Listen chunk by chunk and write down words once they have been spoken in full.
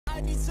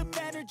I need some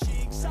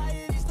energy.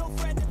 Anxiety's no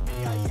friend to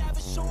me. I have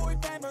a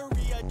short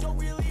memory, I don't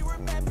really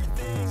remember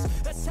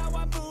things. That's how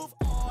I move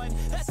on,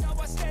 that's how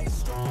I stay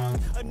strong.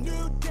 A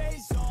new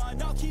day's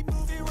on, I'll keep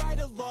moving right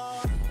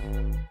along.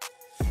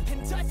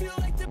 And I feel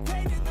like the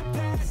pain in the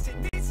past, it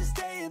needs to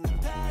stay in the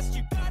past.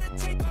 You gotta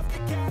take off the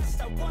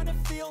cast. I wanna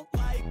feel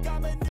like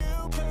I'm a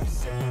new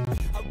person.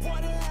 I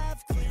wanna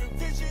have clear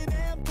vision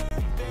and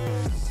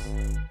purpose.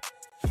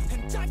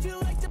 And I feel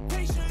like the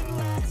pain shouldn't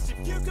last.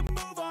 If you can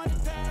move on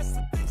and past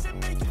the things that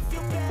make you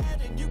feel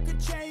bad, and you can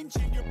change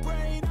in your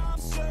brain, I'm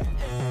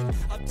certain.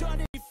 I've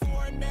done it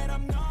before and man,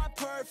 I'm not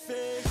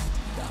perfect.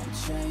 I'm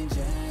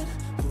changing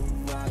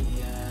who I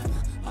am.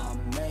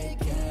 I'm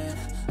making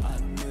a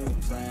new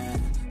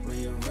plan,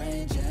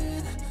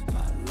 rearranging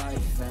my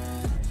life,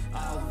 and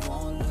I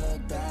won't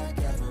look back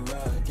ever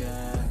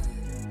again.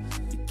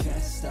 You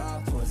can't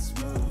stop what's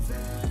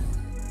moving,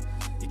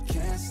 you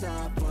can't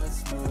stop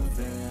what's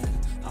moving.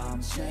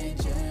 I'm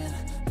changing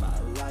my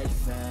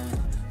life, and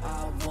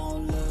I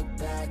won't look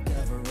back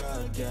ever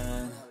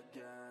again.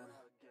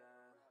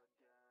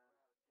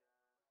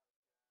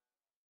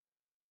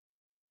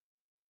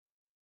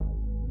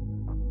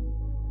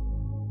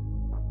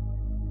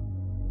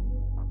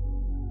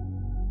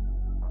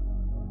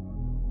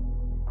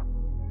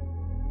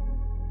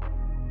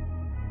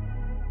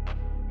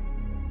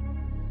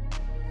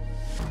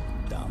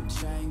 I'm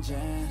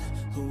changing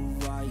who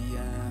I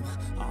am.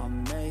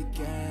 I'm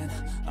making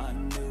a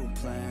new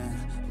plan,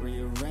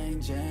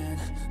 rearranging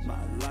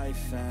my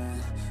life,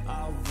 and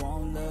I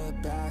won't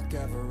look back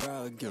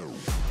ever again.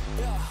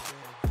 Yeah.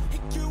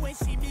 You ain't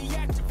see me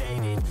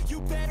activated.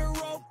 You better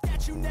hope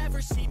that you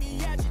never see me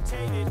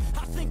agitated.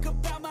 I think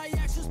about my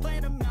actions,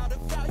 plan them out,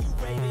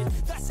 evaluated.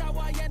 That's how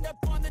I end up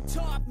on the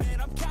top,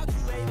 man, I'm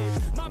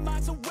calculated. My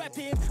mind's a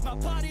weapon, my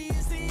body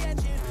is the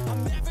engine.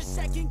 I'm never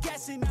second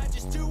guessing, I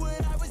just do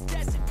what I was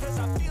destined. Cause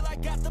I feel I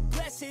got the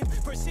blessing,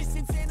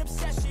 persistence and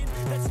obsession.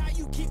 That's how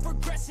you keep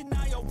progressing,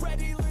 I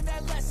already learned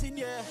that lesson,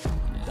 yeah.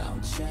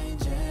 I'm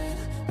changing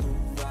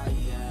who I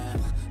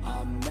am.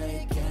 I'm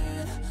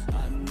making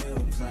a new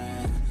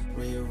plan,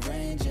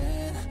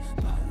 rearranging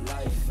my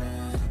life,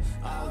 and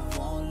I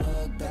won't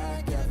look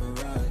back ever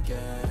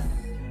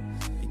again.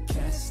 You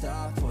can't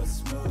stop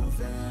what's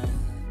moving,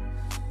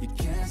 you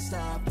can't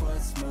stop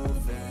what's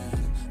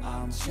moving.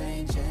 I'm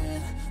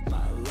changing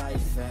my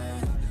life,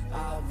 and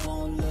I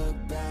won't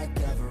look back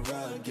ever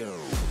again.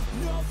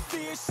 No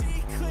fear,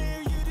 see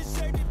clear, you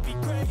deserve to be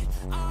great.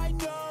 I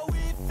know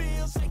it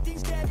feels like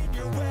things get in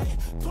your way.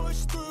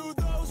 Push through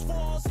those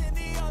walls and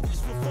the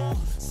others will fall.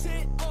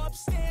 Sit up,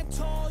 stand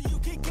tall, you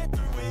can get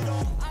through it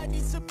all. I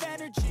need some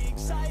energy,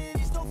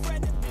 anxiety's no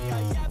friend to me.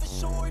 I have a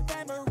short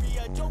memory,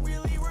 I don't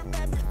really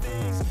remember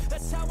things.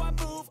 That's how I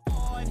move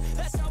on,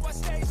 that's how I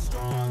stay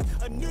strong.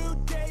 A new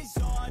day's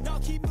on, I'll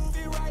keep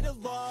moving right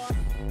along.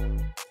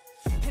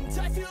 And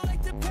I feel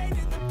like the pain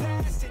in the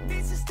past, it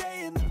needs to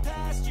stay in the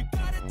past. You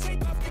gotta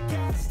take off the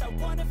cast. I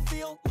wanna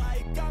feel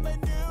like I'm a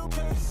new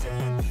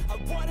person. I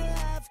wanna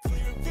have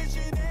clear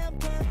vision and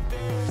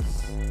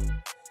purpose.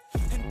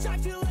 And I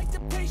feel like the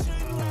pain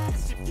shouldn't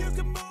last. If you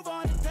can move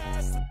on and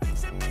past the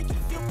things that make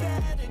you feel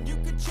bad, and you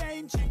can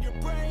change in your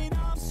brain,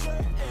 I'm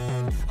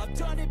certain. I've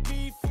done it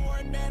before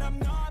and man, I'm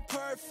not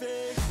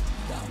perfect.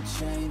 I'm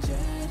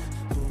changing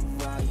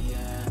who I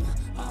am.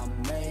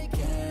 I'm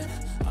making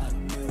a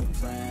new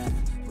plan,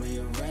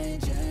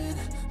 rearranging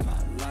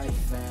my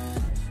life,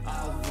 and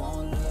I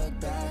won't look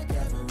back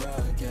ever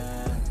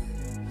again.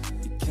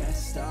 You can't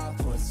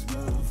stop what's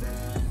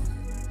moving,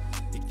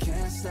 you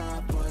can't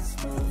stop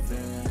what's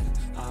moving.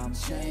 I'm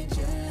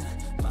changing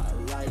my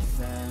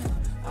life, and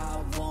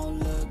I won't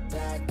look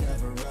back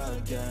ever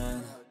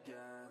again.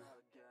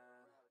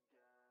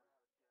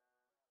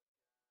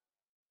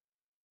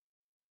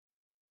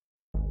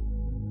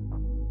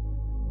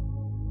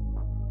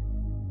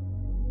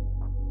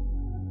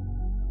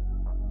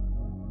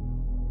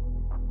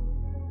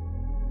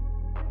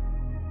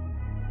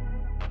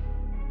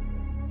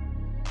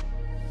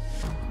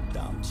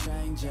 I'm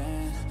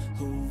changing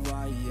who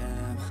I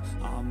am.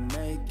 I'm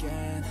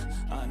making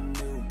a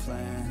new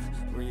plan,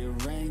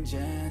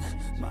 rearranging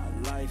my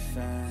life,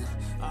 and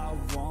I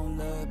won't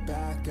look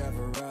back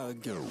ever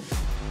again.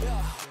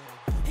 Yeah.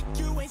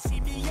 You ain't see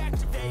me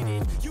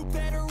activated. You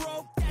better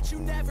hope that you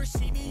never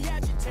see me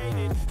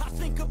agitated. I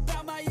think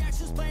about my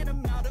actions, plan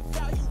them out,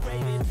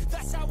 evaluated.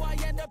 That's how I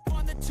end up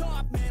on the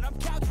top, man, I'm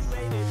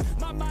calculated.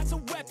 My mind's a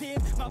weapon,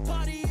 my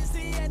body is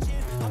the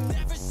engine. I'm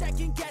never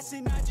second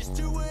guessing, I just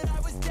do what I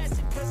was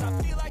destined. Cause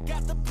I feel I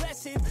got the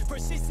blessing,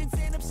 persistence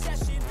and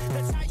obsession.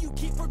 That's how you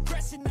keep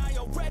progressing, I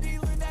already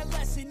learned that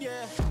lesson,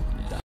 yeah.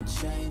 I'm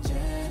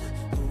changing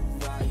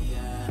who I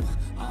am.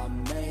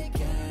 I'm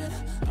making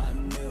a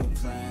new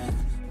plan.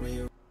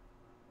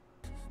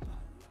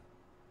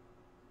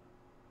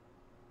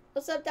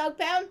 What's up, Dog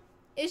Pound?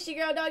 It's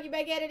your girl Doggy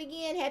back at it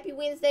again. Happy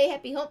Wednesday,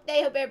 happy Hump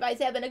Day. Hope everybody's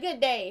having a good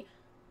day.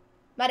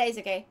 My day's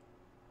okay,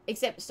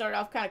 except it started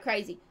off kind of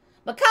crazy.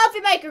 My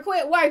coffee maker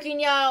quit working,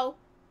 y'all.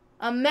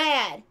 I'm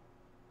mad.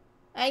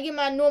 I ain't get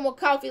my normal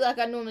coffee like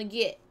I normally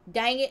get.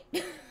 Dang it.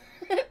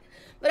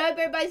 But I hope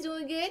everybody's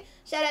doing good.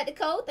 Shout out to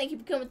Cole. Thank you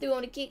for coming through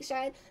on the kick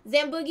stride.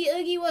 Zamboogie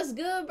Oogie, what's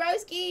good,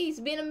 broski? It's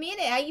been a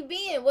minute. How you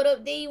been? What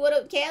up, D? What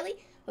up, Callie?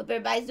 Hope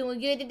everybody's doing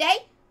good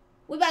today.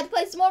 We about to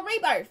play some more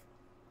Rebirth.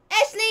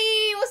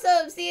 Ashley, what's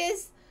up,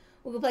 sis?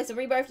 We're gonna play some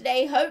Rebirth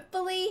today.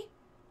 Hopefully,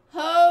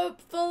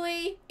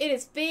 it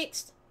is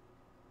fixed.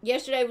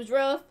 Yesterday was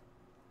rough.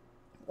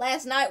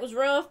 Last night was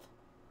rough.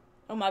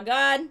 Oh my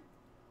god.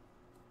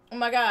 Oh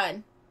my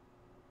god.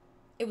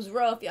 It was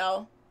rough,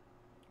 y'all.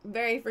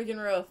 Very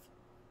freaking rough.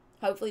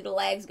 Hopefully the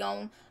lag's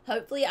gone.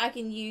 Hopefully I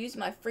can use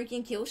my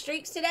freaking kill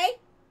streaks today.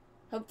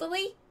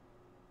 Hopefully.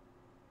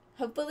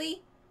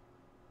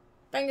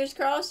 Fingers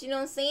crossed, you know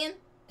what I'm saying?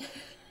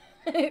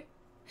 So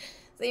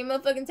you're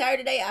motherfucking tired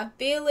today. I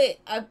feel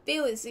it. I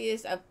feel it,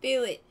 sis. I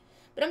feel it.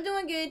 But I'm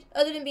doing good,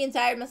 other than being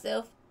tired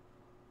myself.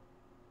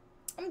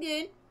 I'm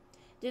good.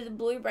 Did the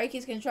blue break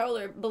his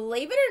controller?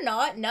 Believe it or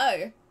not,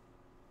 no.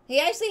 He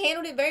actually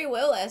handled it very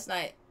well last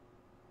night.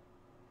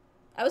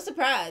 I was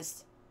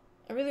surprised.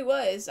 I really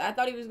was. I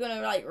thought he was going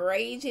to, like,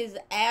 rage his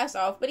ass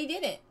off, but he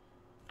didn't.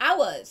 I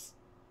was.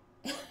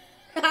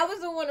 I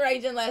was the one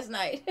raging last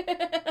night.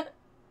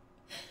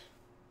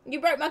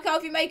 You broke my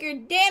coffee maker.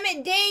 Damn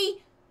it,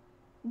 D!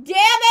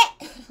 Damn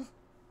it!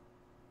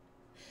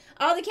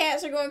 All the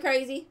cats are going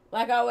crazy.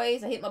 Like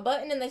always, I hit my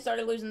button and they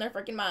started losing their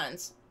freaking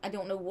minds. I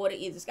don't know what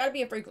it is. It's got to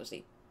be a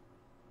frequency.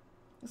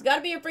 It's got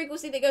to be a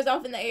frequency that goes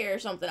off in the air or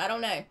something. I don't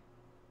know.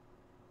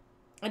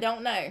 I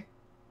don't know.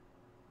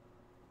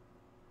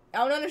 I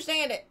don't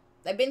understand it.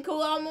 They've been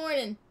cool all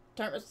morning.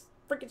 Turned the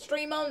freaking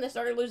stream on. They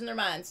started losing their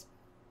minds.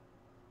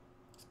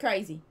 It's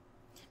crazy.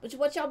 But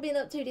what y'all been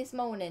up to this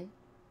morning?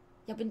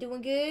 Y'all been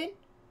doing good?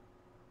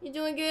 You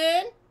doing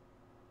good?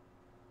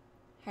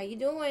 How you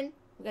doing?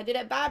 We gotta do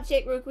that vibe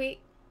check real quick.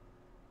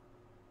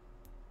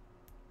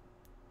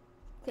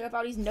 Clear up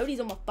all these noties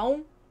on my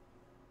phone.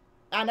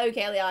 I know,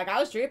 Kelly. Like, I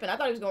was tripping. I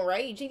thought he was gonna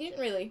rage. He didn't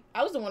really.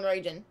 I was the one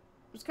raging.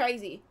 It was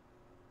crazy.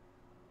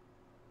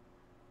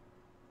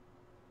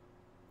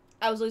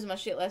 I was losing my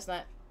shit last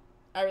night.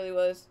 I really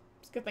was.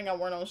 It's a good thing I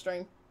weren't on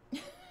stream.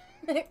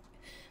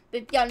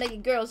 But y'all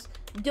naked girls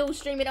do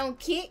stream it on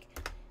Kick.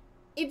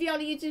 If you're on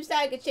the YouTube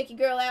side, go check your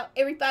girl out.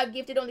 Every 5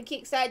 gifted on the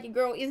Kick side, your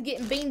girl is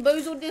getting bean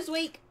boozled this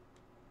week.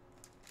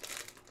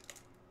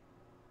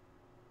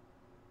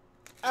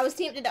 I was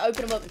tempted to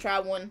open them up and try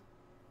one.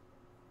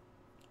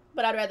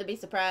 But I'd rather be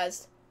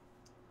surprised.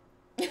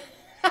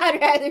 I'd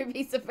rather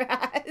be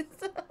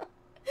surprised.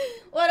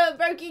 What up,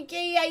 Brokey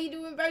Key? How you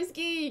doing,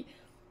 broski?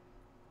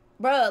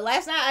 Bruh,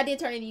 last night I did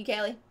turn into you,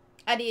 Callie.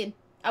 I did.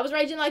 I was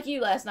raging like you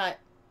last night.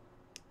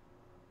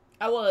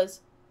 I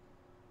was.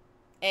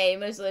 Hey,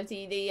 much love to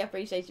you, D. I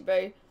appreciate you,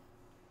 bro.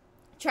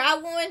 Try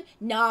one?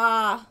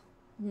 Nah.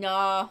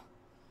 Nah.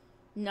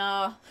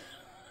 Nah.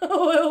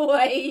 We'll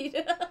wait.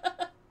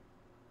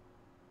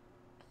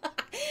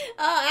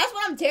 That's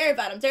what I'm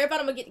terrified. I'm terrified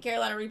I'm going to get the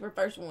Carolina Reaper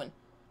first one.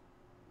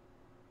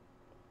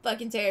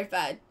 Fucking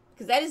terrified.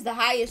 Because that is the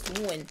highest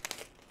one.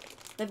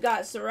 They've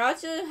got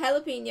Sriracha,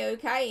 Jalapeno,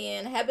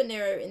 Cayenne,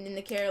 Habanero, and then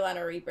the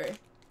Carolina Reaper.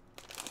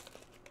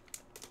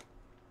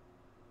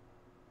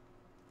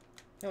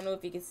 I don't know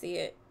if you can see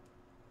it.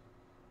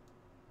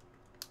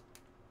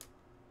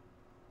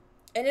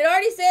 And it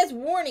already says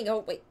warning.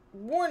 Oh, wait.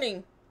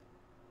 Warning.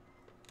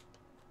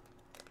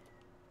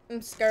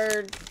 I'm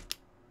scared.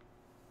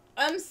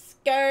 I'm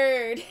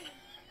scared.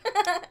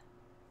 I'm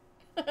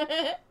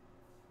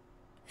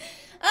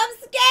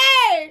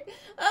scared.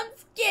 I'm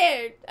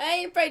scared. I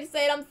ain't afraid to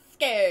say it. I'm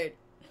scared.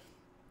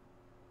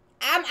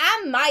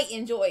 I might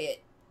enjoy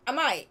it. I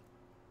might.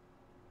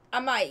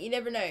 You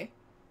never know.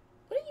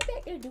 What are you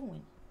back there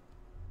doing?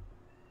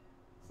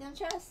 See, I'm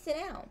trying to sit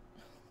down.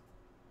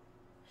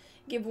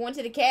 Give one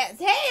to the cats.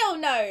 Hell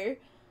no.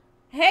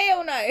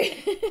 Hell no.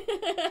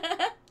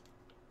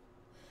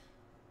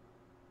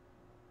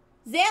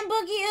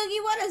 Zamboogie Oogie,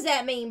 what does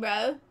that mean,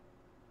 bro?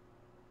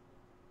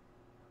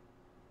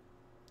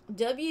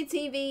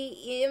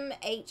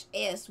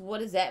 WTVMHS, what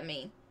does that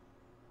mean?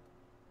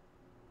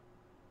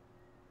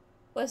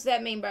 What's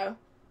that mean, bro?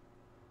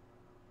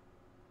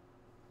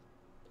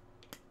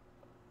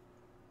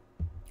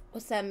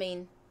 What's that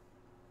mean?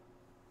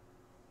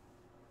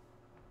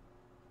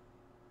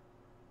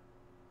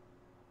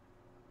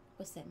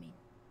 What's that mean?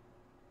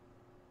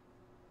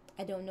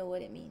 I don't know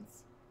what it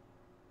means.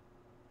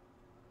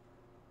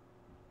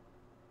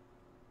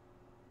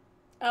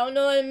 I don't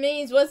know what it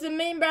means. What's it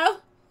mean,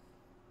 bro?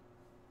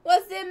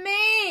 What's it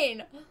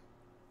mean?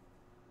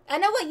 I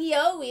know what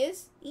yo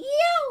is. Yo!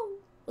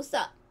 What's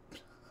up?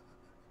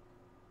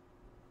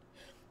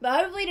 But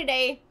hopefully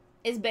today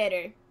is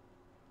better.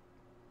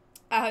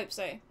 I hope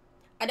so.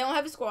 I don't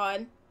have a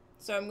squad,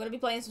 so I'm going to be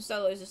playing some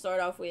solos to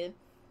start off with.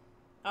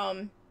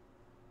 I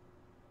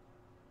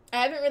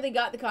haven't really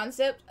got the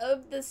concept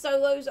of the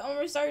solos on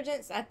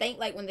Resurgence. I think,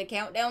 like, when the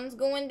countdown's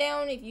going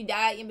down, if you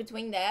die in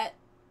between that,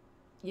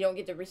 you don't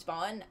get to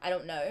respawn. I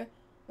don't know.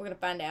 We're going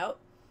to find out.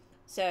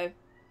 So,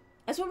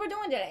 that's what we're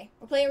doing today.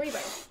 We're playing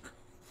Rebirth.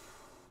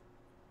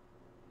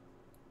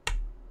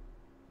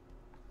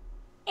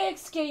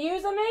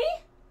 Excuse me?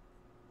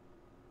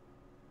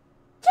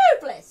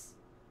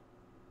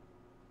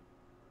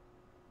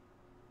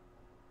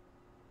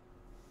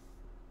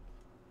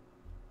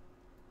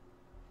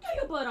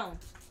 butt on.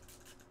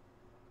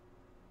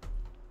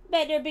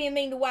 Back there being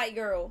mean to white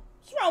girl.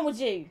 What's wrong with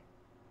you?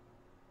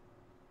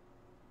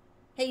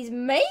 He's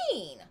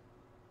mean.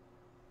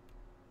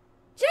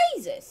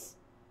 Jesus.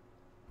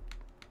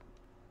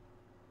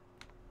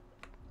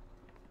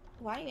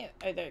 Why ain't it?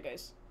 Oh, there it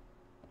goes.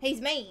 He's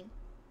mean.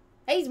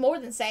 He's more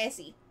than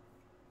sassy.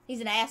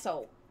 He's an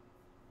asshole.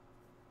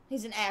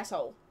 He's an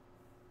asshole.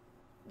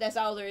 That's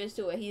all there is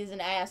to it. He is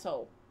an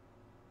asshole.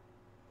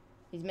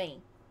 He's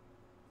mean.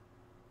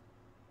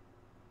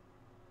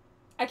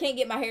 I can't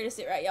get my hair to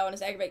sit right, y'all, and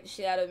it's aggravating the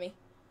shit out of me.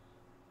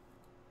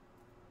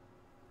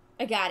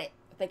 I got it.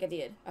 I think I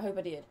did. I hope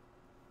I did.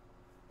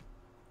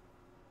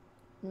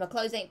 My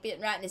clothes ain't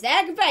fitting right, and it's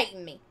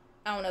aggravating me.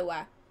 I don't know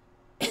why.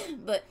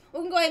 But we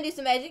can go ahead and do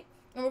some magic,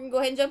 and we're going to go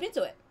ahead and jump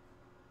into it.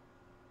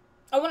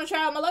 I want to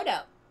try out my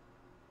loadout.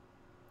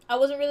 I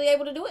wasn't really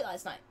able to do it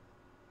last night.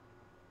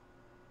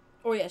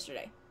 Or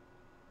yesterday.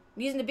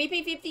 I'm using the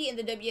BP50 and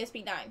the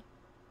WSP9.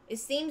 It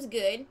seems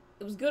good.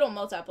 It was good on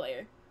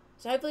multiplayer.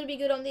 So hopefully it'll be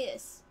good on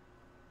this.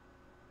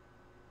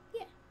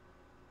 Yeah.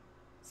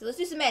 So let's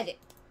do some magic.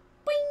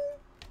 Boing!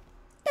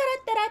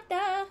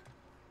 Da-da-da-da-da!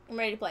 I'm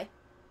ready to play.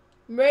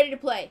 I'm ready to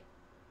play.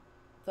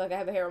 I feel like I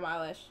have a hair on my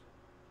eyelash.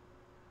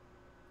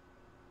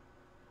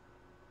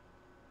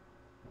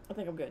 I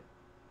think I'm good.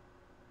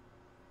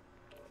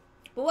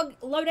 But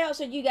what loadouts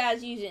are you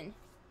guys using?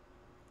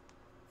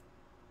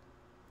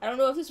 I don't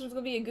know if this one's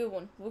going to be a good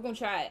one. We're going to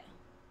try it.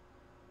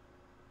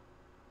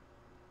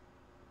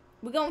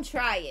 We're going to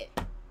try it.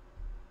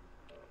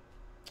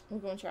 We're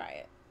going to try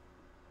it.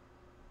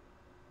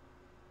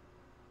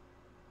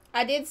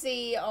 I did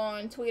see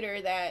on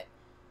Twitter that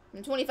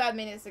 25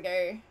 minutes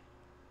ago,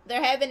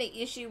 they're having an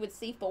issue with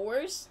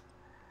C4s.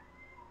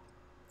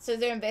 So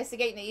they're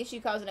investigating the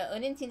issue causing an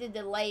unintended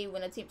delay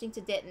when attempting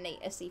to detonate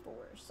a C4.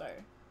 So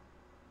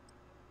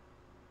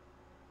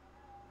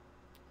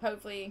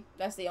hopefully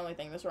that's the only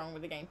thing that's wrong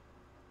with the game.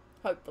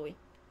 Hopefully.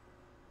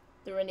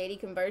 The Renetti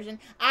conversion.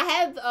 I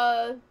have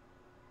a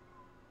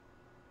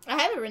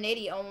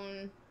Renetti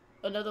on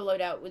another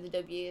loadout with the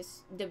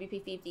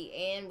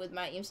WP50 and with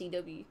my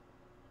MCW.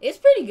 It's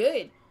pretty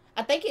good.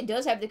 I think it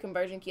does have the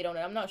conversion kit on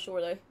it. I'm not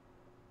sure though.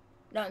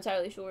 Not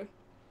entirely sure.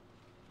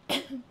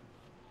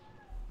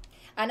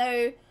 I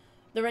know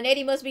the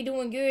Renetti must be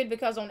doing good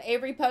because on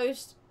every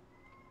post...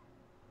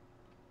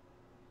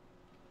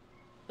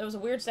 There was a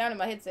weird sound in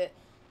my headset.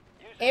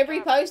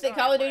 Every post that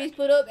Call of Duty's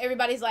put up,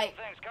 everybody's like,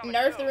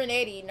 nerf the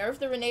Renetti, nerf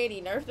the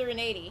Renetti, nerf the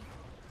Renetti.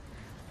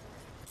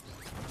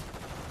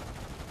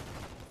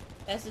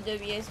 That's the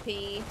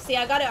WSP. See,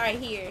 I got it right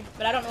here,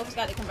 but I don't know if it's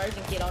got the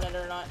conversion kit on it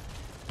or not.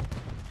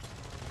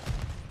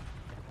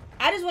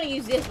 I just want to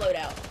use this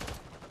loadout.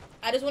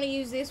 I just want to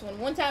use this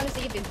one time to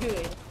see if it's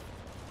good.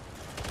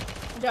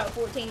 I dropped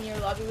 14 in your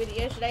lobby with it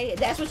yesterday.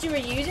 That's what you were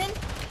using?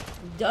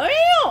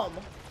 Damn!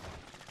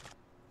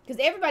 Because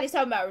everybody's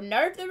talking about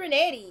nerf the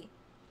Renetti.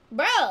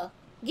 Bruh,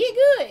 get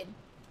good.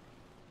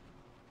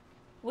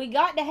 We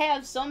got to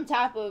have some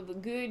type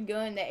of good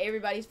gun that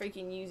everybody's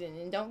freaking using.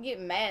 And don't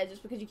get mad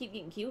just because you keep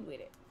getting killed with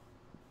it.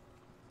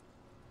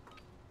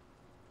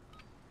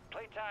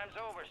 Playtime's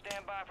over.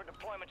 Stand by for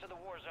deployment to the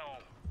war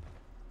zone.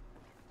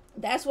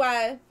 That's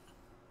why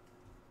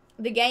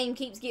the game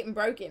keeps getting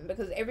broken.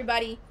 Because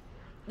everybody...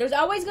 There's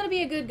always going to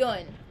be a good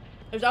gun.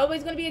 There's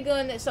always going to be a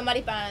gun that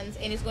somebody finds.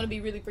 And it's going to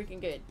be really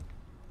freaking good.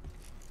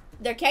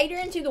 They're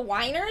catering to the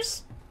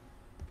whiners.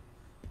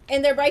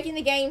 And they're breaking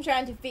the game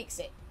trying to fix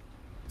it.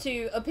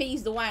 To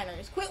appease the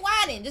whiners. Quit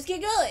whining. Just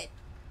get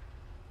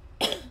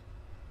good.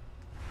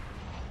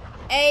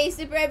 Hey,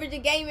 Super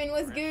Average Gaming,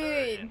 what's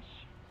good?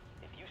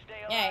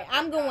 Yeah,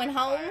 I'm going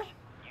home.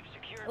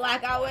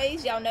 Like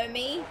always, y'all know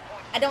me.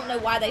 I don't know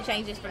why they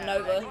changed this from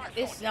Nova.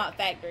 This is not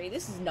Factory.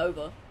 This is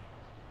Nova.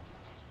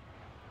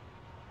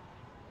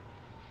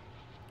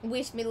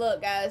 Wish me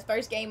luck, guys.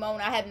 First game on.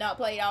 I have not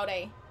played all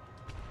day.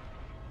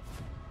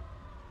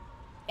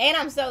 And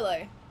I'm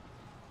solo.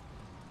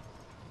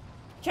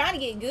 Trying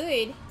to get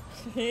good.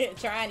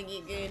 Trying to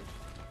get good.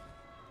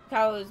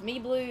 Because me,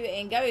 Blue,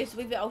 and Ghost,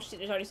 we've been... Oh shit,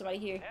 there's already somebody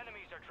here.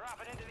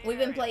 We've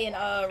been playing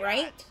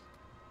ranked.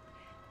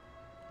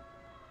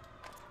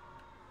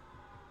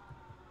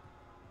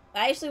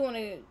 I actually want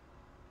to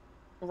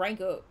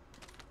rank up.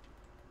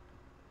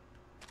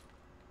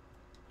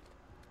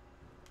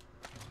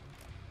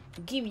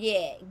 Give me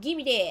that. Give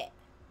me that.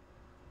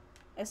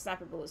 That's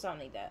sniper bullets. I don't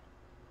need that.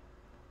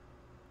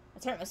 I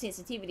turned my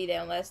sensitivity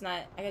down last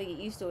night. I gotta get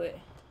used to it.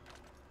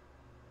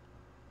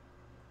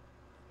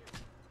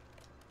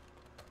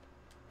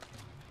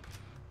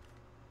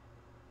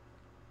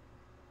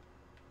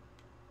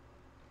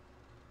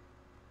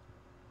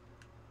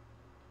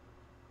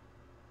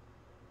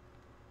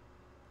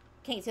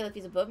 Can't tell if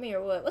he's above me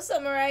or what. What's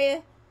up,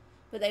 Mariah?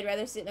 But they'd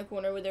rather sit in a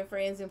corner with their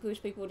friends and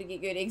push people to get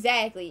good.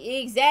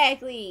 Exactly.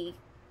 Exactly.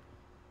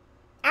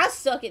 I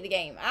suck at the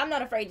game. I'm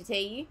not afraid to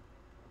tell you.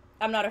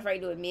 I'm not afraid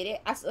to admit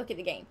it. I suck at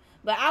the game.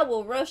 But I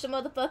will rush a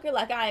motherfucker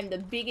like I am the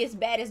biggest,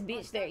 baddest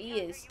bitch there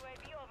is.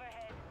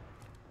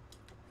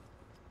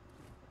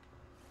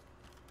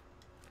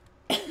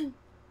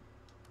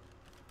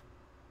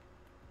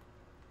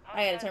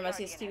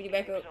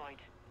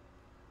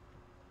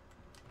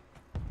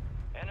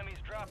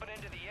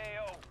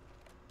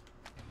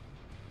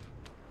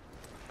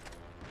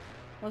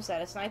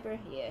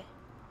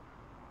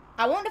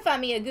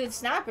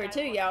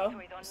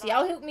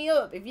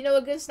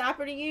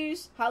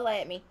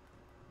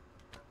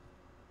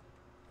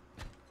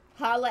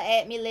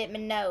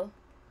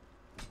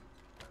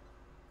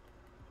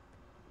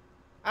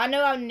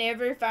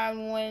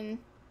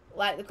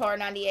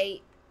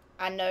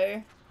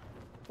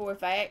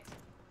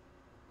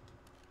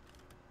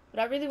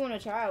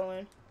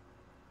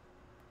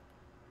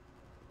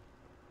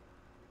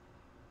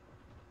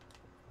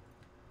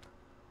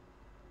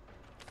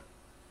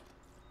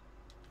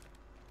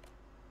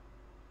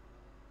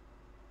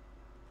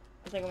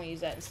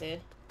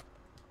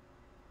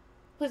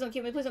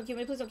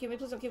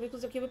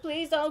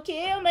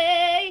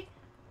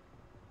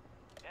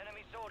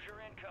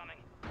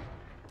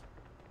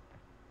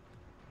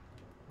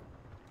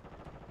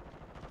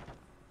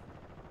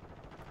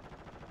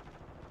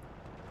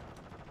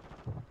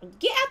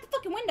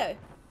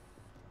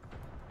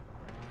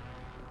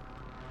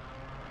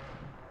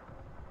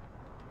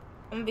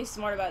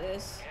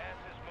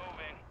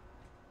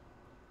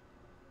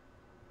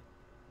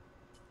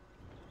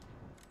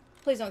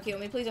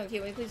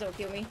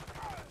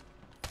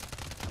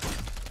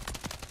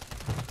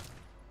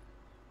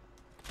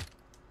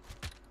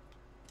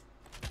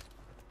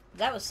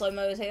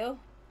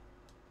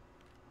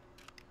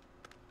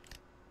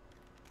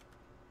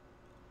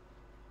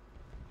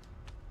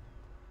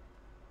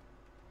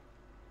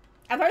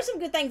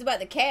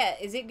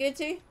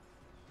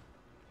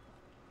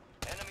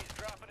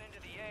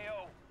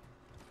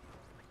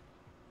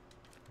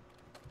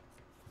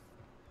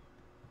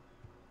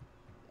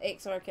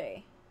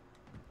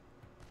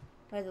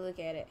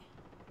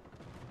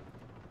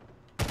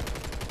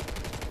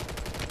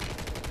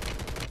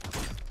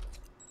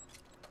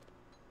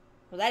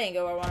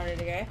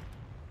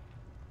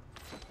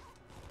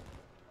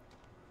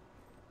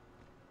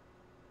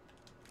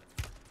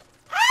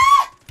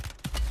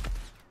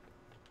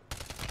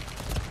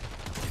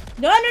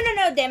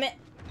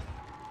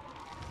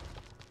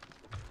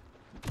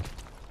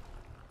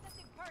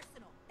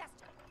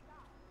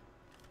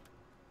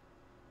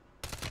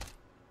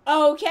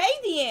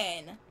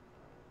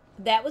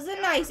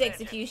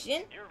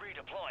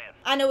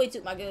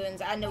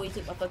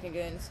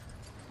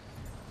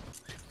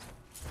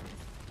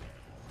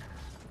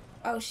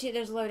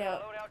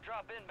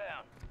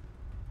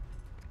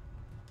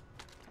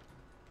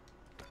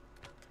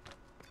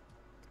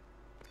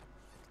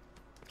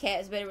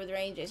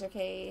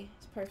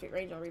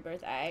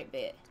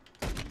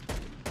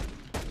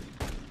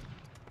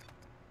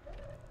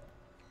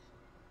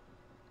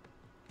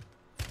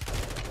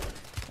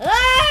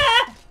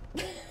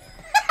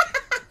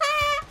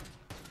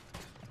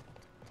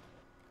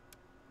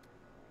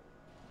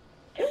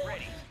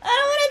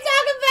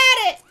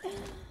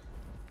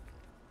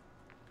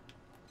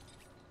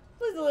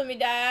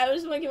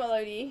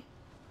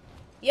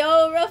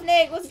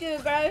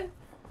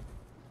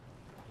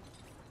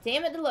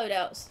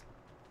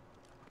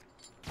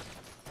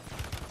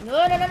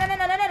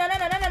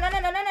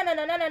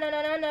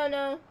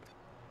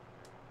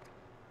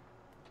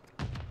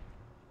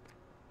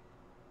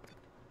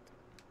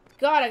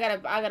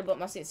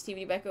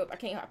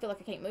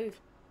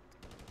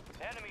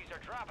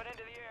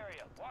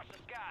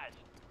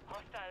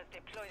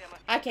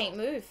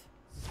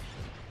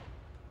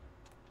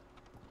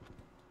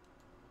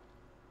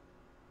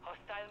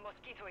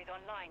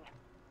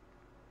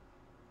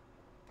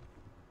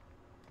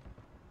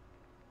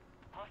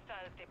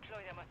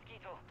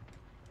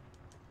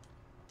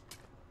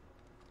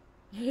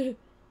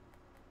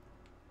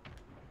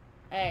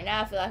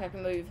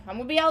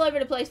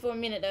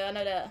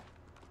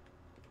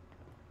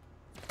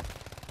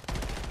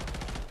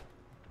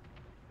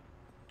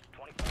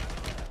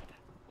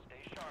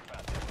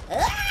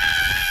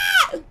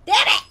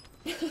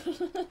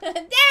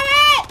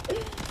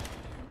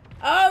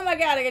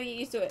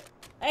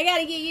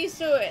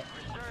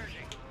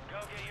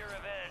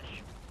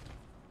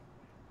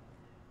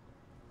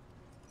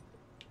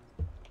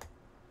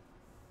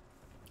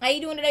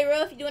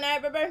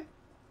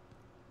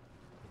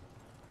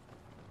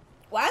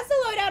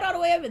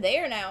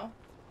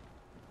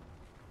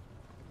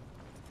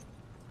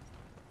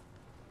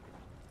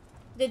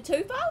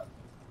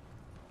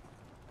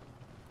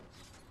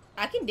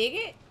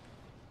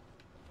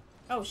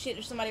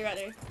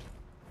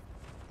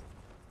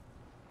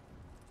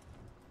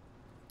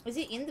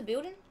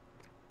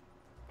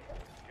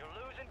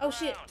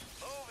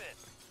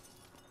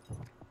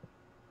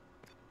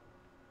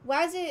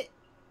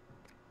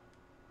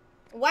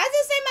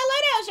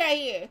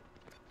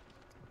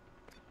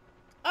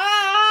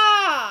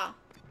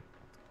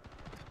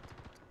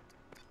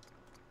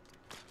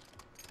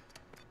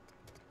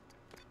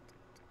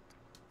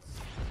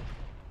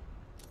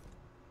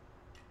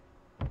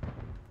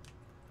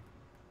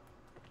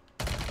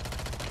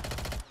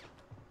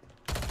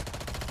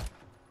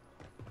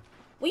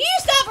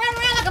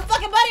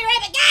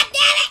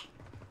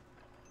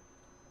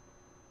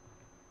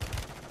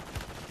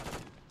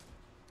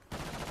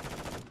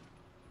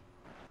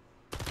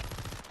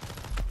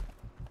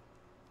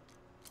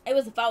 It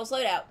was a false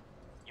loadout.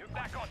 You're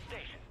back on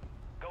station.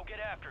 Go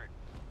get after it.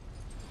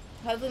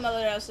 Hopefully my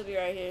loadout will be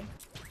right here.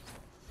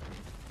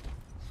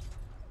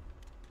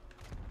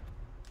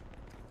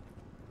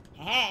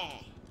 Ha!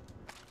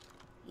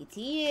 It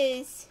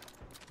is.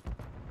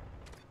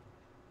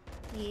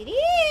 It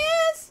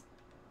is.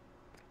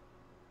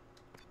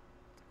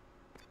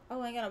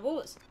 Oh, I ain't got no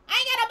bullets. I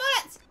ain't got no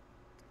bullets!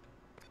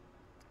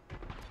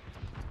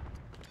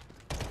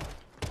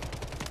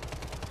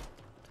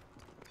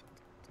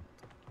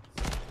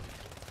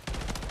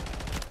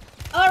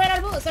 Oh, I ran out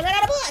of bullets! I ran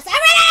out of bullets! I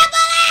ran out of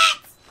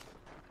bullets!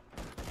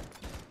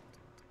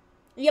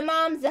 Your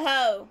mom's a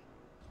hoe.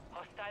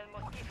 Hostile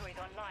mosquito is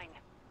online.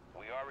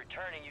 We are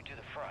returning you to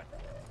the front.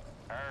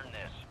 Earn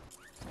this.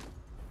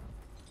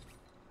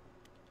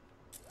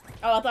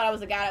 Oh, I thought I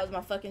was the guy. That was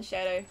my fucking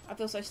shadow. I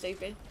feel so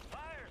stupid.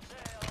 Fire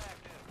sale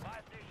active. Buy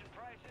station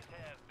prices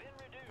have been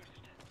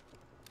reduced.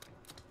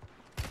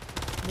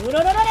 No, no,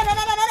 no, no, no, no,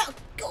 no, no, no!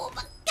 Oh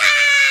my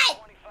god!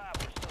 25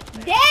 were still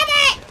standing. Damn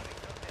it!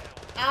 70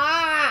 took down.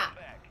 Ah!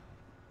 Back.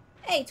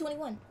 Hey,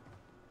 21.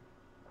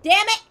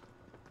 Damn it!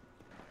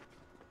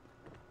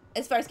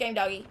 It's first game,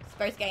 doggy. It's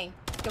first game.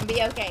 It's gonna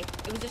be okay.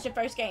 It was just your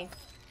first game.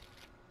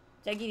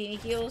 Did I get any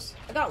kills?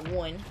 I got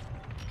one.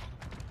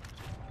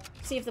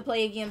 See if the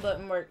play again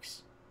button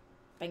works.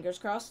 Fingers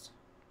crossed.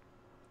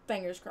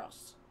 Fingers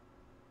crossed.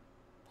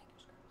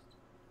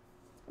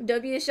 Fingers crossed.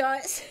 W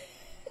shots.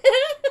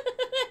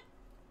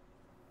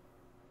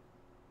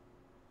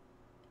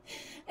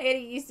 I gotta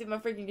get used to my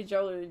freaking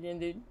controller again,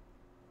 dude.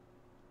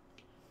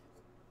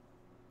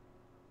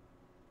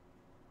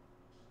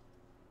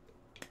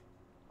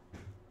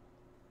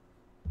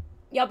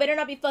 Y'all better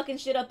not be fucking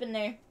shit up in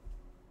there.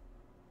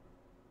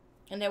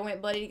 And there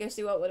went Buddy to go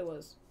see what it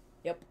was.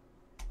 Yep.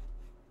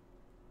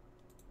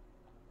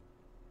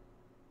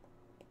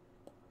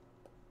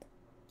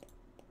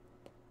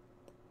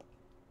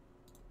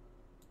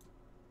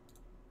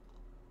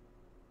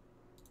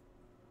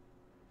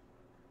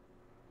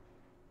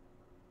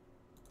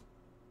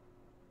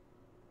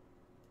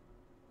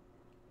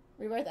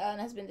 Rebirth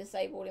Island has been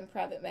disabled in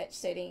private match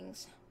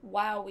settings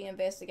while we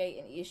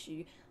investigate an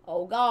issue.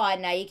 Oh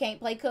god, now you can't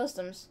play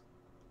customs.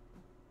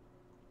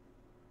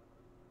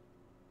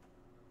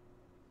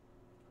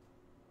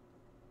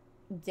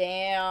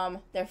 Damn.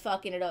 They're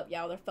fucking it up,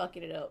 y'all. They're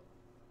fucking it up.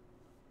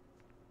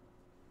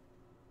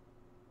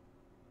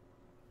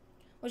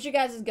 What's your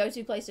guys'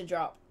 go-to place to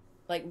drop?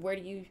 Like, where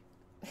do you...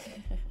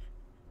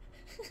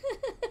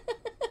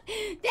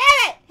 Damn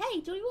it! Hey,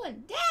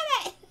 21. Damn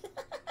it!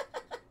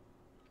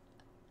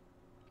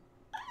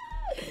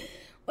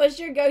 What's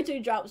your go-to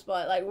drop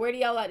spot? Like, where do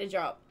y'all like to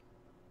drop?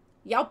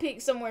 Y'all pick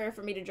somewhere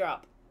for me to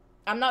drop.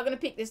 I'm not gonna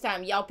pick this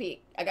time. Y'all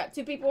pick. I got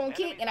 2 people on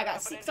Kick and I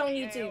got 6 on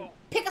YouTube.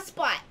 Pick a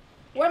spot.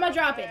 Where am I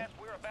dropping?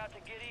 We're about to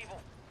get evil.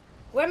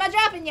 Where am I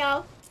dropping,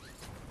 y'all?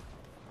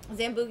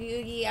 Zen Boogie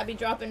Oogie, I be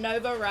dropping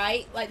Nova,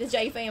 right? Like the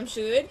J-Fam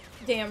should.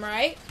 Damn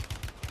right.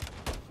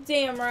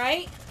 Damn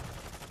right.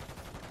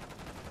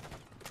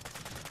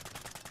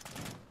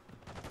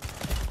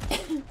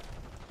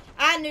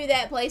 I knew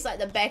that place like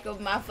the back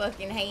of my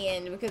fucking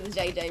hand because of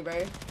JJ,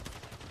 bro.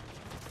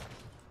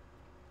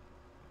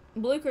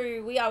 Blue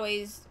Crew, we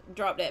always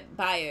dropped at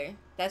Bio.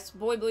 That's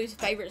Boy Blue's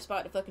favorite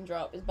spot to fucking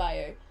drop is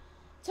Bio.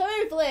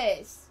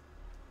 Toothless!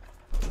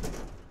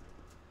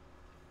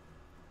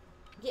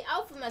 Get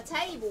off of my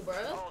table, bro.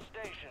 All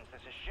stations,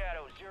 this is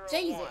Shadow 01.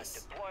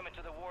 Jesus. Deployment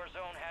to the war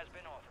zone has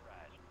been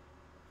authorized.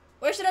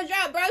 Where should I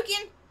drop,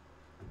 Broken?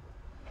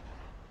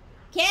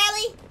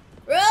 Cali?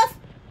 Roof?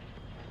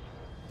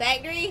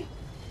 Factory?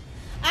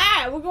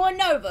 Alright, we're going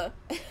Nova.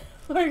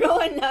 We're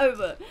going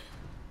Nova.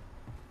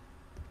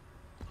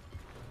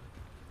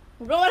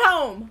 We're going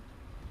home.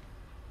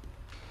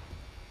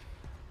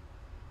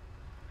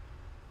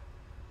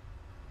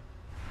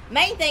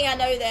 Main thing I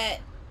know that...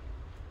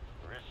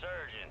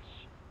 Resurgence.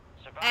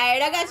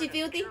 Alright, I got you,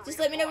 Filthy. Just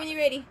let me know when you're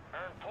ready.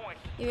 Earn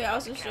points. You're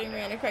also streamer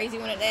and a crazy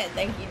one at that.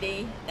 Thank you,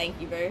 D.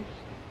 Thank you, bro.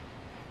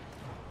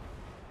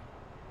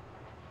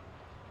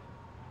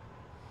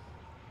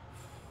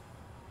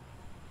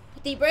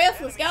 Deep breath,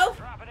 let's go.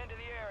 Dropping into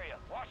the area.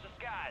 Watch the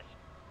skies.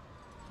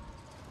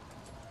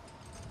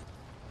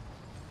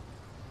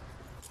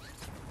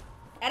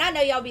 And I know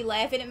y'all be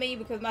laughing at me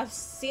because my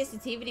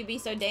sensitivity be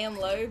so damn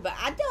low, but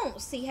I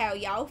don't see how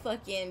y'all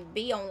fucking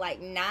be on like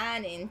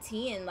 9 and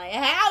 10. Like,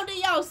 how do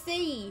y'all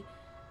see?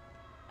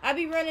 I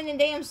be running in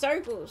damn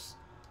circles.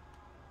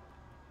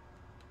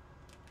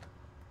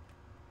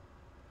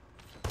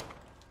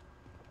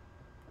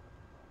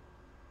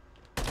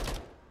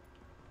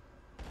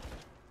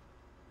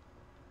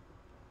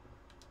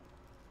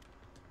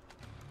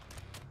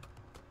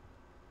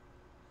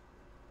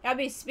 I'll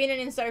be spinning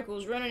in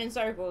circles, running in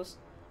circles.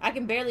 I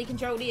can barely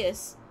control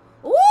this.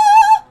 Woo!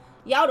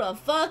 Y'all done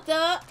fucked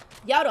up.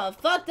 Y'all done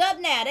fucked up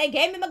now. They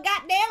gave me my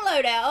goddamn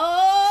loadout.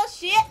 Oh,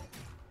 shit.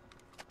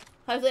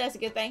 Hopefully that's a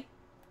good thing.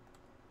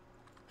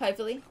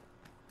 Hopefully.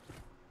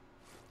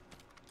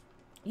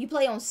 You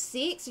play on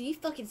 6? Are you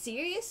fucking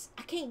serious?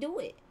 I can't do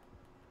it.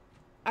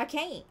 I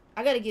can't.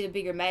 I gotta get a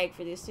bigger mag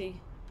for this, too.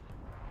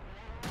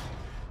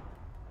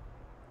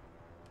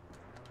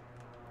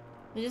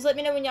 Just let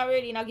me know when y'all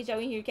ready and I'll get y'all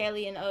in here,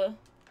 Callie and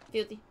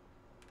Filthy.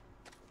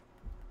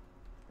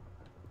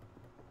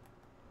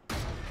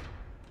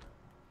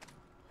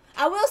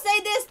 I will say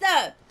this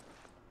though.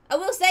 I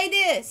will say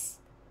this.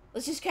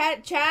 Let's just try.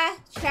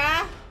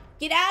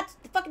 Get out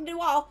the fucking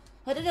wall.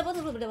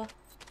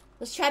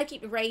 Let's try to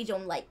keep the rage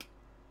on like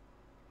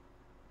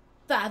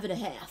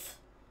 5.5.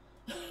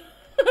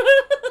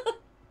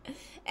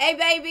 Hey,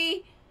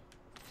 baby.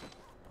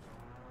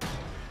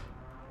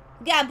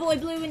 Got Boy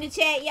Blue in the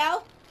chat,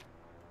 y'all.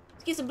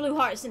 Let's get some blue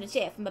hearts in the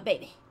chat for my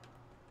baby.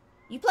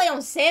 You play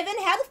on 7?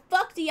 How the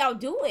fuck do y'all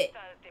do it?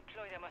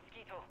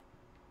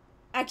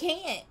 I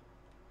can't.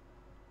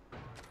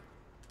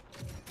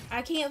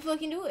 I can't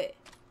fucking do it.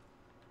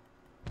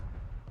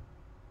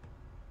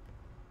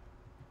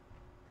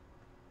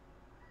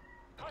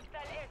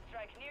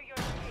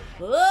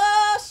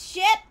 Oh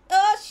shit!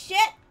 Oh shit!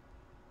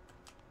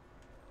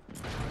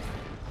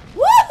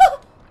 Woo!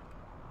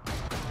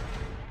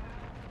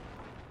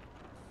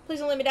 Please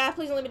don't let me die.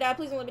 Please don't let me die.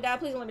 Please don't let me die.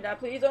 Please don't let me die.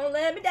 Please don't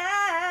let me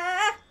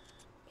die.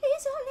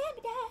 Please don't let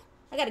me die.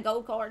 I got a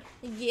gold card.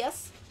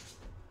 Yes.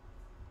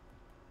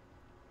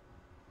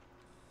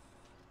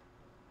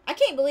 I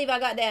can't believe I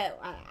got that.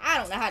 I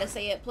don't know how to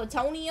say it.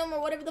 Plutonium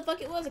or whatever the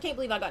fuck it was. I can't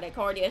believe I got that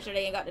card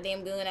yesterday and got the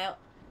damn gun out.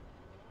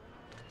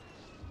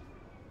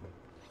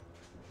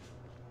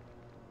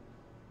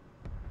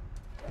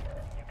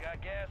 You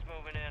got gas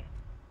moving in.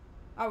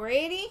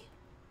 Already?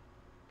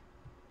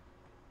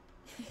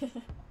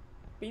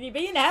 Beanie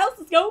B in the house.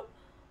 Let's go.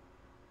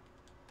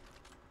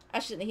 I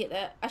shouldn't have hit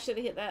that. I should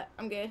have hit that.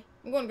 I'm good.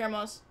 I'm going to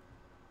Grandma's.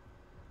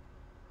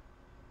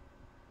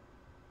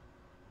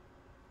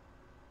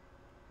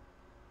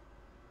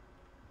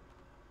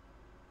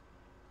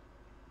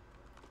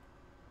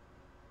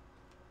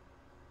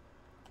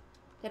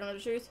 They don't know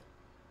the truth.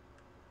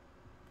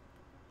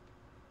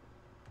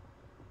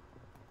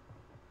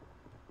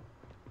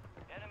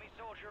 Enemy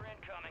soldier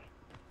incoming.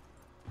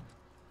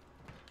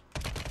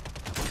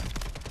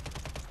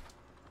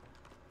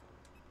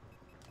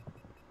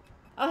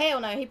 Oh, hell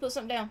no. He put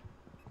something down.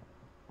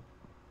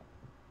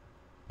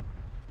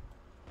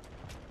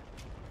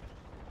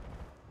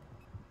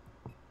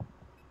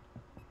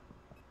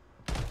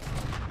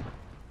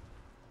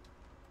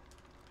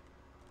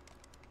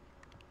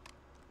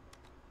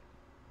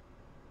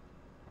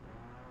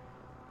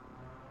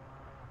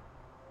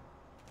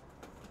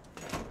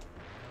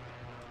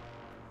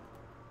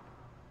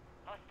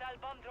 Hostile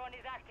bomb drone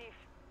is active.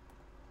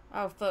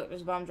 Oh, fuck.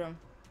 There's a bomb drone.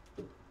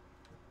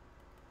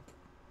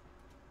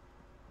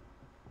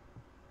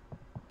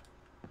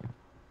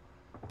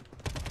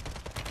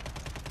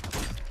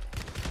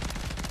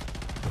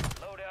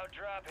 Loadout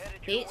drop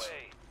headed your Bitch.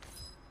 way.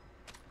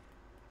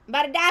 I'm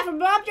about to die from a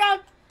bomb drone.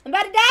 I'm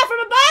about to die from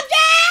a bomb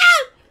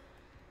drone!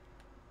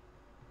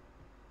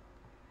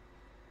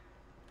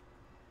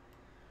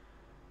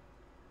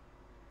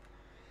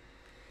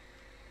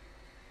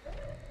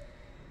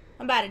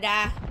 I'm about to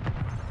die.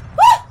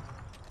 Woo!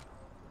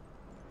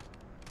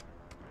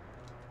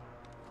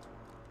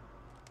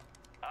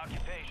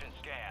 Occupation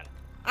scan.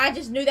 I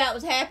just knew that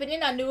was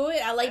happening. I knew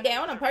it. I laid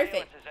down. I'm perfect.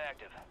 Surveillance is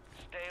active.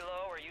 Stay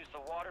low or use the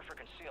water for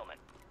concealment.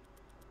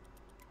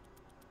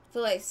 I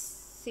feel like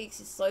 6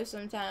 is slow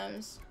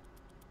sometimes.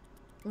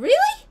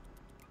 Really?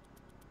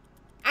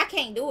 I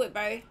can't do it,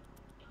 bro.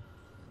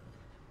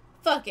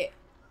 Fuck it.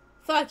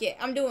 Fuck it.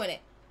 I'm doing it.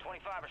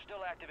 25 are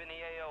still active in the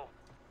AO.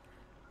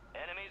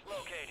 Enemies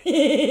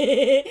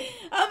located.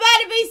 I'm about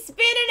to be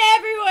spinning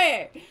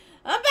everywhere.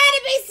 I'm about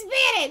to be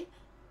spinning.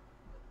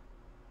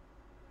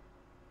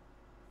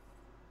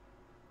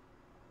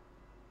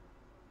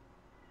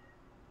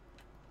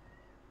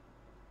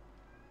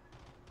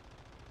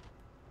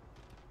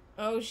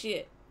 Oh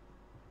shit.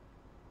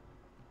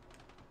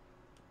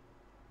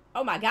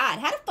 Oh my god.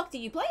 How the fuck do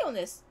you play on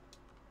this?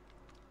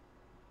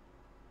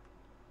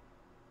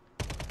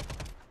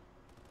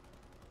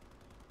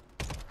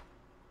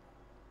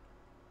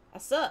 I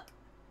suck.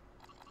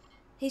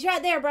 He's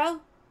right there,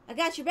 bro. I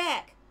got your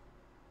back.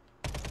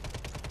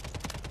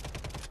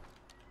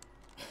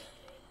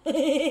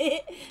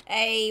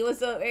 Hey,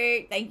 what's up,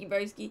 Eric? Thank you,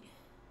 Broski.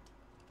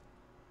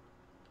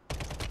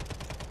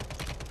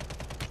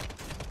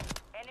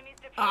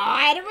 Oh,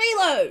 I had to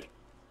reload.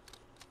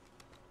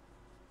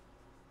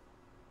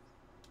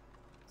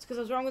 It's because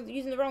I was wrong with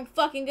using the wrong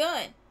fucking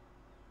gun.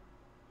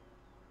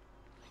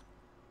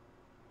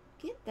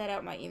 Get that out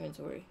of my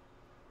inventory.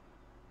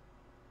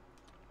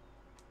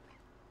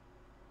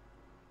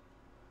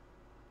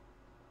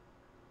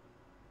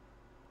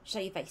 Show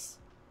your face.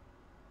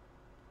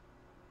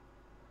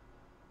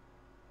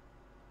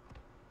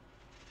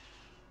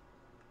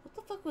 What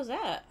the fuck was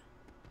that?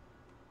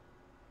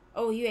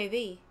 Oh,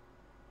 UAV.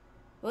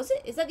 Was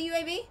it? Is that the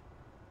UAV?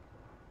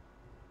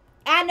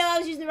 I know I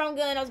was using the wrong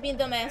gun. I was being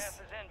dumbass. Gas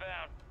is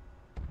inbound.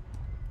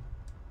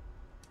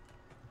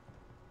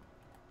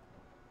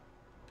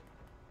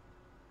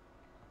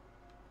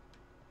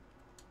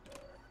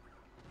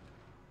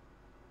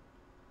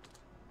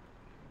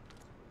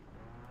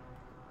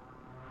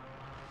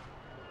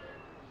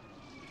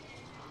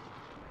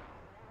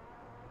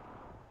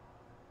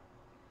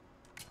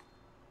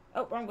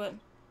 Oh, wrong button.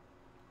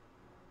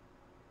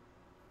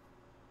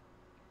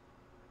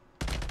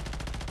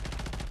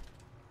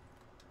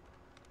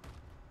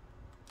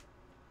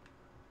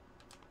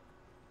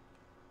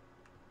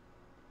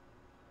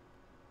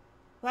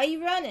 Why are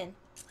you running?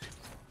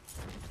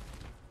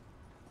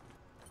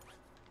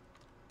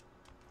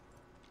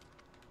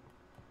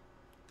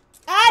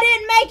 I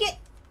didn't make it!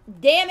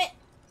 Damn it!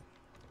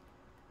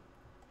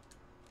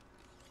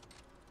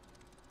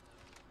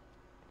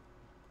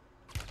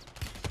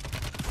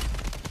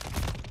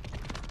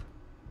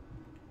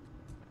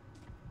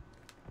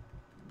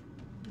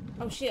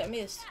 Oh shit, I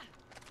missed.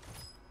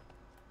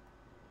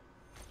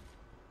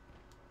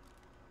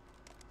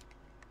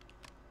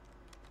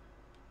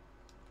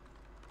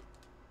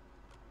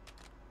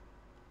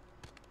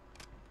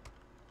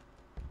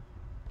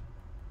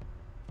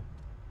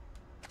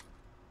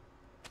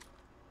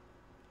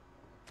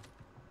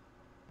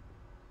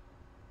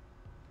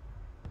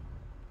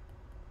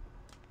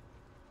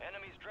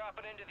 Enemies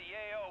dropping into the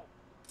AO.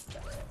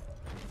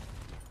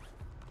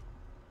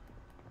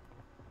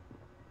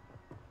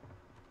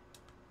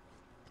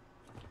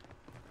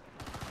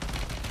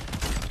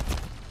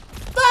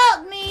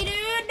 Fuck me,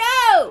 dude!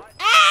 No!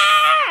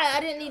 Ah! I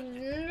didn't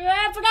even...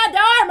 I forgot the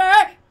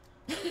armor!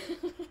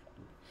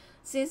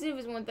 Sensitive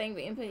is one thing,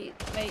 but input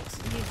makes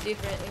a huge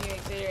difference when you're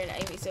considering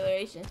aim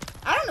acceleration.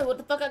 I don't know what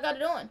the fuck I got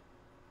it on.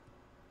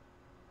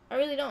 I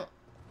really don't.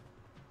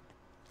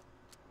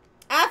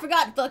 I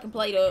forgot to fucking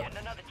plate up.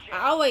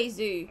 I always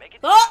do.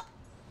 Oh!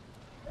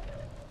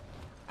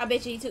 I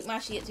bet you he took my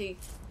shit too.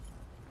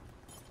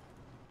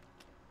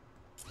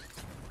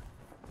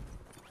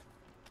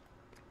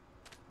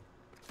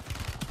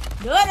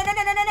 No, no, no, no,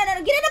 no, no, no, no. Get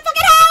in the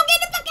fucking hole! Get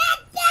in the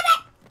fucking... Damn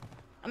it!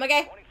 I'm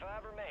okay.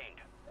 25 remained.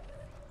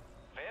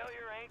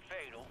 Failure ain't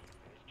fatal.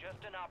 It's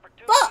just an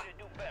opportunity Fuck! to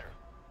do better.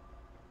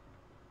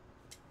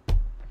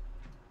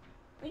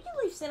 Will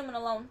you leave Cinnamon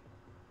alone?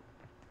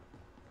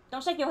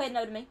 Don't shake your head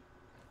no to me.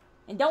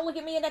 And don't look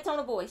at me in that tone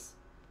of voice.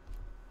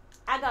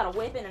 I got a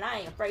weapon and I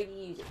ain't afraid to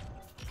use it.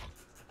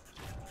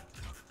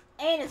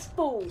 And it's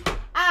full.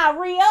 I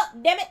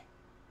re-up, damn it.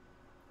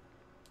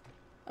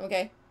 I'm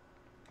okay.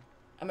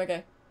 I'm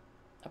okay.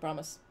 I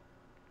promise.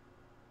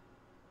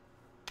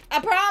 I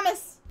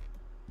promise.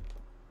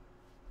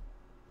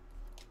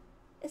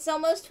 It's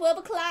almost 12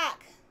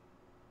 o'clock.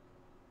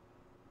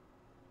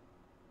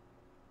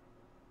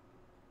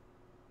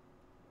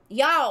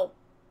 Y'all,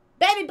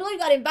 Baby Blue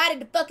got invited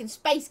to fucking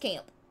space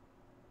camp.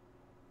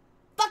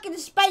 Fucking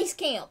space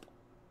camp.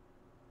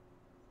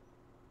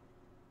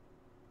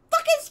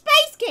 Fucking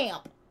space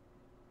camp.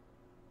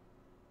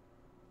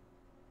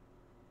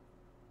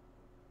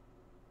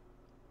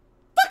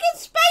 Fucking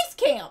space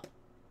camp.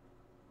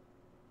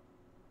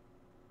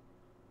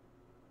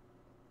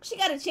 She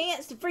got a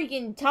chance to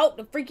freaking talk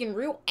to freaking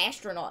real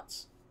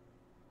astronauts.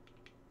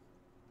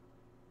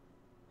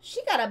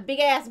 She got a big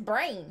ass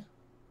brain.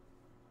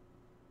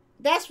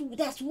 That's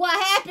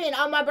what happened.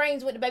 All my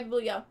brains went to Baby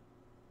Blue, y'all.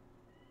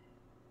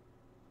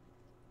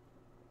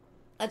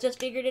 I just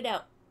figured it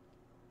out.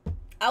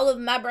 All of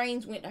my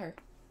brains went to her.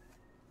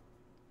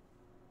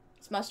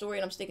 It's my story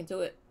and I'm sticking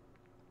to it.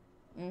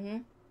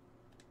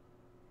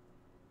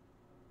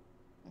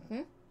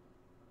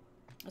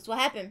 That's what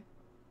happened.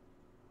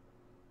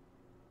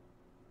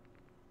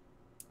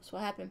 That's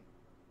what happened.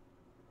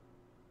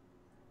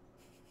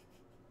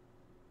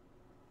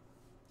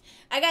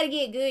 I gotta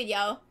get good,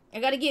 y'all. I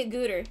gotta get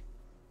gooder.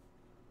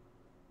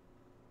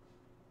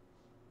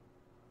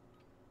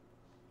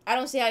 I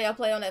don't see how y'all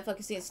play on that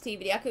fucking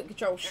sensitivity. I couldn't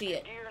control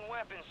shit. Gear and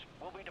weapons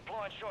will be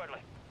deploying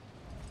shortly.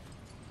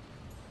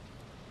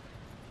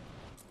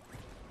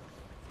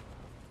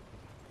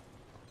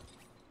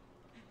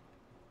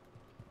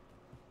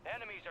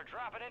 Enemies are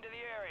dropping into the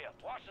area.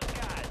 Watch the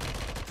skies.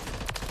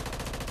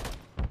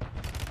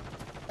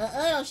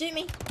 Don't shoot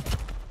me.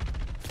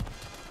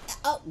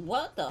 Oh,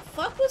 what the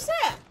fuck was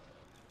that?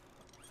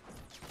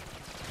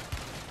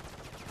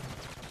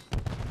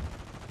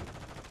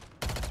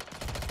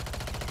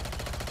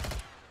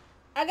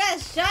 I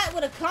got shot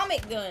with a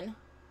comic gun.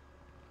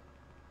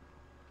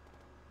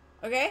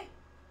 Okay.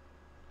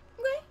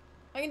 Okay.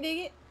 I can dig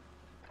it.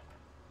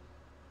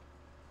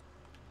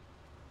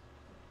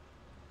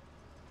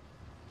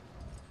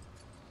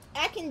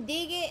 I can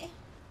dig it.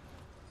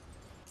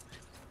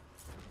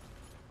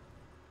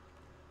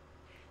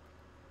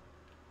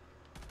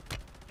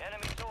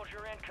 Enemy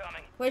soldier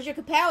incoming. Where's your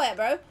kapow at,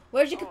 bro?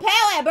 Where's your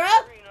kapow at, bro?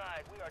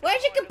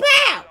 Where's your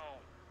kapow?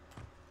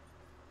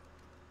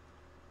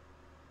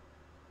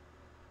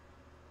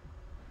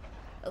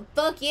 Oh,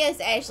 fuck yes,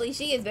 Ashley.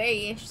 She is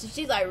very interested.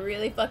 She's like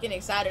really fucking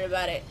excited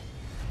about it.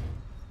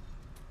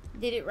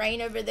 Did it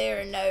rain over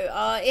there or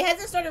no? It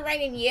hasn't started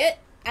raining yet.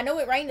 I know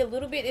it rained a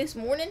little bit this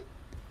morning,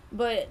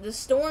 but the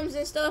storms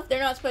and stuff,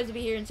 they're not supposed to be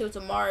here until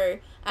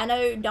tomorrow. I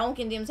know Donk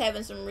and them's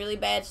having some really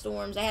bad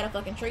storms. They had a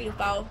fucking tree to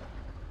fall.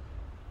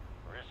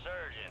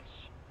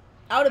 Resurgence.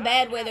 All the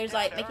bad weather's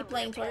like, make your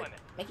plane twerk.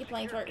 Make your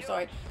plane twerk,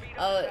 sorry.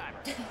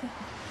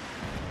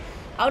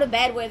 All the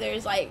bad weather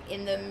is like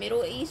in the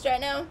Middle East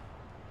right now.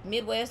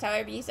 Midwest,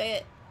 however you say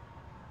it.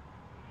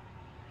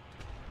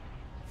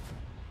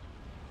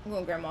 I'm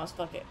going grandma's,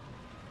 fuck it.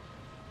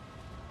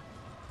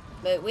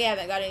 But we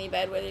haven't got any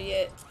bad weather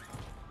yet.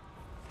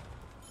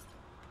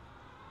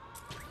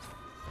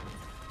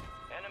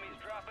 Enemies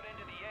dropping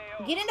into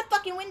the AO. Get in the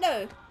fucking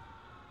window.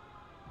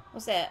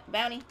 What's that?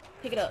 Bounty?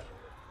 Pick it up.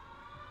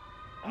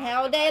 And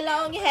all day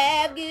long you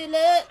have good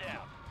luck.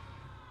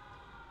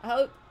 I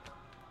hope.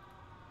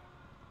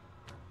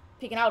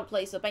 Picking all the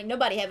plates up. Ain't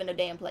nobody having no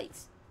damn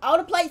plates. All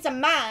the plates are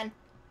mine.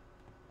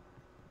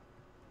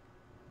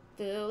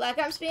 Feel like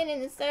I'm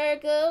spinning in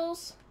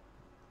circles.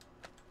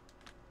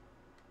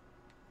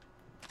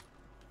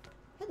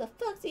 How the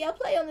fuck do y'all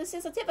play on this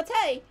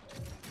sensitivity?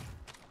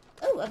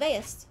 Oh, a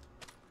vest.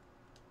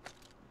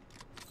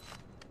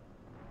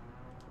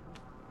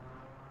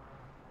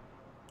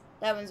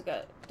 That one's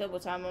got double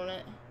time on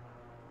it.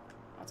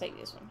 I'll take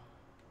this one.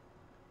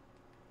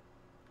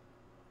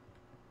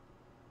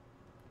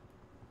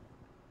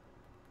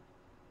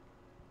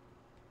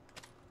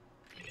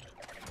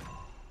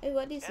 Ooh,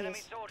 what this Enemy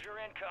is? soldier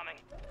incoming.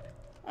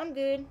 I'm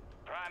good.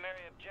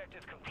 Primary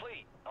objective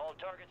complete. All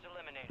targets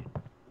eliminated.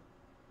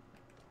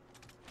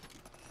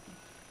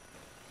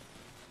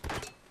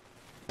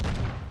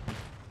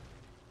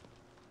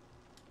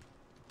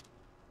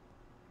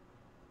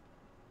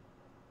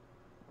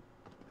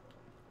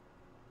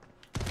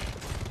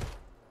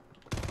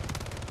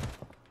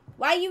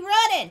 Why are you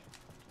running?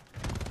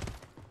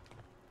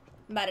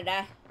 I'm about to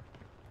die.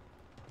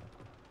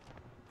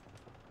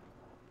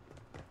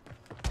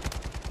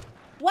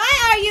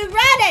 Why are you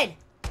running?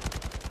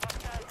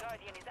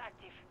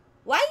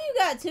 Why you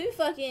got two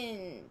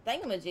fucking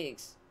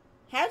thingamajigs?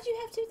 How'd you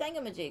have two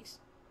thingamajigs?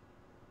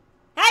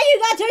 How you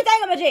got two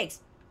thingamajigs?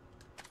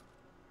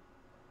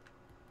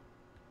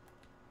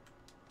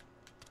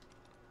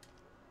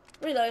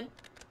 Reload.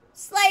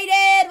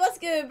 Slated! What's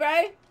good,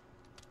 bro?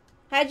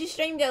 How'd your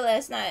stream go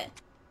last night?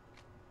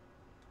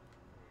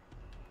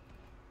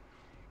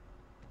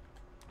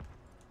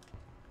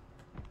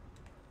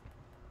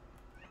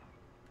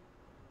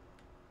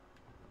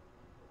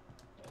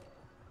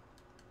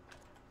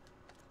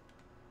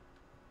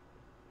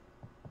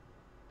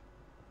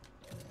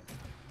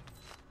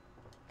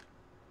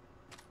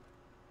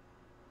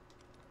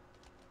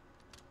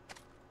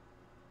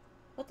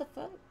 What the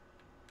fuck?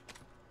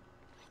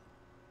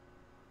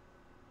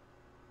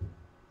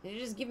 Did you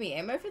just give me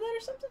ammo for that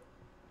or something?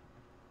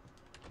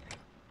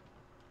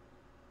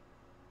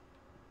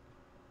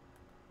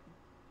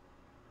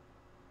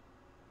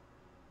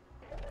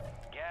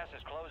 Gas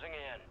is closing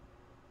in.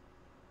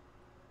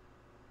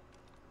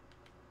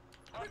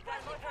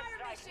 Requesting fire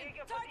mission!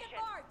 Target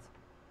marked!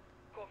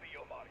 Copy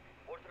your mark.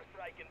 Mortar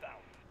strike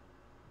inbound.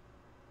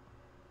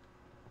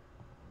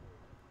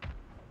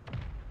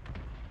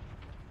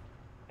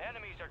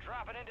 Enemies are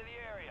dropping into the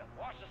area.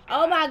 Watch the sky.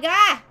 Oh my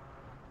god!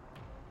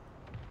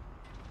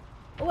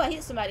 Oh, I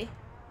hit somebody.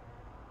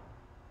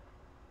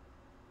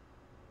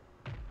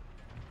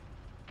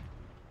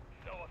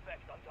 No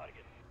effect on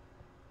target.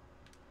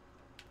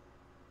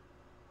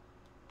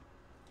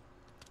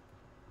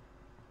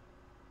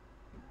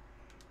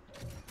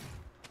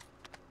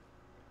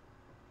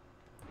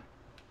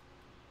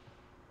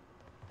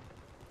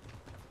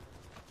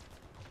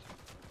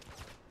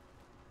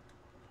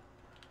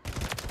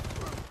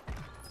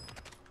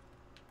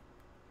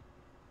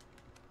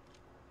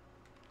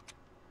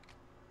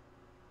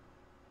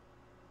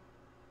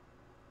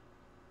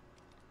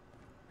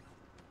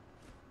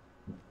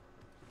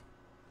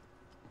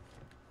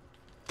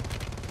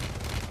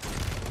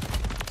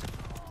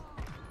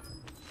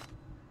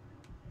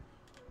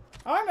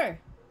 Armor!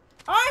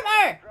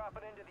 Armor!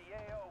 Dropping into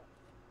the AO.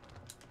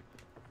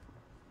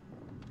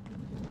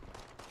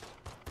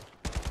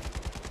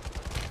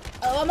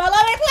 Oh, I'm all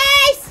over the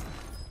place!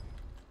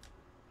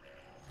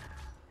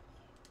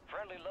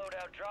 Friendly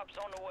loadout drops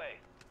on the way.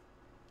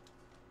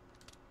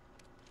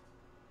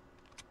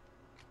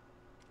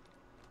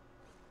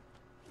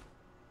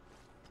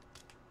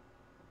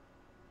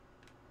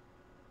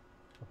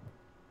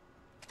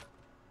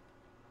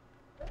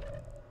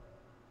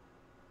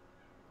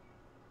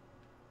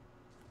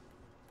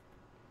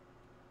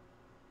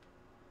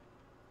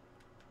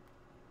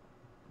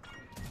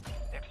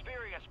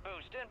 Experience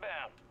boost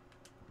inbound.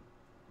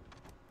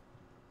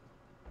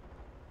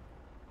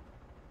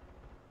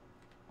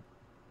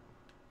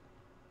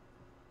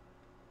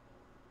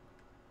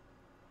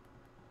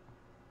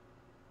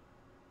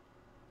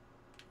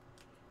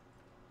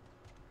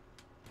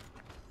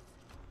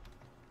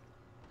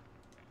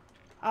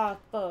 Oh,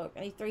 fuck.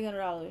 I need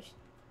 $300.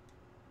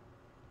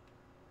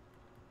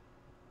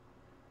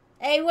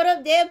 Hey, what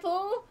up,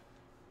 Deadpool?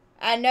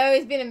 I know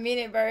it's been a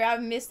minute, bro.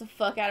 I've missed the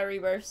fuck out of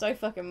Rebirth so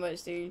fucking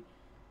much, dude.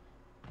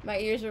 My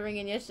ears were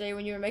ringing yesterday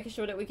when you were making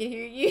sure that we could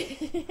hear you.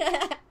 25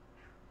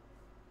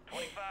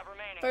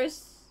 remaining.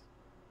 First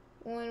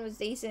one was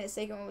decent,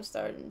 second one was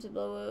starting to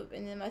blow up,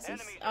 and then my sister.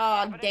 Enemies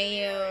are Oh, dropping into the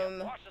area. damn.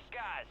 Watch the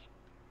skies.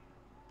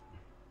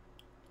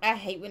 I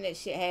hate when that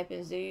shit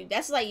happens, dude.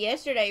 That's like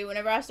yesterday,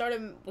 whenever I was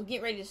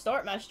getting ready to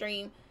start my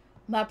stream,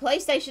 my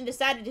PlayStation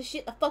decided to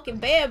shit the fucking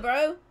bed,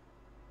 bro.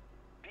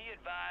 Be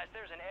advised,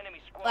 there's an enemy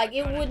squad Like,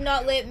 it would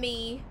not let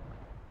me...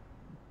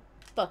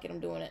 Fuck it, I'm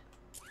doing it.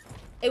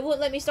 It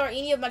wouldn't let me start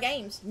any of my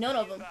games. None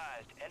of them.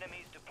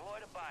 Enemies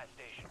deployed a buy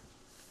station.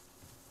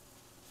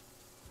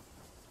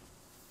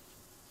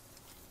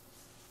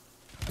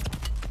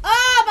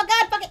 Oh my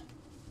god, fuck it!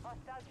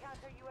 Hostile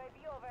counter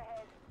UAV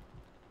overhead.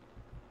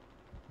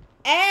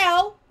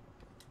 Ow!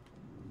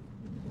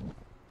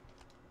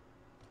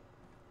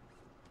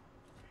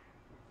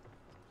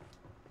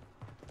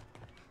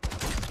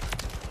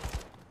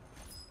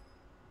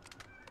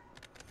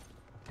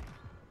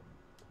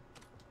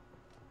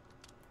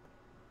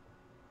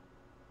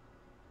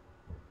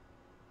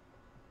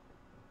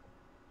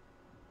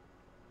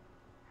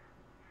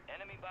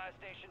 Enemy buy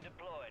station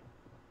deployed.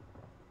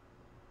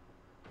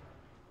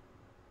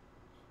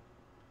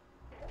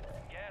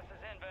 Gas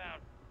is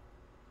inbound.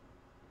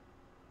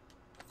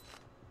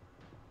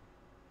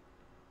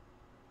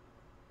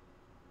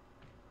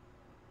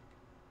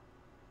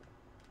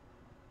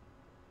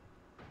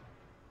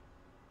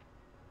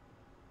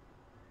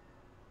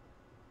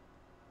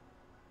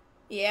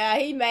 Yeah,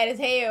 he mad as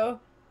hell.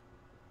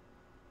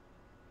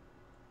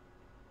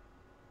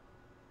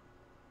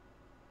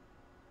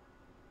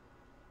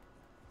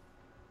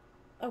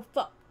 Oh,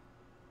 fuck.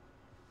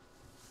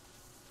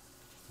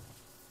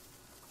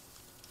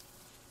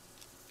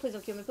 Please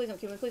don't kill me, please don't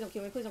kill me, please don't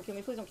kill me, please don't kill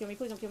me, please don't kill me,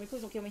 please don't kill me,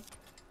 please don't kill me.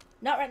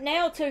 Not right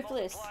now,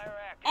 Toothless. Multiplier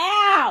active.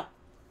 Ow!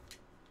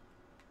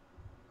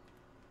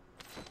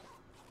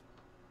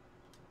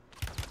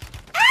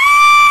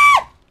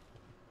 Ah!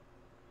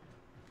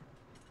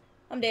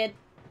 I'm dead.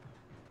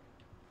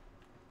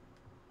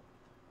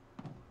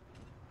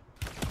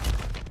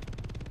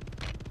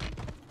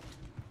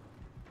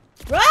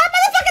 Run,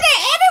 motherfucker,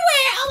 they're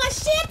everywhere! Oh my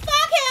shit,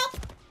 fuck, help!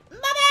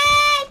 My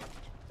bad!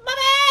 My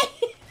bad!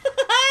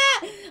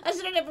 I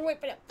should have never went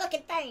for that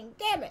fucking thing,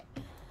 damn it.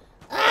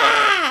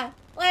 Ah!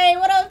 Wait,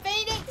 what up,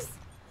 Phoenix?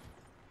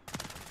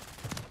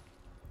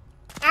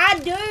 I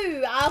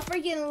do! I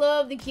freaking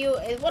love the kill.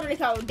 What are they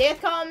called?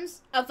 Death comms?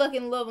 I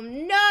fucking love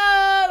them.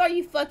 No! Are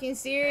you fucking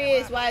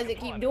serious? Why does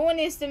it keep doing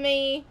this to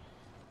me?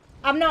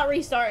 I'm not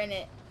restarting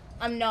it.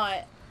 I'm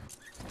not.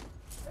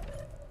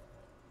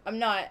 I'm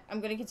not.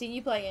 I'm gonna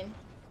continue playing.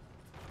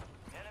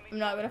 I'm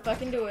not gonna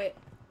fucking do it.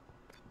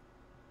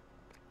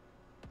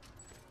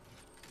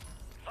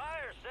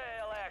 Fire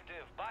sale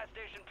active. Buy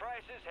station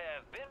prices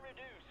have been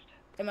reduced.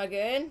 Am I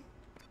good?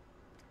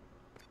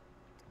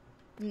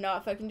 I'm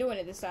not fucking doing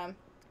it this time.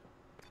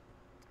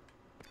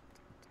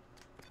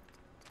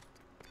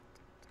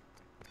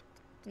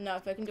 I'm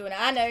not fucking doing it.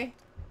 I know.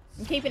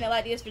 I'm keeping it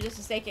like this for just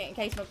a second in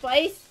case my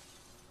place.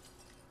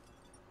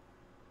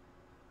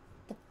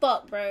 The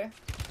fuck, bro?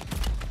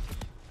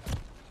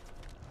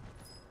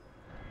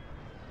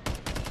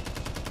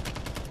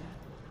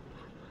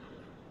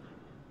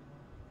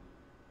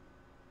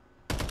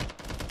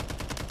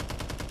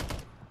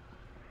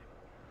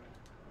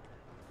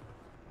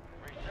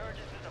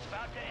 Resurgence is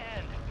about to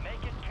end.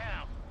 Make it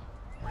count.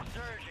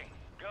 Resurging.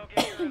 Go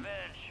get your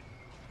revenge.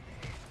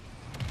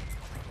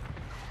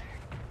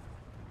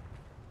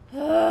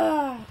 Enemies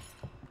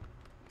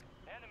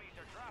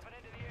are dropping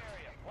into the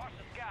area. Watch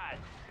the skies.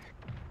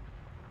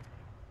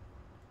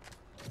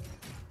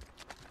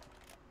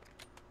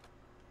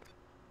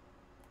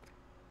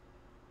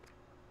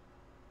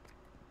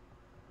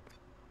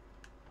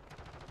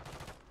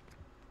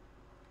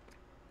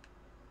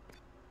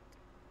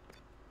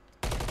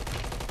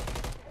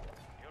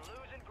 You're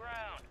losing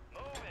ground.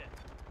 Move it.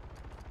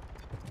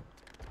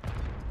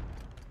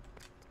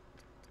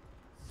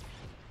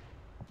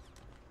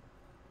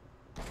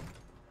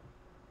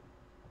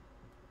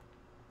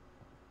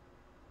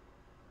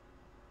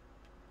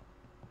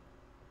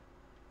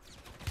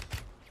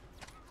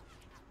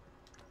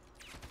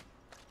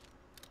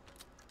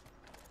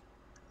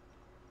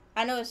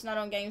 I know it's not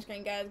on game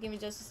screen, guys. Give me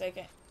just a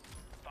second.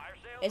 Fire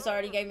sale It's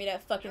already over. gave me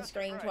that fucking Just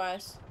screen right.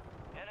 twice.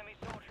 Enemy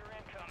soldier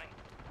incoming.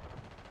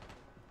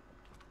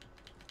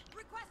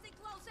 Requesting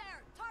close air.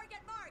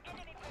 Target marked.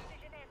 Enemy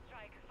precision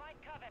airstrike. Find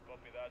cover.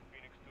 Copy that.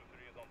 Phoenix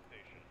 2-3 is on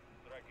station.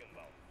 Strike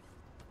inbound.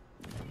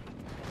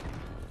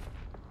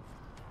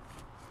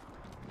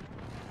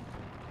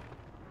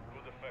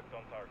 Good effect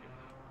on target.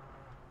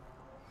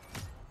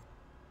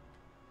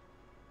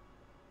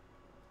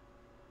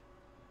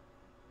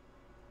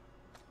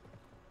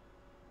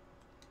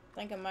 I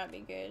think I might be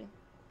good.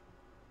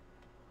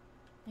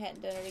 I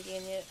hadn't done it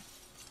again yet.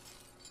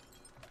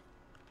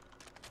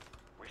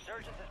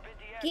 Resurgence has been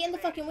deactivated. Get in the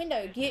fucking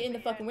window. Get in the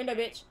fucking window,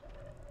 bitch.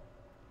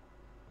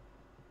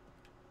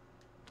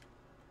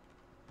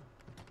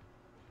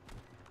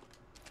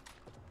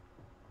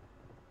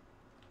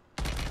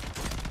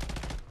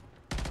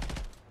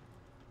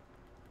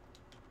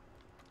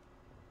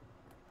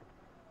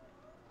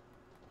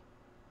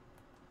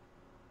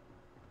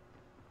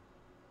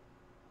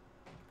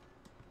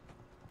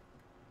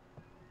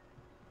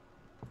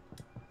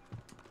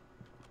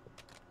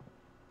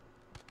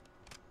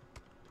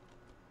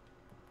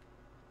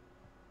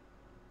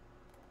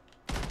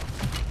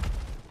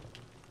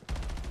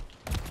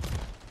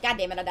 God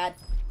damn it, I died.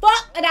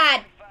 Fuck, I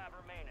died. 5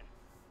 remaining.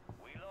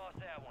 We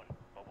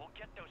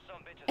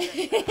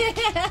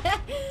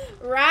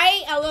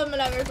Right? I love my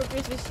Nightmare Before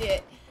Christmas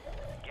shit.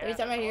 Every Gas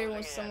time I is hear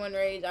closing in. someone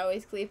rage, I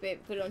always clip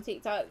it, put it on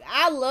TikTok.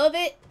 I love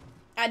it.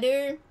 I do.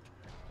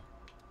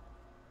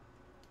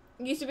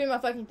 It used to be my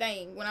fucking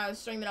thing when I was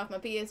streaming off my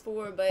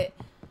PS4, but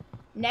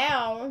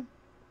now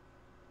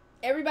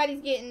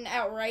everybody's getting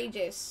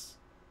outrageous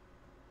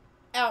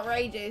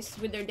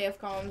with their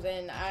defcoms,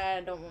 and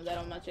I don't want that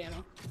on my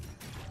channel.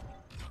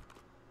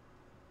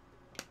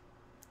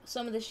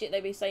 Some of the shit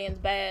they be saying is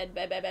bad.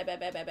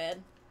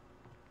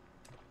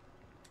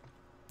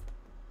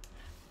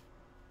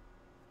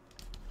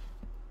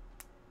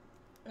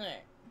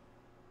 Alright.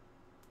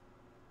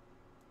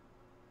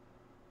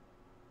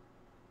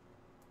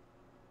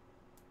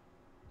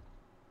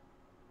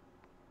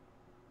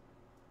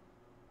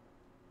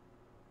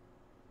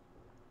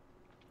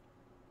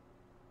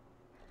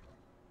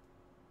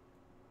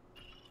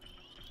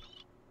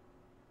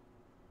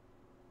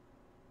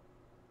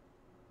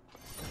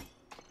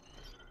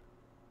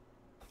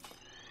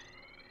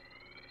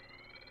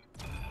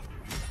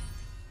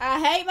 I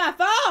hate my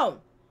phone!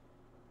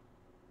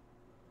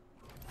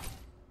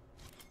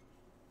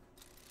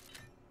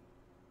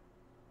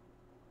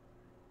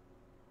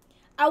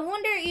 I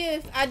wonder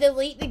if I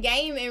delete the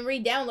game and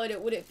re-download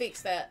it, would it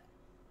fix that?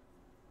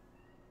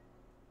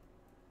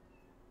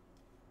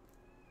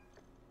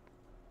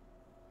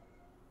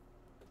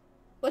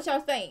 What y'all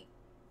think?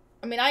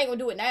 I mean, I ain't gonna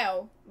do it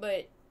now,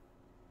 but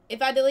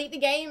if I delete the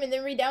game and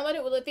then re-download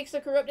it, will it fix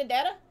the corrupted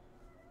data?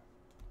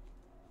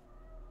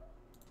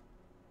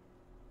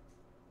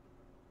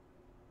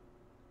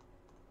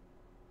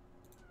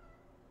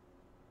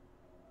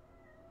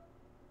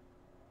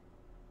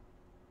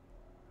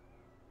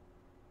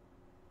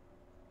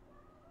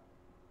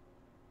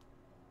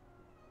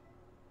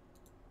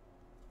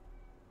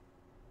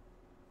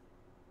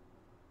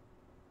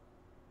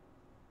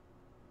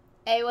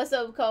 Hey, what's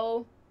up,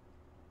 Cole?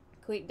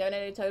 Quick,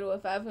 donate a total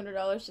of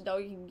 $500 to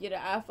dog. You can get an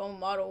iPhone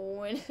Model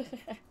 1.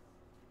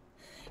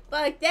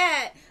 Fuck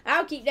that.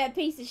 I'll keep that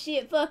piece of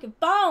shit fucking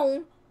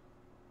phone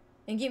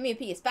and get me a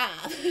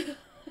PS5.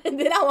 And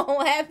then I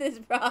won't have this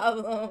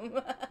problem.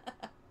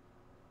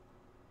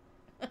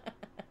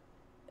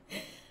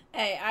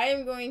 Hey, I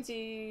am going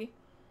to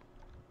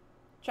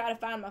try to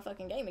find my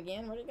fucking game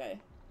again. Where'd it go?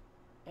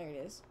 There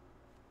it is.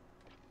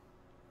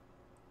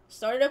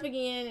 Start it up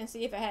again and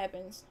see if it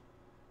happens.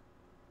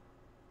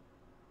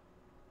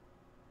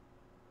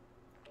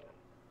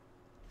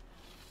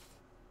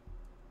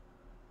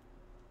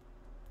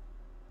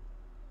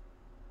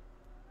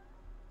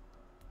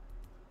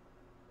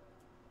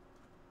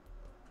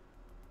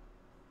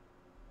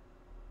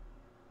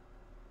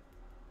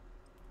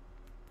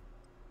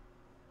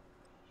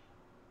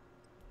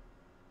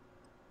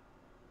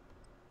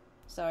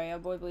 Sorry, our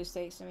boy Blue's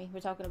texting me.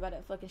 We're talking about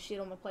that fucking shit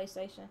on my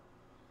PlayStation.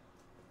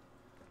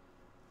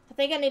 I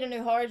think I need a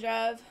new hard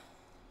drive.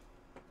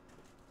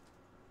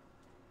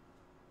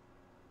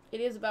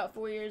 It is about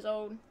 4 years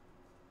old.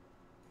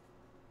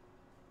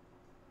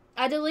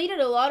 I deleted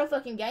a lot of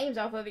fucking games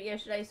off of it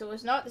yesterday, so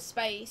it's not the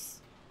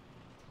space.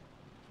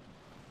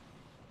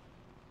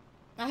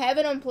 I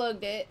haven't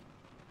unplugged it.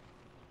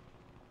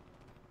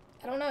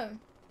 I don't know.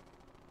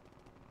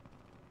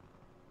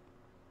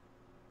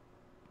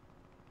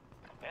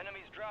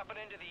 Enemies dropping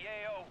into the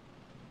AO.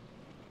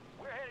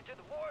 We're headed to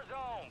the war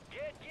zone.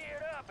 Get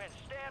geared up and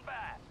stand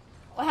by.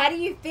 Well, how do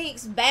you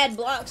fix bad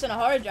blocks on a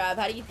hard drive?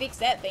 How do you fix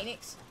that,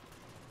 Phoenix?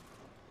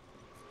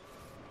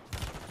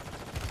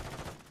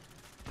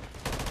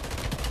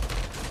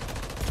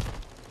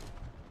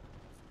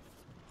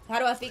 How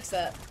do I fix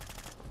that?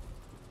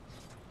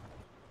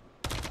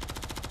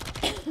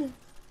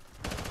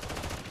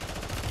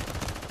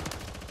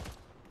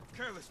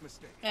 Careless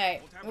mistake.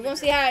 Alright, we're gonna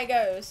see how it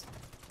goes.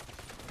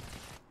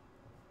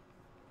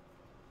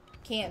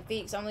 Can't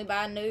fix, only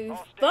buy new.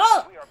 All stations,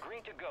 Fuck! we are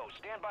green to go.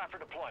 Stand by for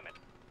deployment.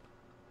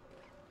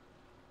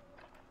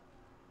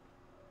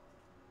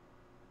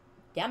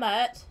 Damn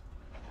it.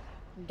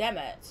 Damn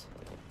it.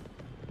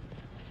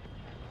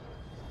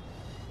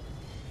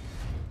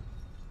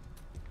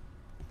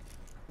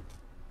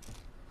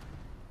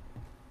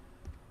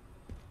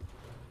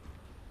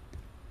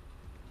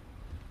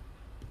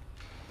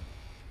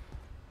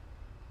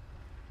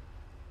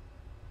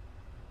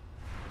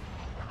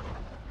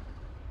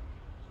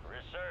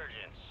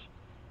 Resurgence.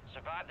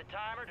 Survive the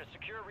timer to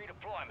secure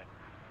redeployment.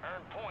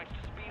 Earn points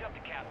to speed up the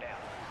countdown.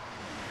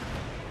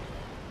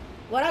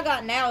 What I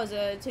got now is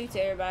a 2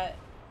 terabyte.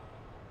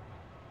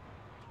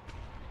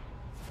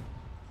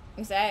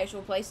 It's the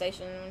actual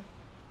PlayStation.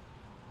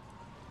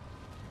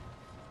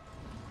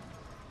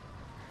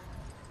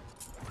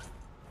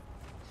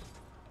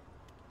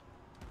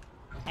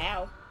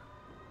 Ow.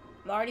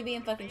 I'm already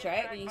being fucking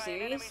tracked. Are you By an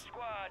enemy serious?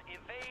 squad,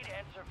 evade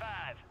and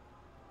survive.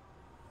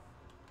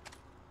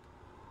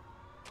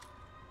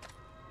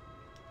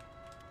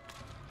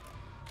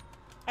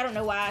 I don't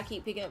know why I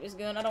keep picking up this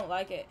gun. I don't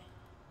like it.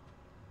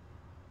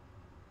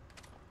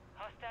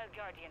 Hostile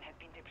Guardian has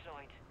been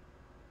deployed.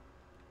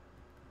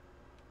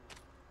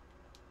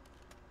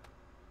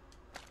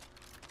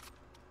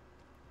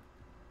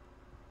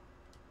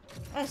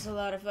 That's a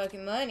lot of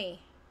fucking money.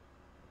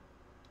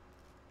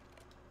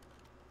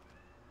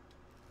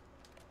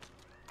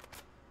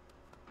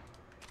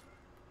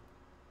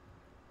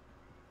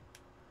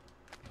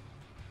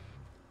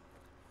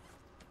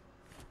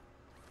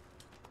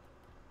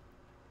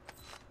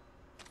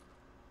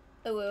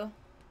 Oh well.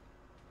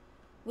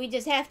 We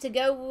just have to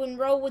go and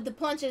roll with the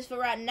punches for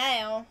right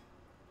now.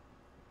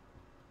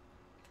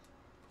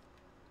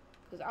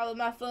 Because all of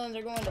my funds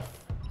are going to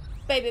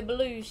Baby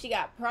Blue. She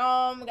got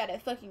prom. Got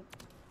that fucking...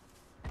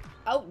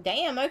 Oh,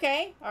 damn.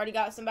 Okay. Already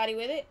got somebody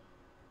with it.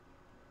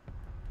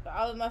 But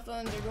all of my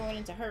funds are going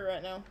into her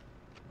right now.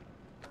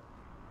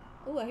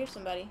 Oh, I hear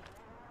somebody.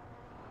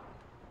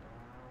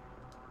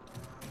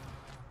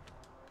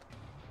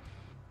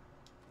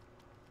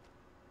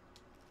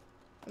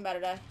 I'm about to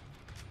die.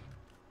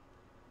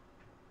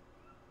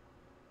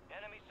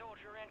 Enemy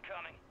soldier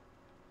incoming.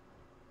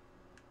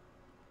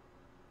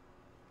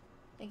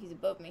 I think he's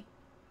above me.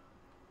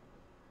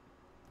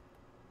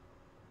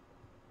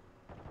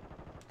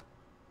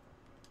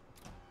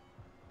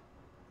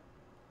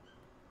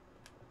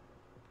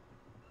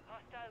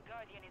 Hostile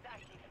Guardian is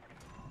active.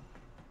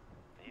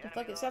 The The fuck,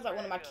 enemy it sounds like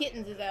one of my lost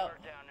kittens is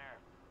out. down there.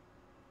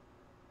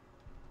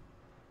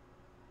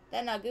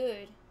 That's not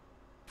good.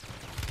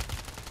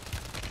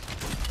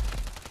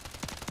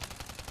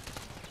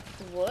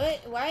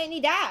 What? Why didn't he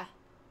die?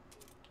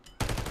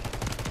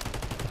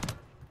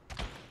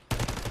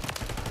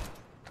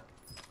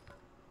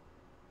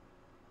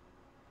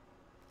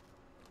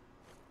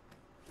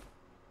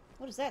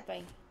 What is that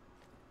thing?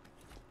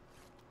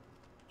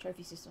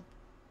 Trophy system.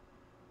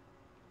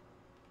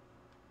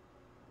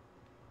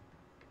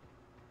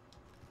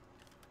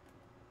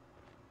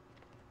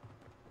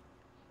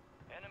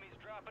 Enemies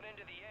dropping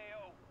into the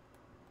AO.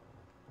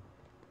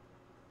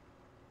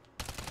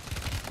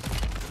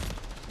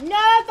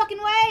 No fucking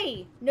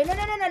way! No, no,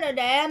 no, no, no, no,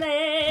 damn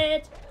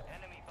it!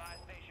 Enemy buy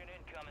station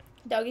incoming.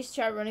 Doggies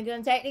try running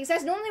gun tactics.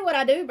 That's normally what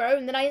I do, bro,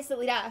 and then I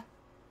instantly die.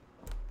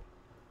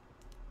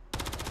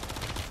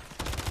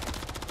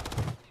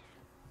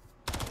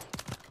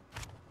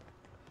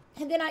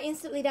 And then I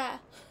instantly die.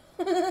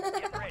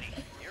 Get ready.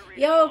 You're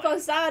Yo, redeploying.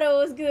 Posado,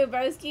 what's good,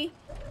 broski?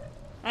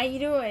 How you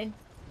doing?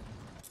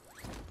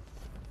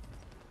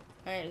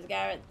 Alright, there's a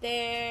guy right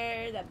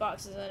there. That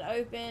box is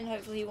unopened.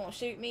 Hopefully he won't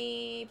shoot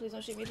me. Please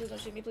don't shoot me, please don't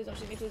shoot me, please don't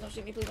shoot me, please don't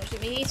shoot me, please don't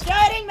shoot me. He's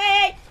shooting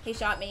me! He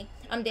shot me.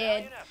 I'm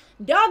dead.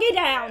 Doggy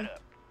down! Head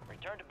up.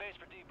 Return to base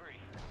for debrief.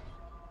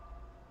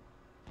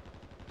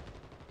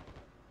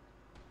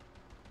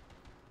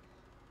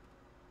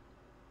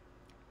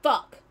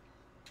 Fuck.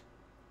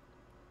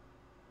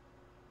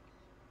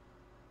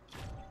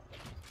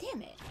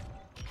 Damn it.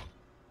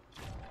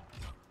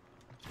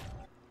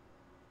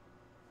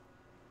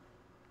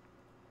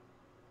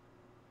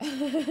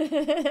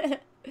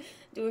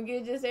 Doing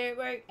good just there at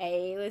work?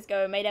 Hey, let's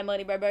go. Made that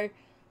money, bro.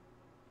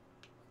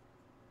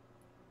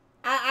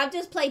 I've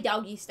just played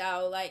doggy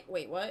style. Like,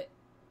 wait, what?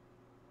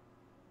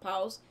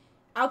 Pause.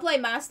 I'll play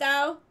my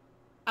style.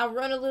 I'll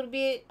run a little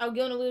bit. I'll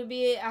gun a little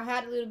bit. I'll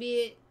hide a little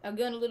bit. I'll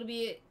gun a little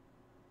bit.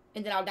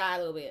 And then I'll die a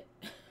little bit.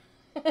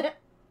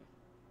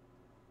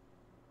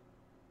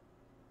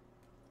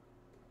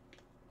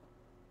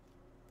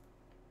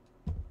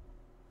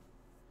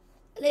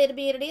 A little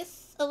bit of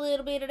this. A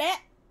little bit of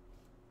that.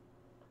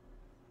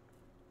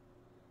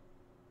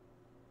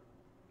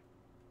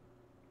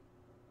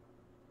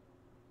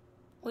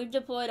 We've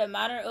deployed a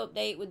minor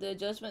update with the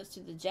adjustments to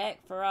the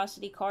Jack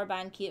Ferocity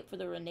carbine kit for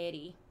the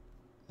Renetti.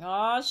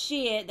 Aw,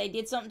 shit. They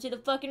did something to the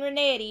fucking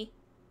Renetti.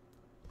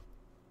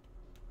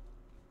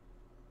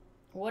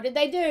 What did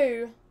they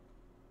do?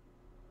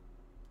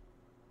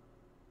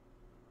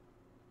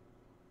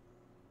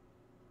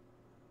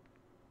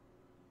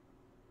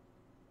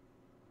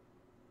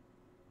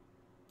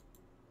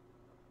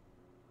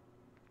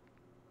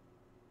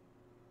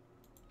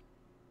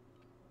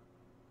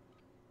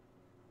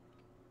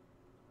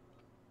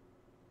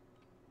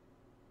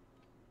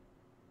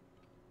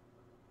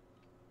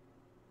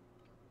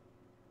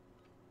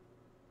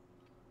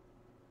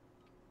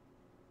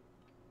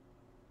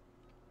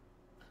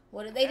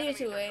 What did they do Enemies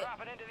to are it?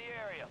 dropping into the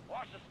area.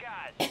 Watch the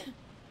skies.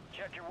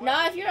 Check your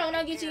Nah, weapons if you're on, I'll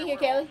and get you gear. here,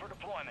 We're all Kelly. for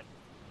deployment.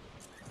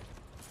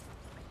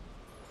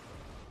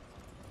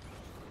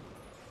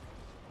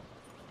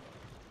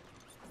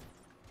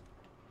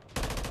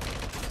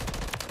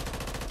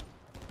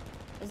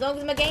 As long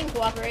as my game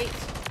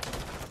cooperates.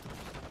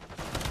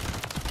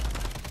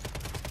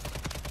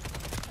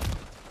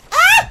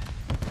 Ah!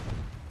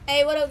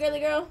 Hey, what up, girly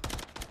girl?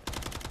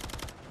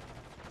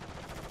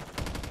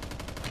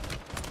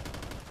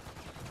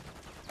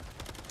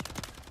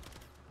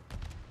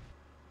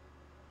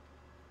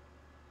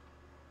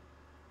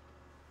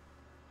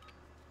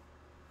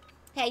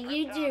 How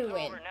you Time's doing?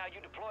 over. Now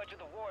you deploy to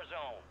the war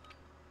zone.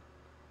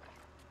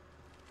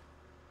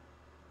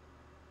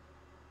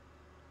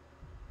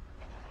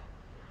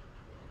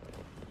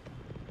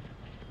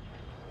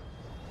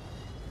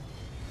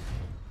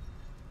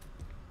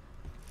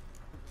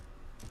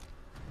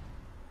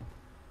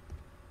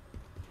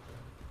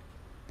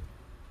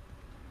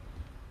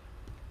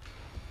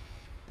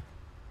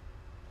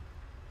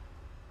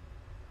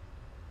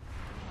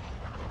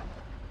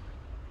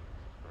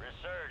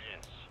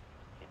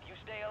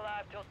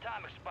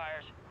 time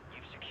expires,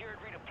 you've secured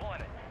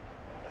redeployment.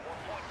 The more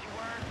points you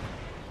earn,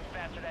 the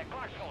faster that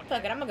clock's going.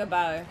 Fuck it, I'm gonna go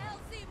buy her.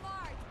 LZ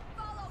Mark,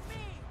 follow me.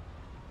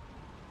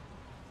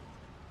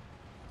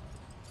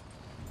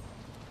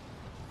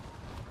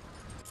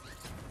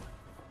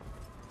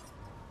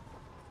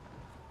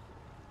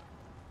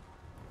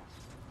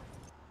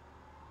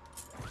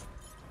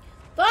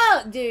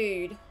 Fuck,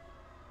 dude.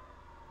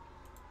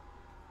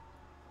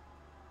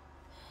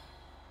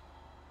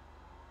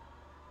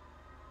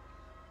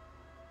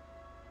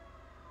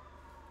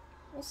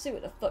 Let's see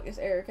what the fuck this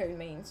error code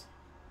means.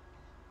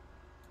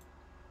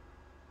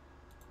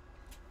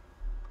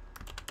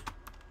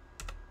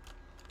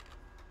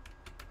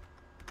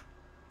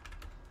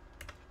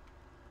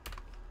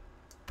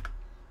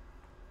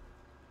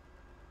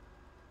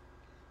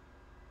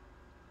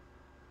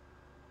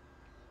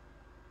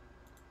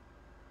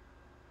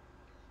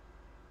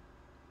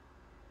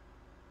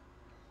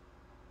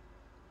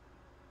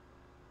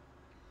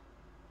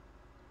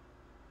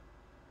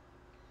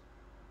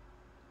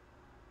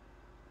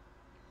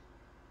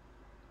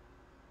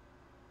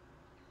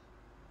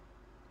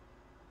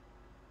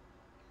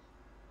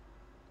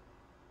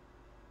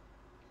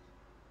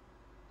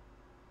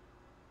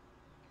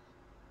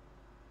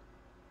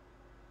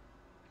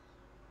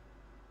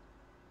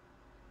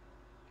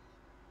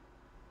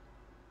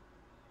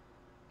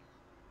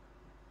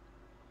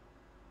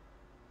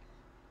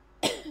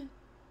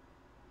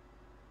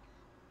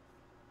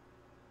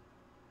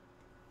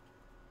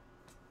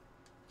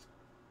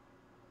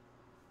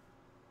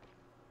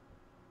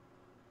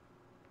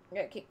 I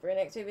got kicked for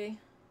inactivity.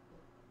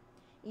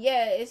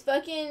 Yeah, it's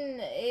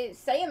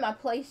saying my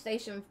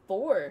PlayStation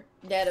 4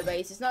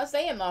 database. It's not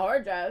saying my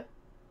hard drive.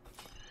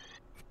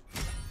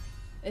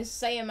 It's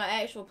saying my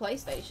actual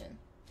PlayStation.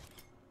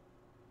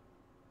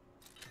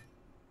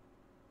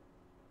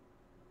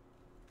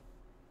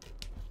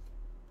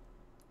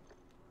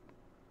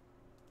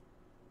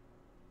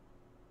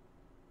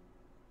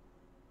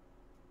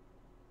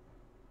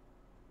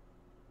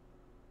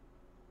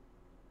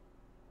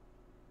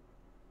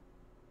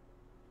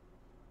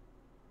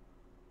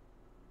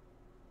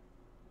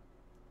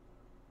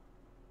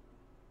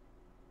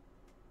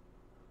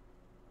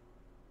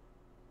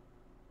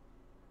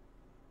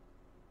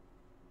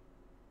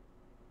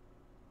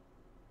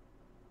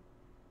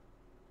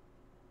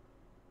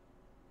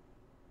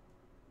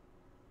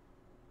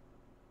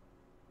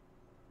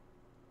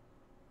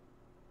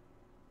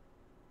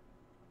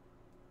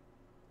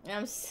 And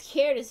I'm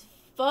scared as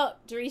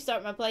fuck to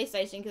restart my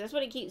PlayStation because that's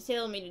what it keeps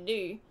telling me to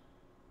do.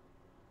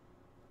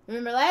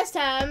 Remember last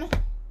time,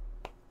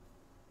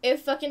 it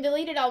fucking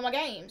deleted all my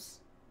games.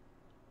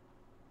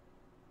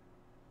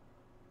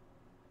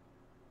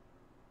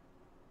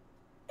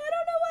 I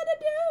don't know what to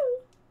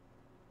do.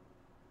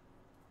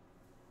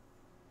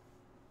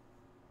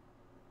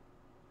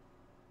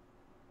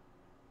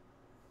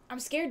 I'm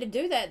scared to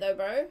do that though,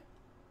 bro.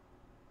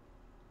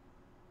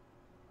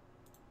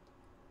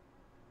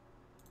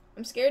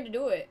 I'm scared to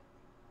do it.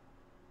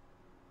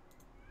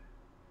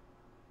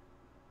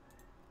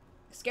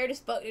 Scared as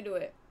fuck to do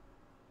it.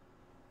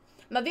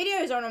 My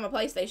videos aren't on my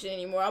PlayStation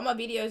anymore. All my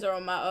videos are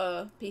on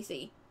my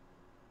PC.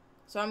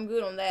 So I'm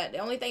good on that. The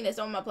only thing that's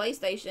on my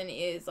PlayStation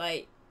is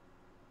like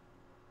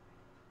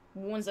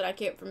ones that I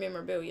kept from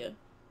memorabilia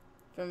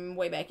from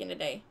way back in the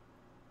day.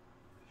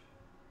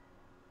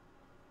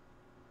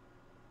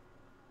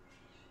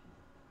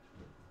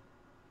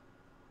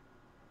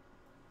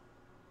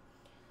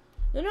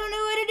 I don't know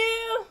what to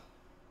do.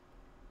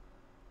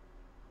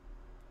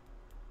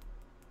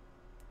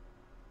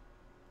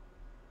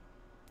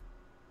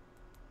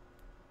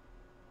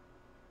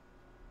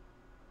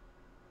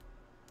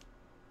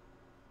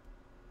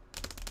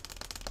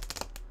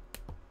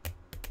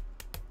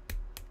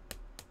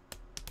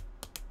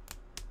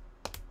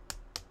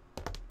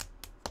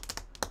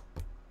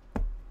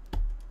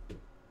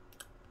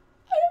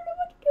 I don't know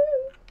what to do.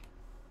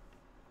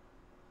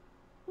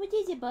 What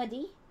is it,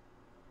 buddy?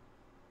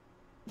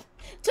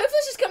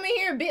 Toothless just come in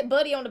here and bit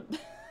Buddy on the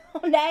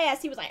on the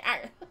ass. He was like,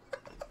 arr.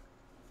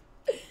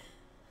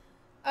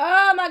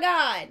 Oh my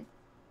god.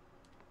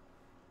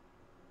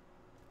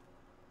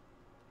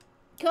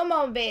 Come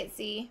on,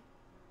 Betsy.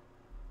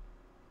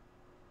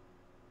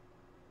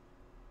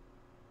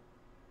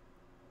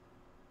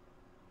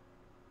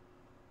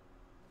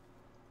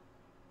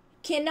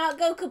 Cannot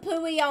go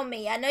kapooey on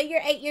me. I know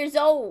you're 8 years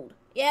old.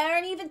 You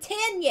aren't even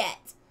 10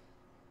 yet.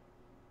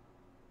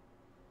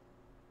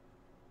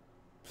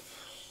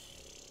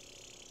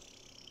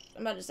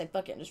 I'm about to say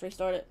fuck it and just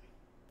restart it.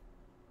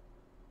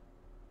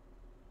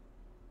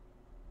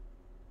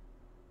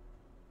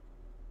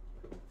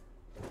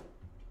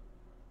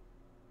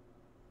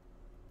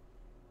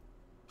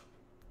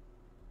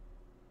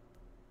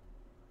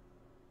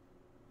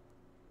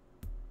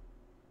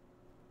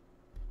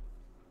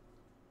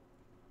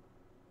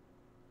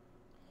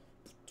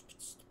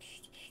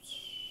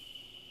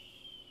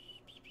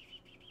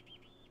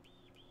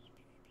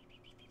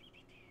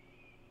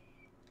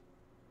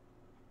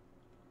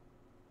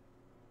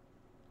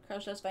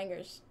 Crush those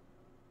fingers.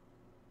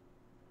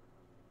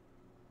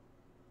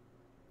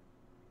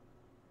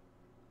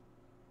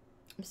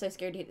 I'm so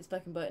scared to hit this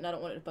fucking button. I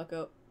don't want it to fuck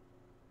up.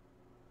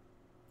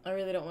 I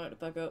really don't want it to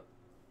fuck up.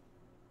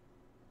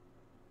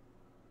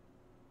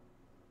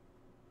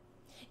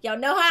 Y'all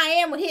know how I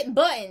am with hitting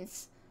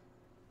buttons.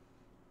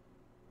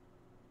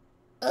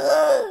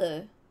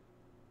 Ugh.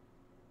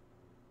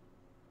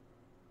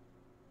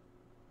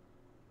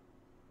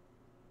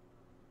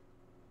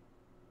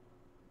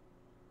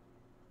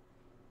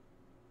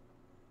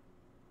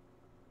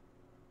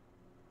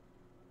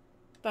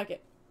 Fuck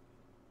it.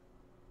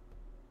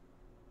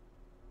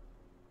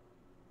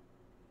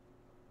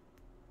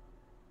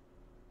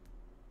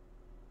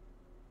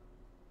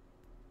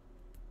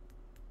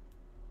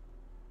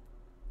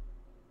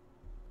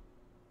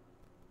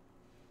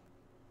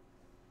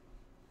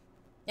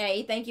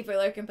 Hey, thank you for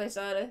lurking,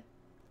 Posada.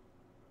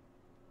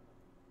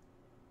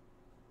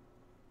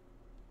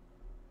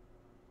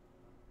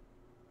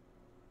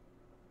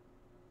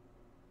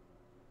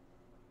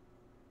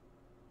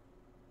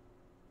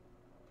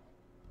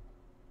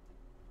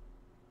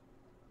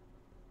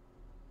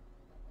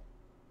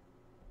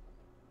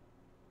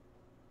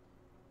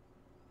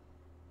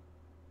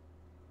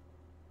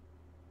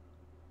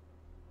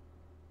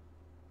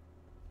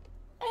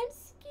 I'm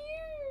scared.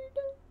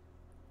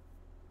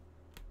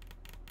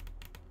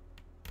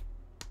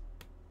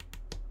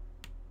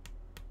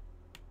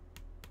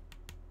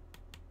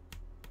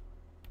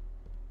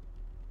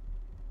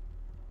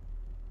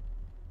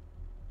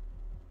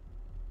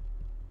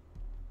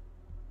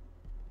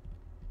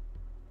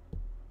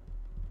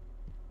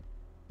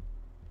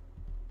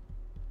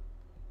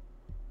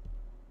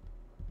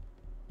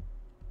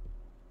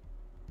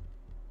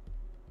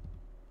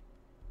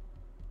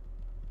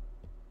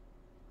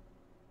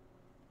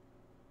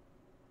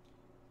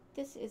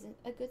 This isn't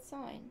a good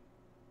sign.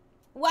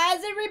 Why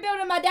is it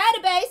rebuilding my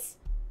database?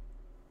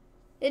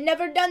 It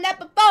never done that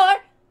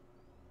before.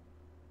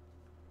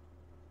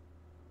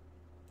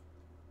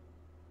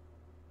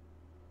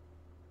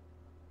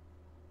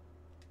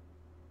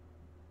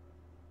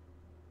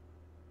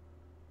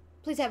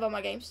 Please have all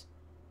my games.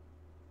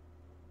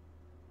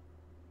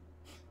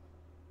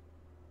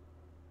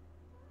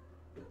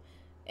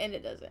 And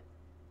it doesn't.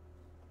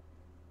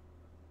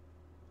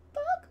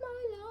 Fuck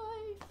my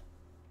life.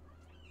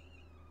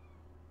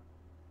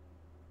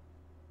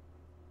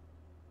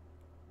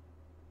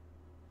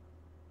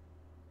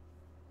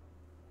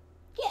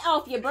 Get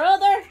off your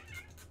brother.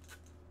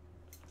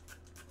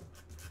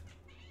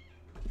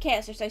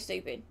 Cats are so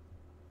stupid.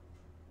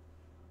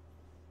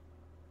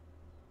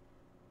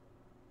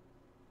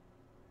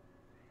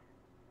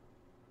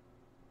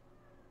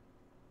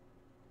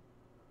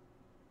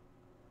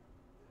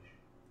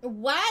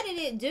 Why did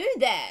it do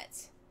that?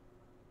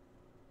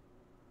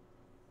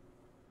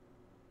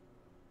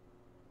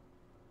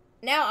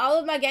 Now all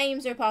of my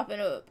games are popping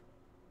up.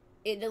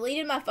 It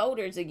deleted my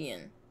folders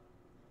again.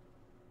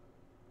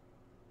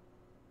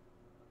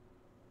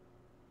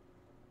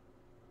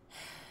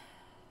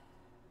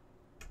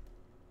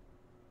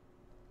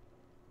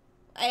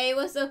 Hey,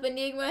 what's up,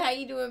 Enigma? How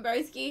you doing,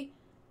 broski?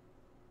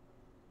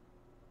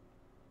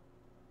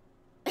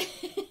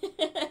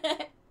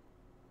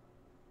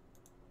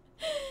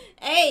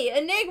 Hey,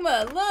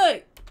 Enigma,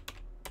 look!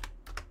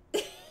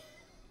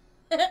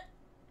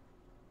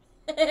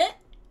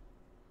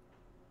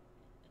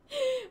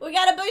 We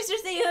got a booster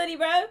seat hoodie,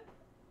 bro!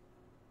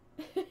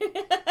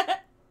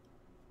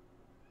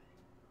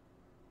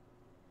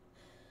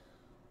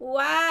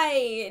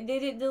 Why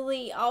did it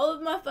delete all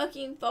of my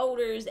fucking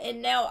folders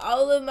and now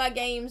all of my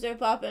games are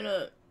popping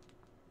up?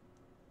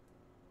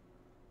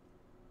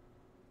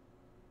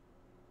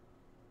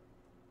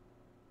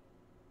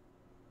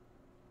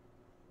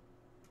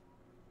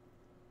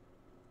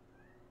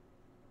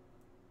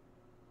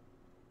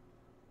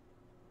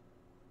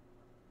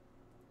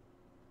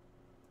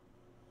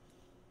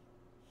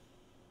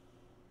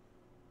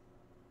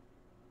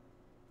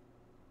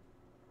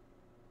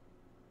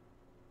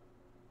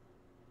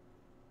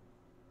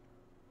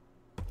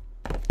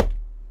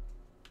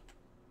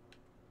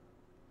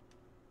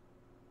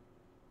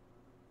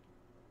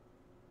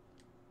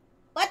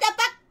 What the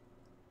fuck?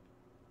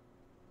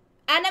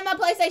 I know my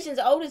PlayStation's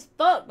old as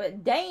fuck,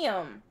 but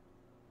damn.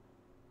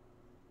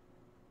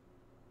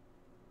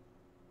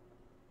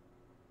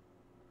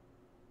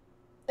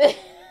 I didn't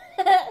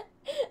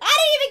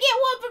even get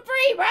one for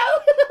free, bro.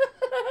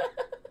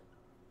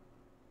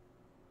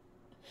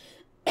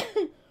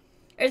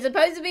 There's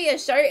supposed to be a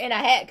shirt and a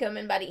hat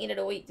coming by the end of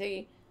the week,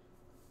 too.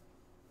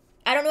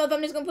 I don't know if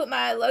I'm just going to put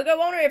my logo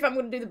on or if I'm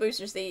going to do the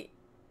booster seat.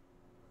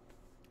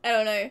 I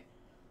don't know.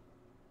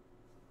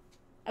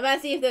 I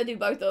might see if they'll do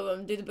both of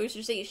them. Do the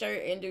booster seat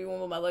shirt and do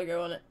one with my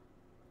logo on it.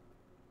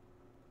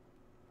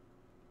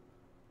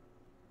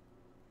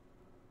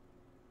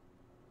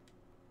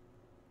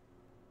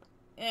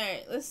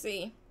 Alright, let's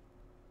see.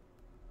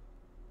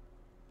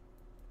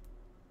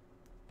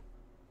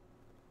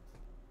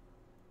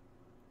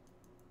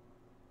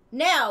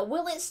 Now,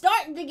 will it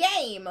start the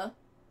game?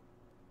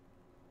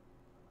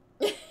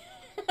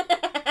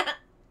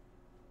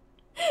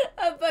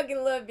 I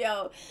fucking love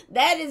y'all.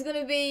 That is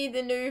gonna be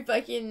the new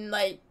fucking,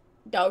 like,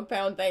 dog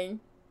pound thing.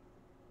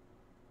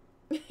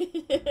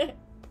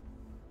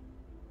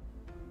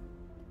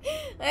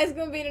 That's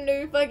gonna be the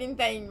new fucking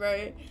thing,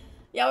 bro.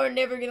 Y'all are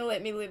never gonna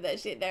let me live that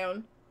shit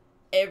down.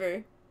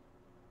 Ever.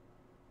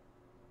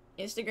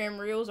 Instagram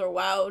reels are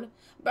wild.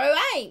 Bro,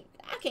 I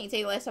can't tell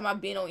you the last time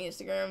I've been on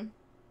Instagram.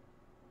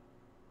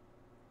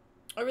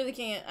 I really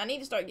can't. I need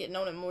to start getting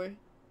on it more.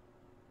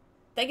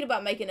 Thinking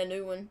about making a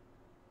new one.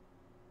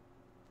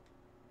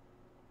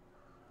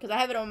 Because I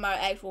have it on my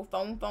actual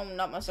phone,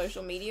 not my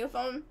social media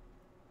phone.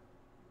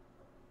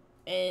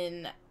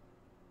 And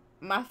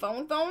my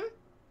phone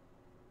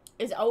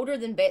is older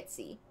than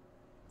Betsy.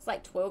 It's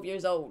like 12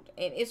 years old.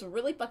 And it's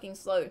really fucking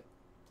slow.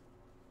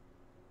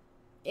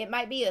 It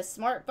might be a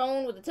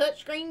smartphone with a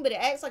touchscreen, but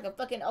it acts like a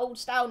fucking old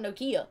style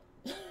Nokia.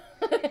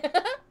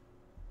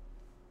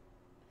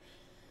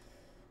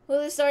 Will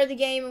it start the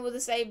game and will the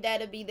save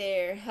data be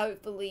there?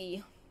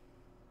 Hopefully.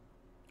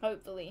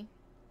 Hopefully.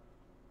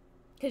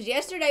 Because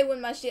yesterday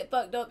when my shit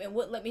fucked up and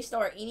wouldn't let me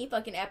start any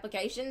fucking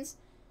applications,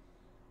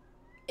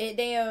 it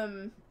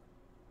damn...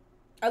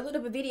 I looked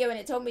up a video and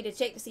it told me to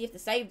check to see if the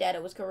save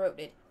data was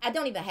corrupted. I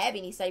don't even have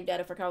any save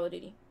data for Call of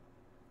Duty.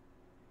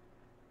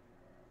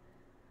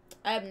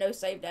 I have no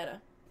save data.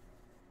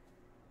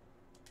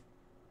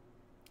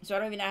 So I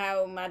don't even know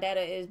how my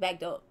data is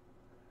backed up.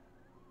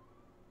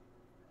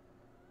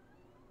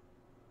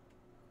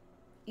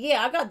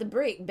 Yeah, I got the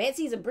brick.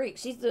 Betsy's a brick.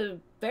 She's the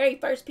very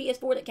first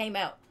PS4 that came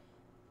out.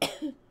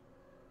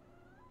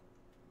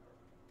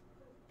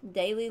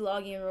 Daily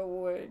login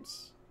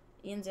rewards.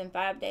 Ends in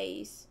 5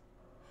 days.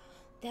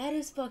 That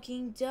is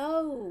fucking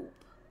dope.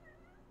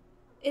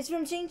 It's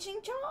from Ching Ching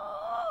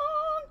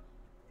Chong.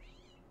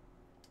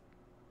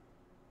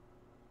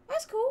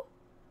 That's cool.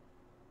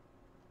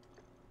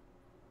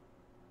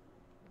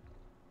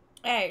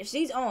 Alright,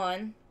 she's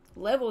on.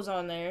 Levels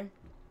on there.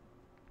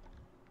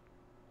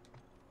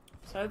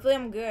 So hopefully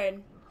I'm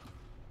good.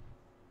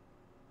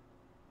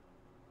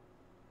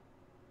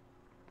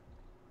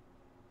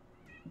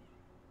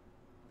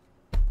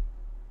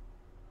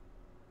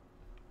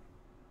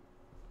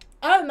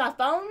 Oh, my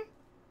phone?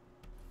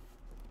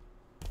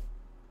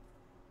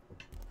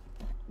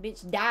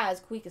 Bitch dies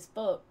quick as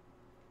fuck.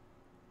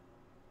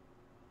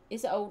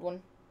 It's an old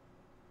one.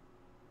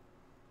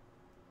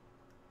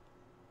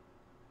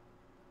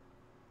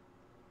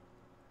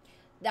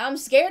 I'm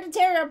scared to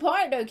tear her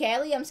apart, though,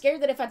 Callie. I'm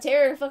scared that if I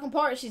tear her fucking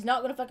apart, she's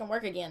not gonna fucking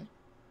work again.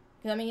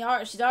 Because, I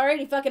mean, she's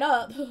already fucking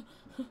up.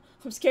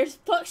 I'm scared as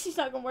fuck she's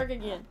not gonna work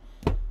again.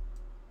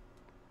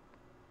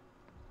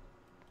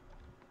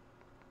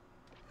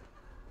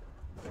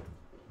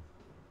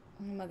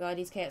 Oh my god,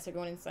 these cats are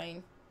going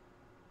insane.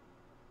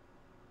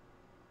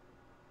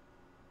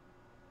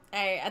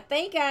 Alright, I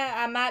think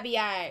I might be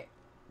alright.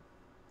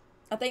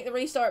 I think the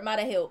restart might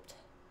have helped.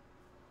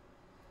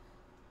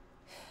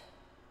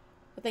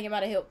 I think it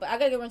might have helped, but I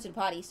gotta go run to the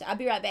potty, so I'll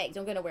be right back.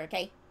 Don't go nowhere,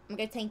 okay? I'm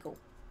gonna go tinkle.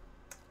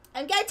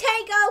 I'm gonna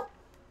tinkle!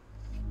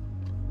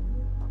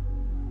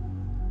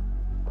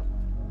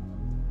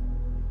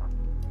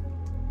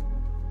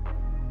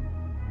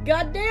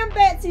 Goddamn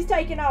Betsy's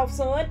taking off,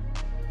 son.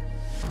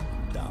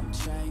 I'm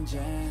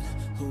changing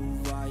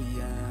who I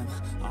am.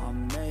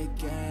 I'm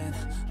making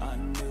a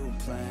new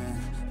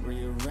plan,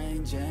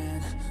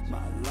 rearranging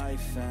my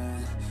life,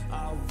 and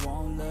I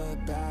won't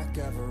look back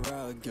ever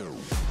again.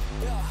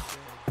 Yeah.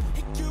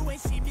 You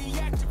ain't see me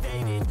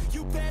activated.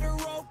 You better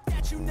hope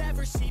that you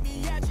never see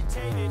me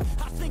agitated.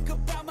 I think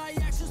about my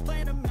actions,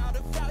 plan them out,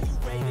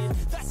 evaluated.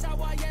 That's how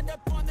I end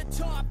up on the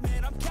top,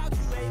 man, I'm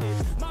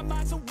calculated. My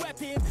mind's a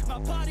weapon, my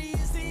body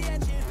is the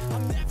engine.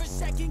 I'm never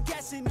second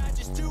guessing, I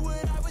just do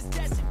what I was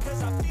destined.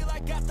 Cause I feel I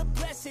got the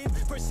blessing,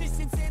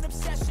 persistence and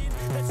obsession.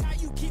 That's how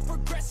you keep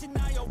progressing,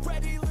 I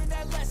already learned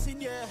that lesson,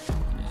 yeah.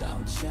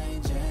 I'm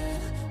changing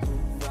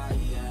who I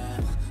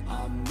am.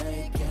 I'm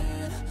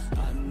making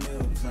a new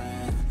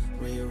plan,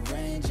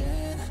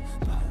 rearranging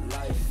my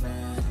life,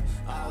 and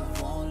I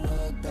won't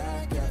look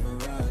back ever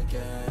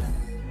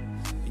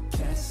again. You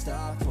can't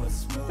stop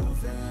what's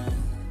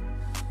moving.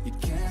 You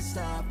can't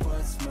stop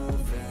what's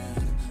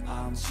moving.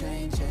 I'm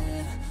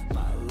changing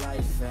my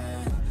life,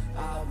 and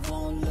I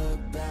won't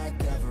look back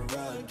ever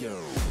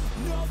again.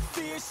 No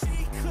fear,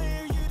 see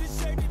clear, you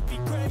deserve to be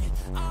great.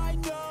 I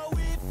know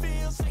it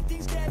feels like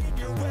things get in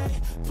your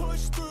way.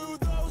 Push through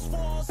those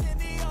walls and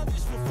the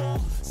others will fall.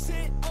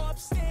 Sit up,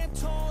 stand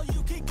tall,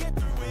 you can get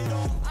through it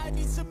all. I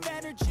need some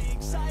energy,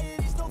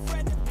 anxiety's no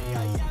friend to me.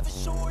 I have a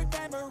short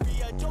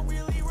memory, I don't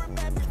really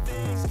remember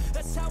things.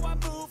 That's how I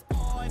move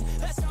on,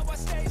 that's how I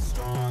stay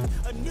strong.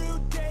 A new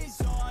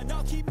day's on,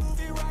 I'll keep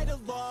moving right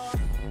along.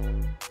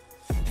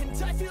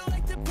 And I feel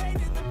like the pain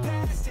in the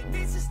past, it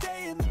needs to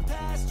stay in the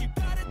past. You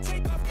gotta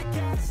take off the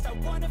cast. I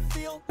wanna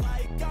feel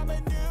like I'm a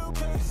new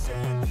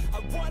person. I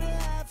wanna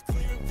have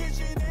clear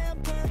vision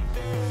and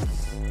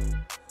purpose.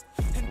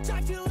 And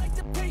I feel like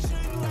the pain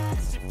shouldn't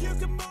last. If you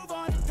can move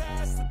on and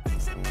past the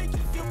things that make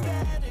you feel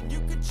bad, and you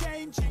can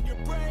change in your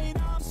brain,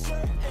 I'm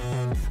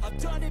certain. I've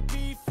done it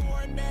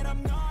before, and man,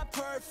 I'm not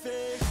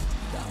perfect.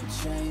 I'm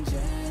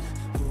changing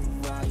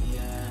who I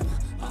am.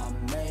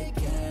 I'm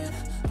making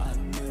a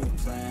new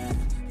plan,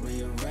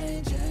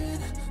 rearranging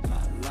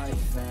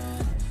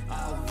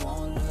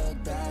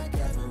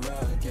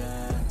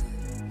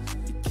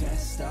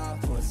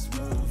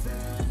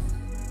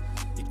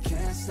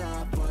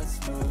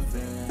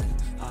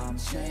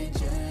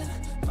changing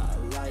my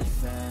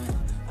life and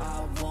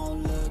I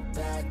won't look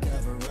back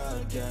ever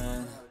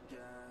again.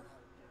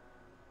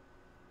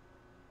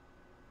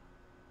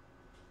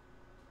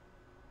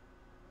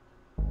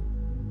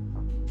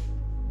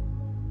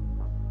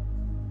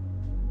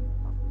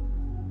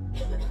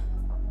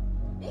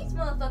 These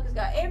motherfuckers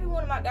got every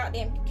one of my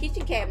goddamn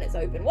kitchen cabinets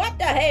open. What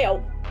the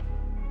hell?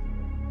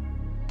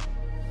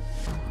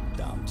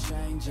 I'm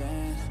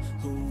changing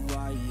who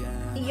I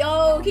am.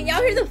 Yo, can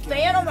y'all hear the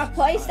fan on my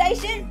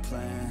PlayStation?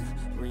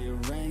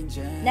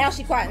 Rearranging Now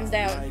she quietens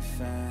down.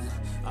 life and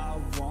I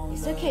won't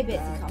It's okay, look Betsy.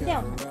 back Calm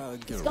down. ever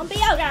again. It's gonna be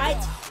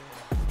alright.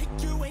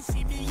 You ain't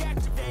see me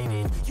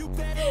activated. You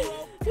better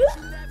hope you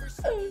never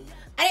see.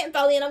 I didn't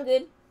fall in. I'm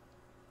good.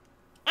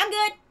 I'm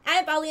good. I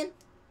didn't fall in.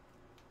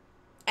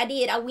 I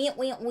did. I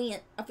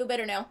went. I feel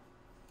better now.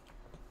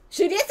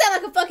 She did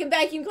sound like a fucking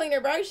vacuum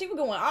cleaner, bro. She was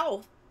going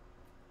off.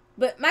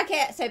 But my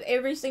cats have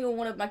every single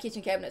one of my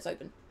kitchen cabinets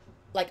open.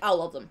 Like,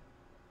 all of them.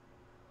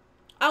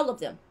 All of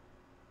them.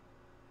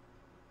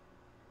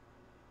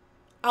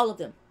 All of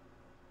them.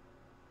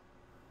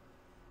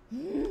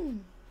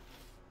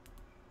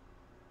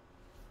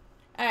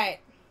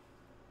 Alright.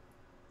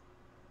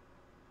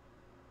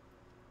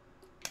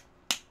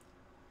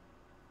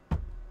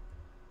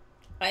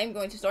 I am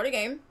going to start a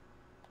game.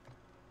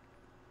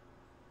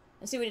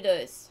 And see what it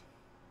does.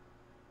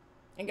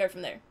 And go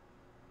from there.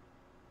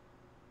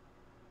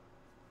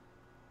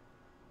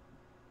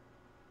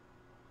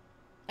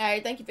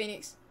 Alright, thank you,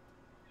 Phoenix.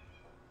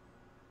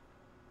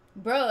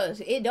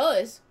 Bruh, it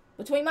does.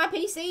 Between my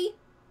PC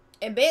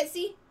and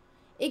Betsy,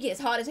 it gets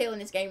hot as hell in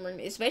this game room.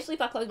 Especially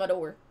if I close my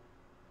door.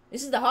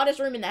 This is the hottest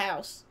room in the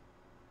house.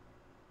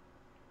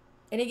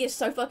 And it gets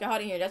so fucking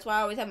hot in here. That's why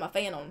I always have my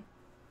fan on.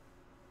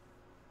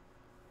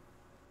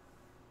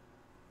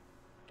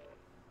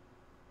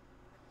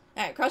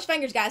 Alright, cross your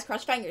fingers, guys.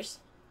 Cross your fingers.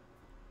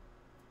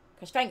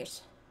 Cross your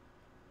fingers.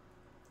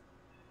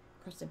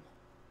 Cross them.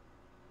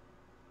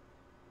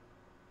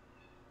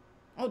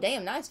 Oh,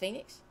 damn. Nice,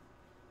 Phoenix.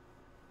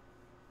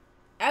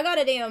 I got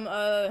a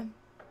damn,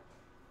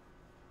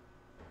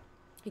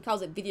 he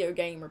calls it video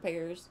game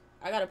repairs.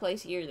 I got a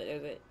place here that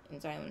does it in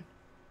town.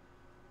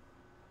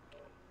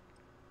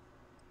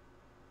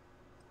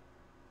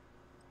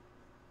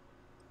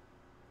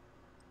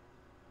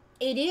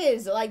 It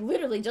is, like,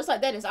 literally, just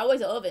like that. It's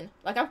always an oven.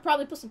 Like, I've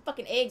probably put some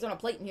fucking eggs on a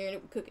plate in here and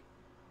it would cook it.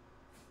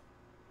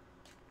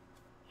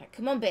 Alright,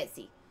 come on,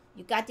 Betsy.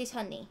 You got this,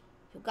 honey.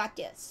 You got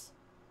this.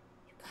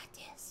 You got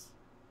this.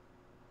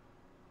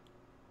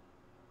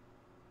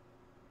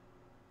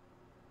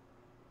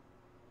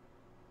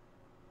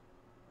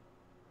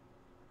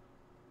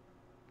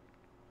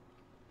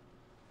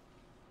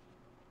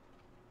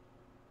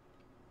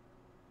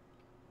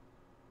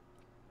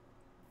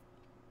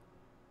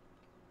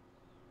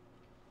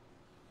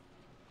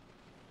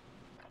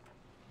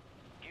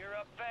 Gear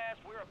up fast,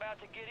 we're about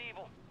to get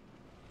evil.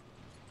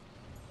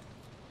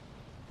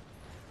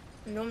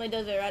 It normally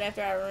does it right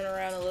after I run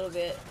around a little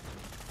bit.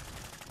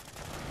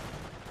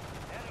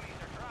 Enemies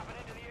are dropping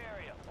into the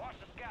area. Watch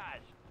the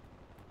skies.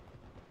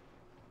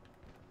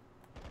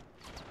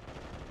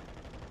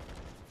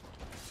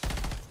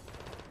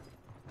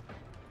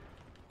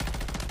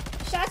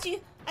 Shot you!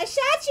 I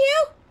shot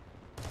you!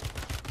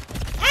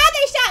 Ah,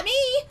 they shot me!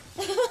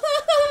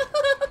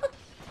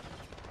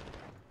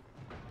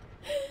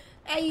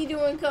 How you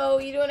doing, Cole?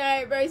 You doing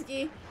alright,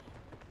 broski?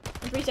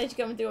 I appreciate you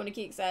coming through on the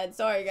kick side.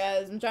 Sorry,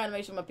 guys. I'm trying to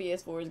make sure my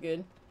PS4 is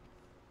good.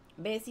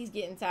 Betsy's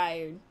getting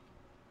tired.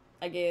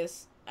 I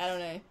guess. I don't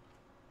know.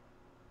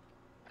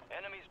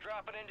 Enemies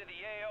dropping into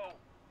the AO.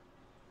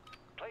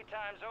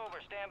 Playtime's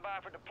over. Stand by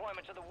for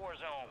deployment to the war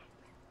zone.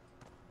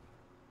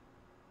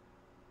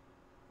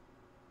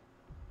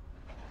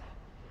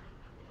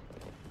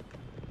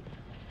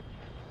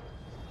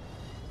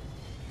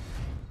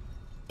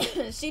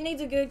 She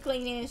needs a good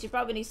cleaning. She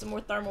probably needs some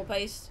more thermal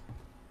paste.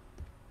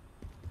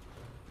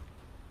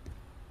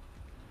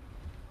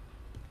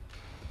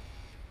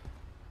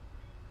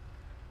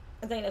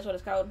 I think that's what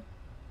it's called.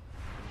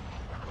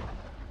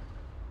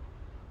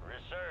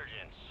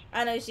 Resurgence.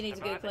 I know she needs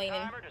a good Survive the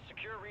cleaning. timer to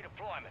secure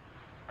redeployment.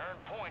 Earn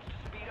points to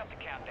speed up the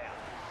countdown.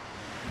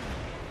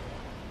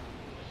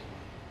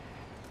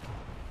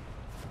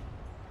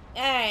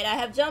 Alright, I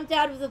have jumped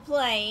out of the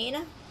plane.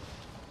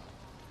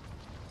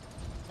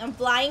 I'm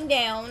flying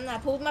down. I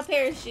pulled my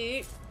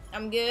parachute.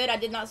 I'm good. I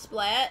did not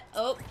splat.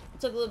 Oh,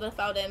 took a little bit of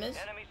fall damage.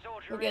 Enemy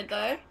soldier We're good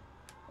though. incoming.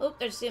 Oh,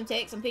 there's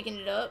Simtex. I'm picking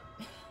it up.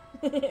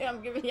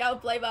 I'm giving y'all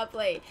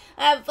play-by-play.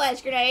 I have a flash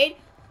grenade.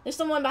 There's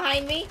someone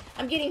behind me.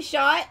 I'm getting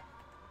shot.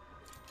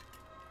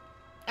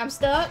 I'm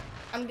stuck.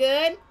 I'm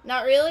good.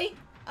 Not really.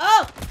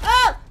 Oh!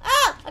 Oh!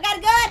 Oh! I got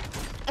a gun!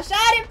 I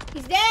shot him.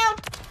 He's down.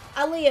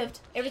 I lived.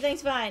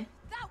 Everything's fine.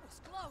 That was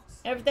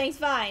close. Everything's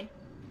fine.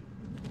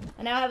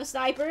 I now have a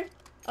sniper.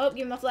 Oh,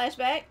 give me my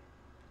flashback.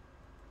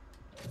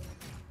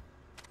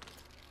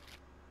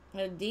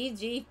 A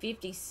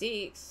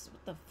DG-56.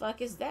 What the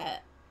fuck is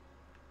that?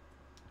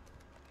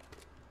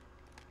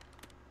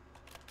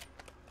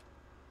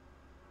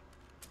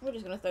 We're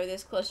just gonna throw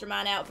this cluster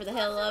mine out for the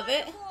hell of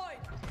it.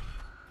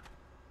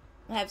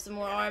 I have some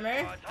more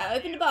armor. I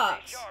opened the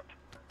box.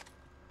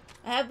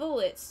 I have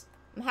bullets.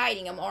 I'm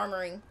hiding. I'm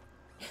armoring.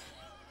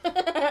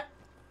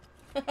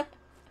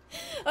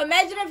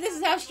 Imagine if this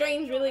is how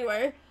streams really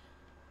were.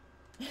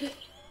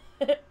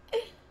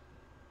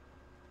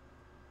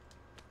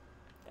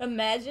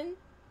 Imagine.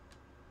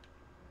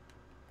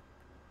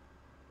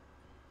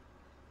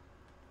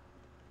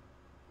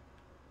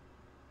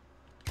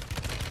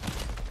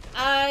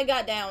 I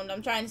got downed.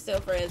 I'm trying to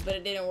steal Frizz, but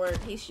it didn't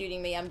work. He's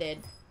shooting me. I'm dead.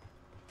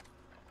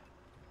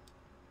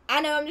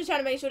 I know. I'm just trying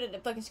to make sure that the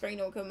fucking screen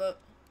don't come up.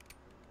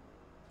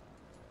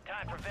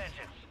 Time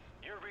preventions.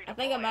 You're I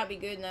think I might be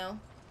good now.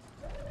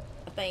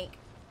 I think.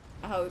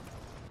 I hope.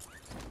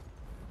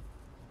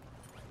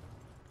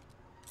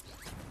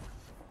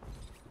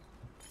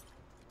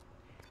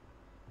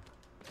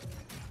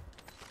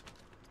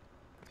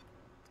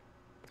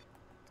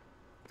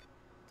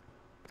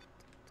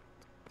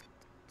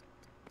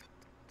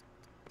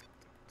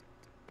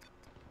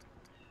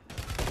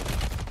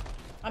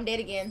 I'm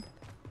dead again.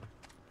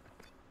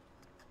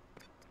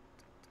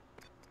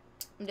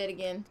 I'm dead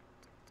again.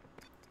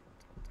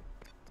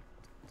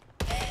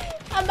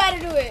 I'm about to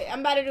do it. I'm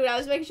about to do it. I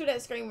was making sure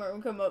that screen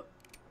won't come up.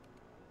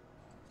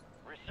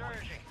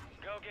 Resurging.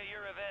 Go get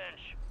your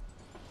revenge.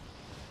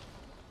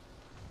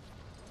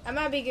 I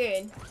might be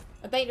good.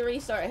 I think the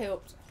restart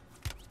helped.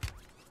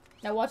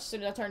 Now watch as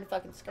soon as I turn the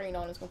fucking screen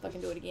on, it's gonna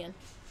fucking do it again.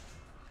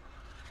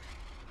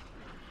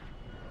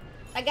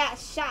 I got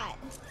shot.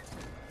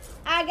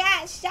 I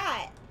got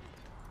shot.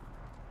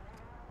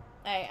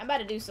 Alright, I'm about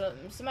to do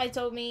something. Somebody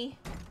told me,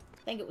 I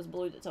think it was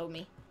Blue that told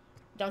me.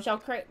 Don't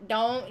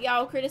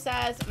y'all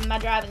criticize my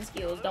driving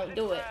skills. Don't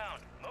do it.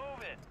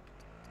 Move it.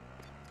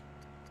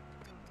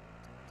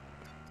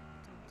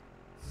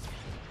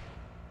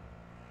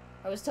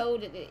 I was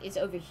told that it's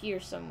over here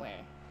somewhere,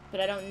 but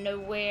I don't know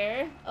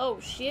where. Oh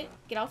shit.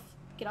 Get off.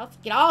 Get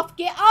off. Get off.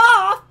 Get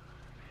off!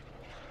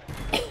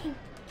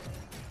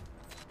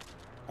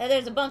 Now,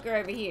 there's a bunker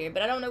over here,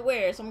 but I don't know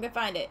where, so I'm gonna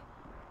find it.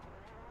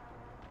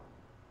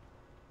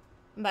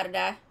 I'm about to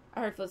die.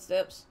 I heard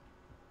footsteps.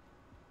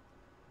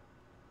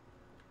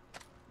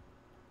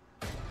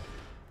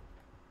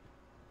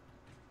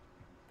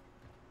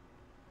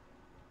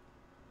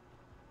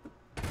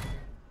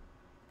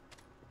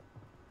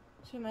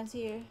 Someone's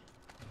here.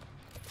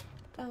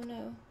 Oh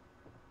no.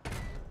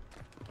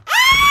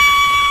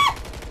 Ah!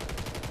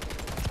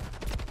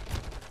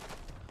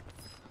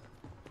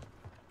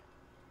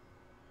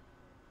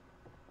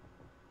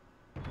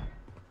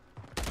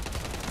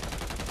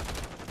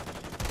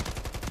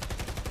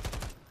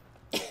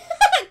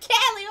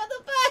 Callie, what the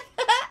fuck?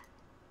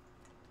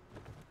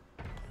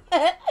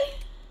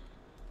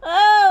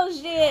 Oh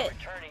shit.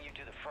 Returning you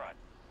to the front.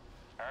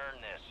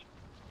 Earn this.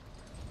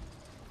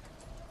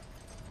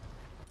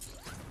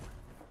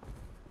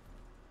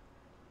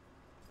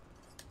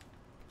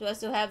 Do I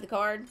still have the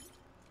card?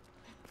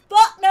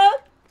 Fuck no!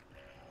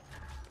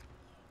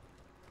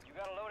 You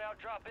got a loadout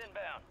drop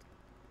inbound.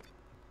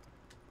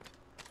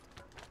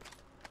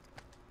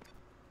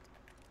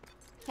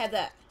 Have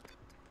that.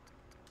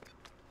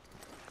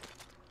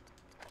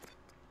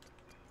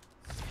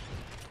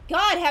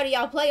 God, how do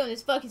y'all play on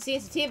this fucking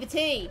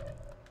sensitivity?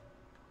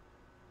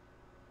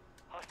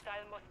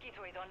 Hostile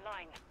mosquitoid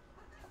online.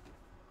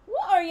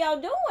 What are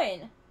y'all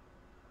doing?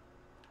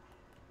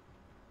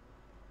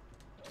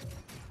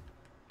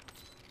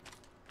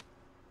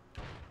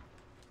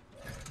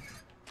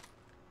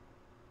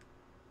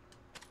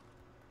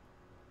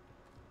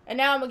 And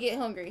now I'm gonna get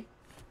hungry.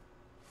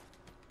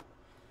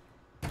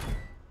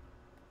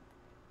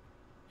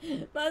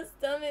 My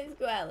stomach's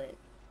growling.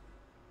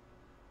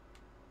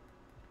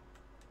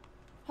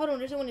 Hold on,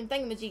 there's one of them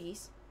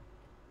thingamajiggies.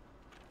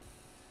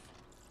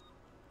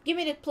 Give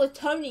me the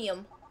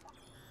plutonium.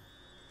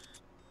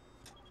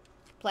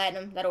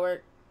 Platinum, that'll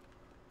work.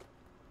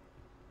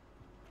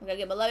 I'm gonna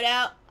get my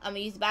loadout. I'm gonna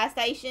use the buy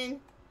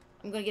station.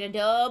 I'm gonna get a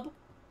dub.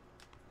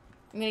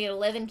 I'm gonna get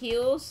 11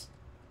 kills.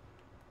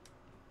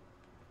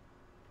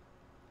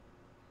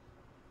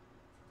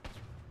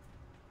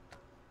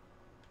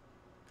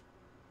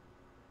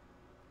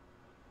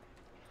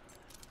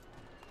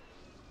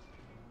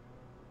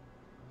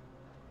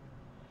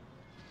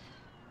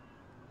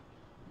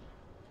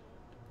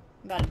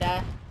 I'm about to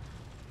die.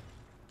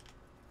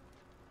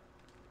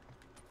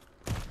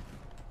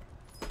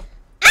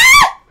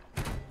 Ah!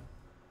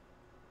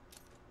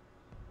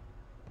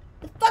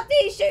 The fuck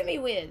did he shoot me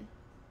with?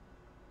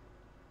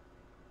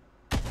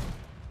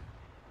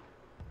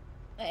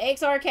 An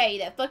XRK,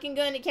 that fucking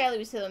gun that Callie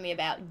was telling me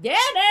about. Damn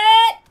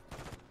it!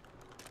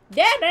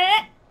 Damn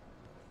it!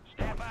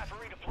 Stand by for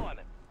redeployment.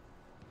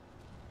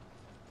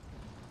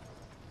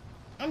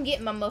 I'm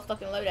getting my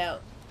motherfucking loadout.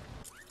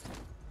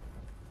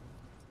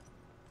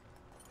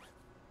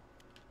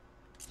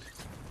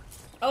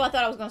 Oh, I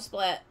thought I was gonna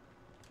splat.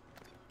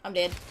 I'm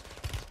dead.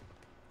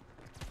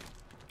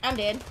 I'm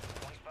dead.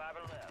 25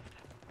 are left.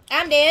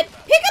 I'm dead.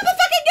 Pick up a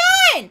fucking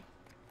gun!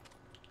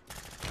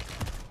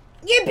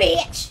 You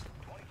bitch!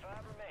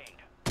 25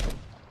 remained.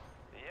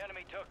 The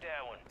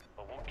that one,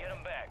 but we'll get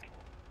them back.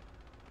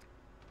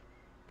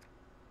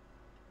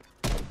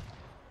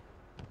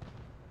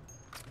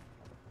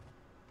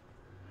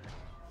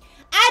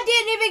 I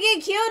didn't even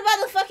get killed by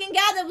the fucking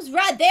guy that was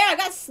right there. I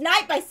got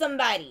sniped by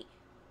somebody.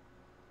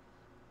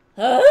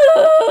 I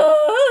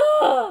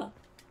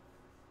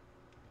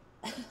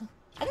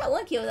got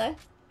one kill though.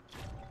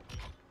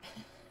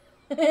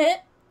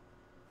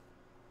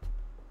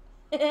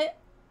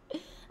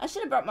 I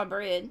should have brought my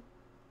bread.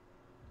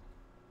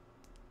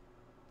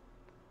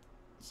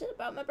 Should have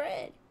brought my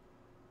bread.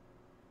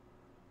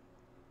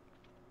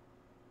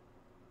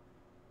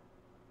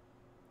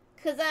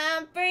 Cause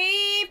I'm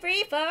free,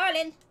 free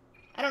falling.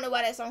 I don't know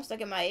why that song stuck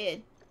in my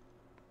head.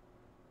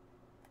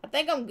 I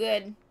think I'm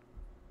good.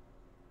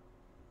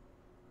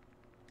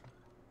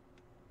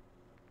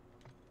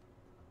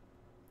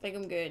 I think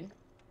I'm good.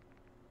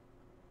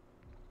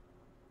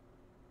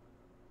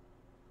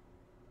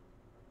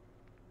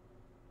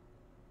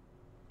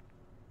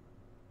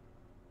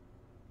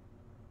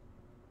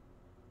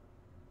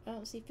 I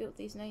don't see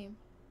Filthy's name.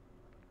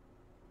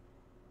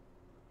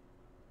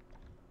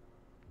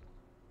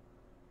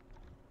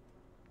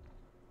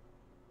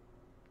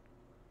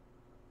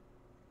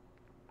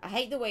 I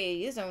hate the way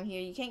it is on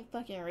here. You can't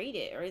fucking read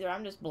it. Or either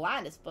I'm just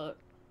blind as fuck.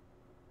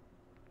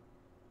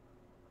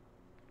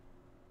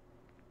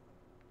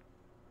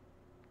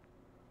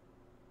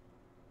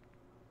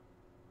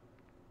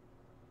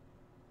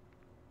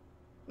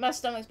 My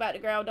stomach's about to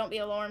growl. Don't be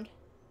alarmed.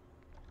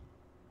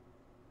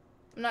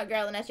 I'm not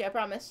growling at you, I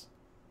promise.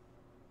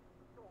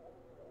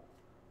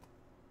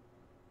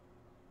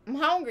 I'm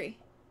hungry.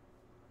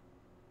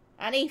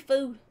 I need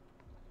food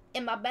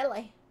in my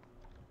belly.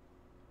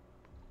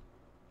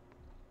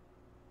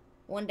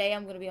 One day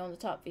I'm going to be on the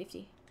top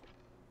 50.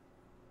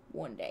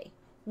 One day.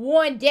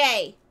 One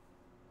day!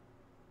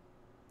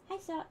 Hi,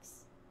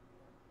 Socks.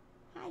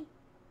 Hi.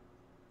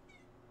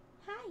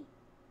 Hi.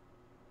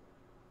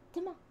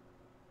 Come on.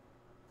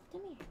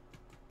 Come here.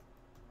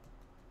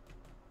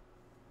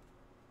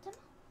 Come on.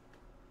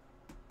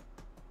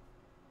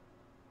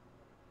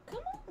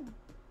 Come on.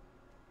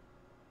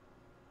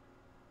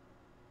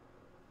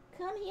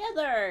 Come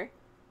hither.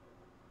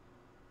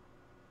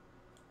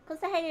 Come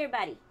say hey to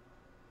everybody.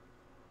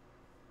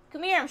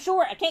 Come here, I'm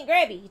short. I can't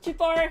grab you. You're too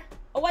far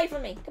away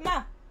from me. Come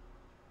on.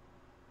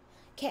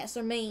 Cats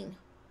are mean.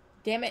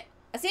 Damn it.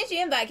 I sent you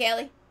an invite,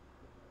 Kelly.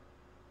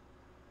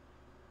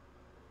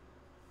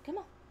 Come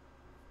on.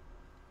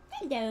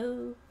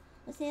 Hello.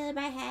 Let's say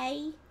everybody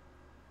hey.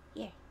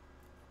 Here.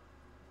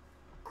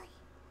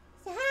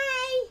 Say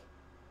hi.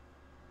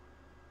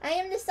 I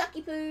am the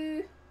sucky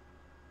poo.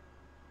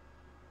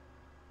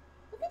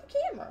 Look at the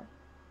camera.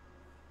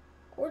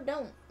 Or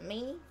don't,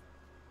 meanie.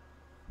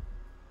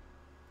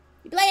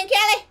 You playing,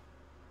 Kelly?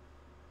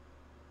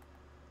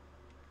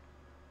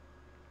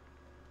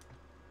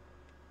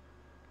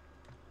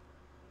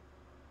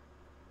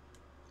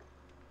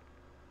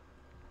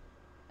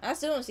 I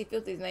still don't see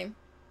Filthy's name.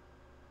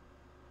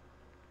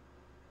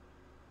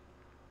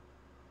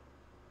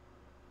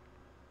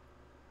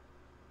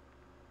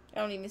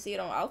 I don't even see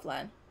it on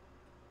offline.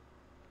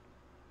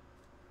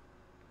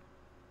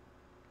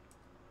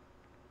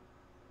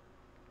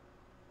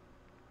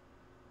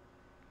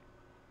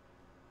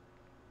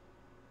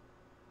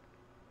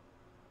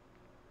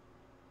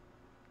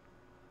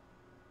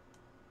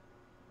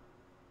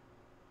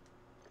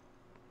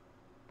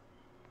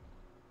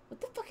 What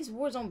the fuck is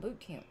Warzone Boot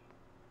Camp?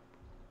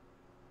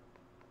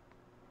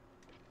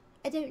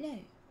 I don't know.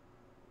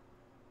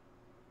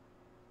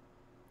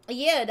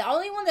 Yeah, the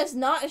only one that's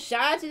not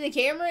shy to the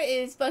camera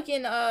is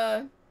fucking,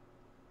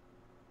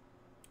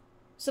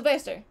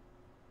 Sylvester.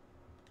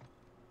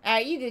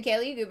 Alright, you good,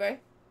 Kelly. You good, bro.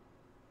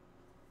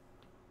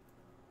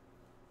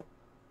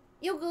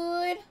 You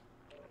good.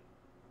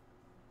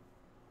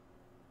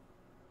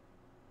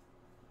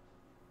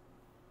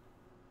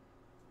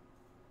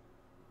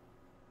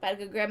 About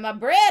to go grab my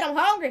bread. I'm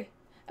hungry.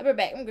 I'll be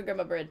back. I'm gonna go grab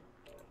my bread.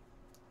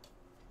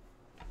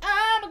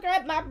 I'm gonna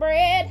grab my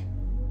bread.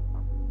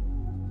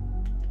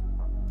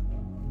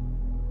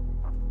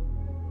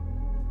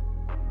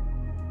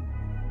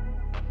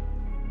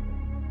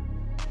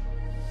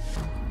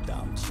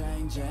 I'm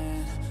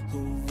changing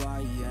who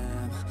I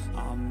am.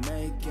 I'm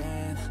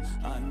making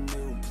a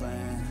new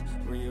plan,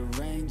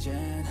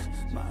 rearranging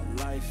my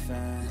life,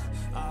 and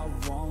I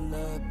won't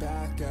look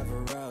back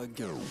ever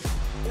again.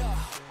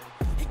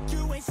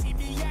 You ain't see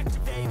me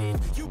activated.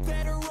 You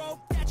better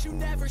hope that you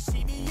never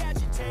see me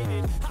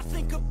agitated. I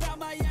think about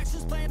my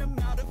actions, plan them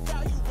out,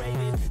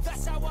 evaluated.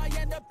 That's how I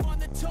end up on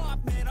the top,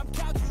 man, I'm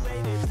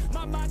calculated.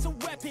 My mind's a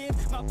weapon,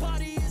 my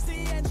body is the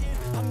engine.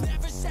 I'm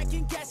never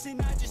second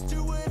guessing, I just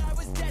do what I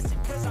was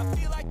destined. Cause I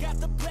feel I got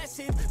the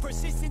blessing,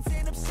 persistence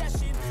and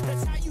obsession.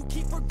 That's how you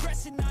keep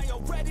progressing, I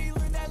already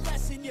learned that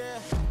lesson, yeah.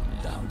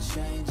 I'm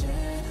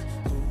changing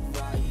who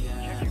I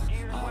am.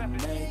 I'm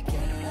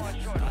making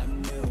a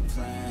new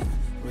plan,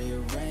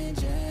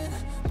 rearranging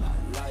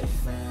my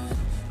life, and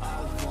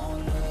I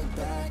won't look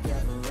back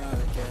ever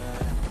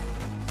again.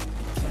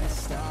 You can't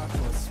stop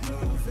what's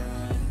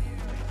moving.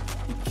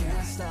 You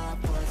can't stop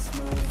what's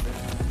moving.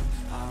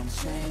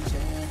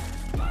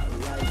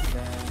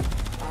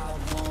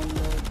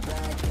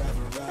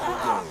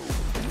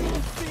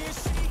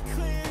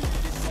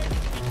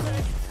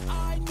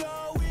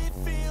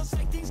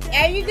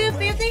 Are you good,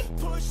 Filthy?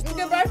 You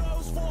good, bro?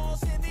 Those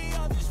walls and the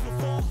others will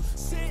fall.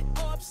 Sit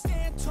up,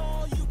 stand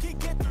tall, you can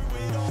get through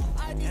it all.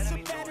 I need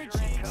some energy,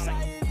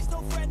 anxiety's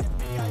no friend to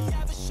me. I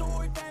have a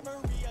short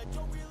memory, I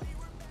don't really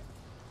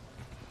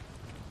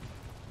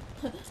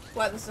remember.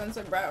 Why the sun's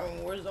so bright on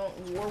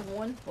Warzone War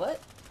 1?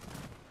 What?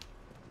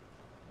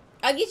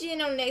 I'll get you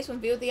in on the next one,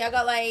 Filthy. I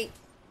got like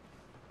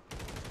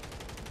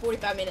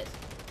 45 minutes.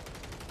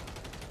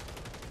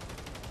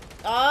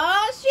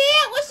 Oh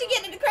shit! What's she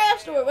getting at the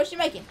craft store? What's she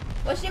making?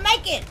 What's she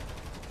making?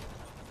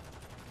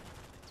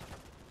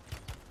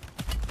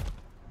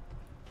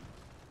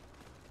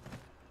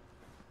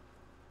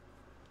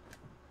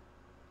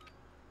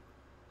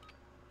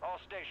 All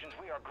stations,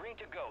 we are green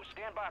to go.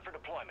 Stand by for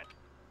deployment.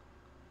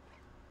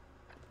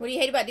 What do you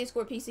hate about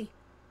Discord PC?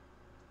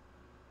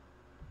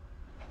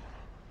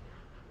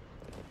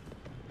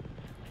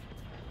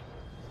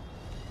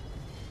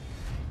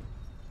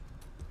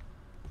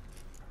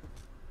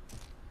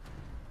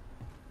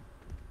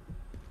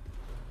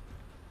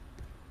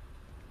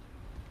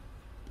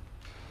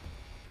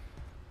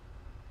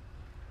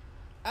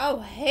 Oh,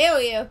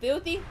 hell yeah,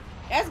 Filthy.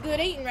 That's good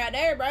eating right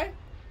there, bro. Resurgence.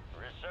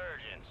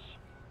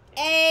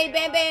 Hey,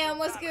 Bam Bam,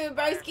 what's good,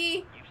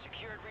 broski? You've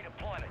secured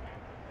redeployment.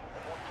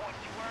 The more points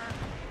you earn,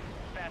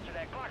 the faster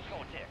that clock's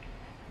gonna tick.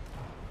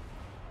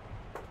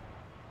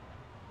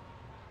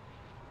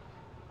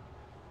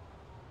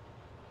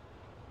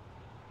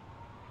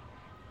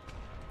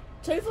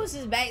 Toothless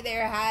is back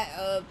there,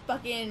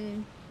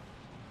 fucking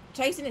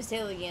chasing his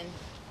tail again.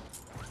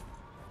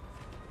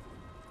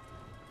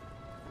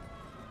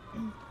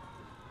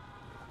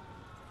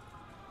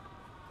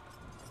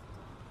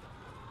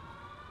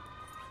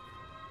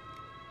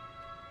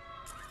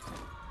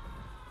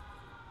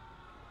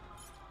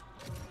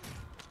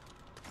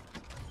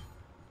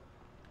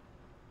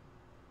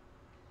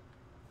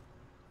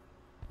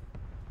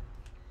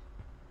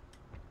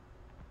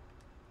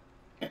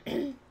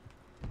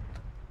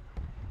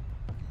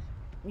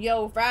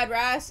 Yo, fried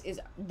rice is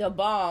the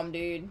bomb,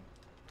 dude.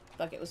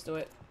 Fuck it, let's do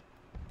it.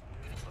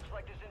 Looks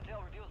like this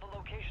intel reveals the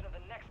location of the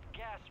next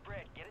gas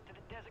spread. Get it to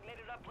the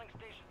designated uplink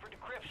station for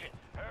decryption.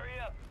 Hurry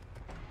up.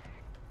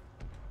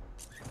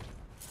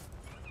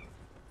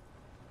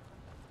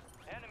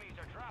 Enemies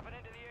are dropping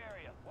into the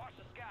area. Watch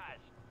the skies.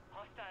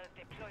 Hostiles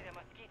deploy the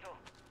mosquito.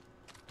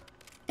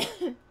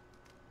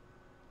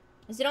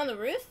 Is it on the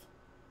roof?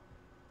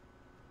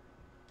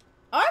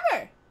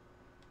 Armor!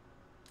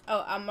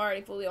 Oh, I'm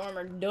already fully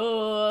armored.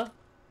 Duh.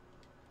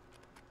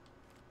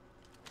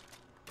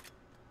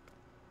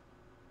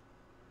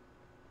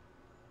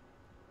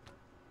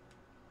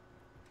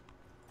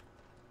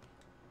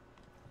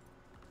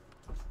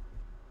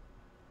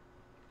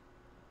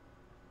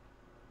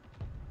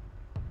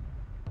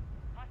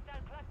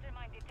 Hostile cluster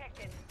mine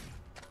detected.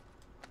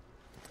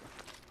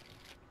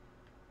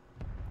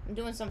 I'm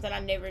doing something I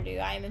never do.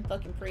 I am in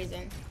fucking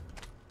prison.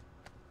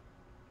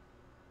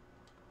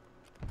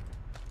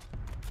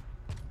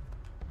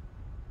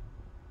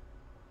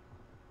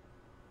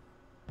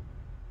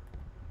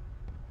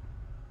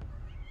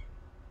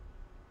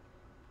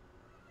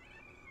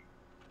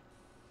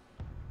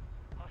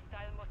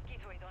 Hostile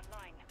mosquito is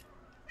online.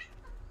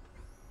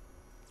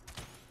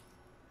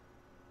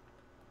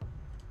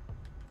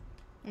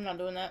 I'm not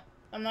doing that.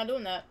 I'm not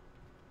doing that.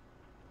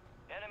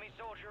 Enemy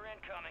soldier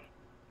incoming.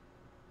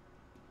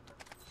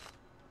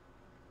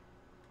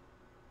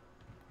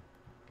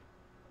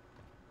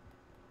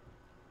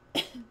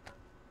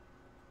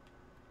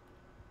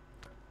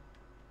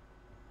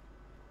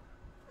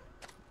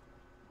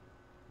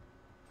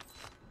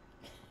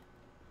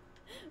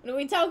 Do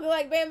we talk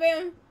like Bam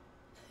Bam?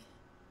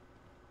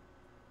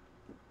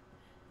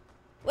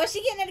 What's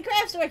she getting at the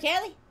craft store,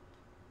 Callie?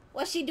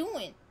 What's she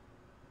doing?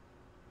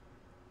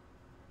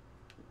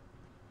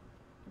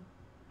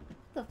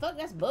 What the fuck?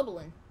 That's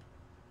bubbling.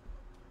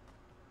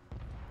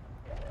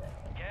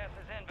 Gas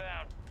is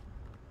inbound.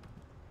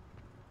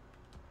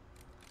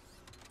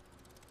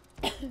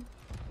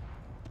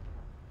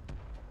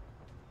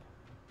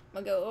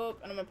 I'm gonna go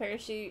up and I'm gonna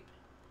parachute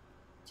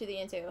to the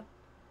intel.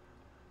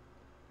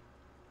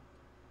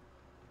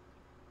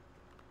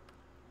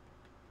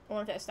 I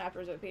wonder if that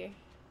sniper's up here.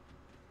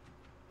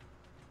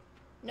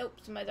 Nope,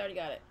 somebody's already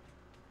got it.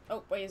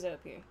 Oh, wait, is it up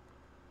here?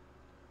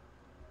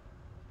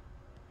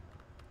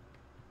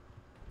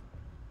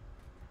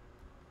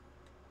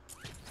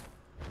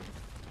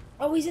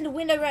 Oh, he's in the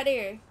window right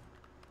there.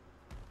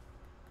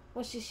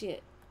 What's this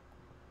shit?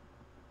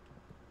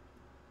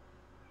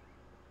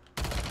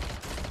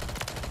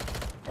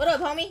 What up,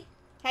 homie?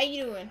 How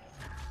you doing?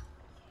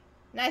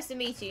 Nice to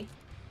meet you.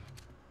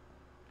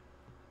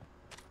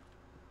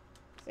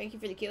 Thank you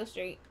for the kill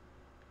streak.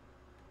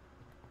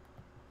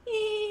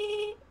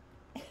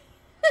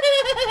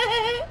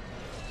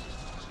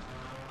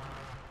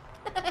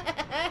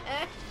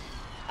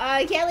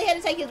 Kelly had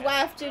to take his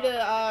wife to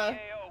the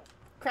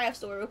craft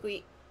store real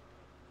quick.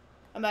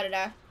 I'm about to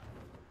die.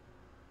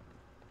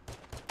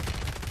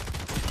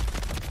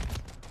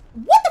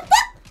 What the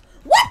fuck?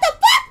 What the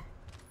fuck?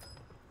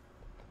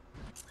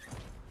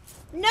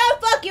 No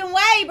fucking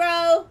way,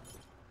 bro.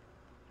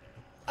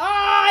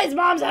 his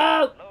mom's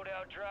out!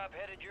 Loadout drop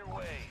headed your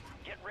way.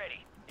 Get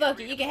ready. Fuck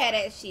it, you can have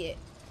that shit.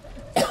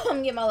 I'm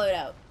gonna get my load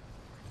out.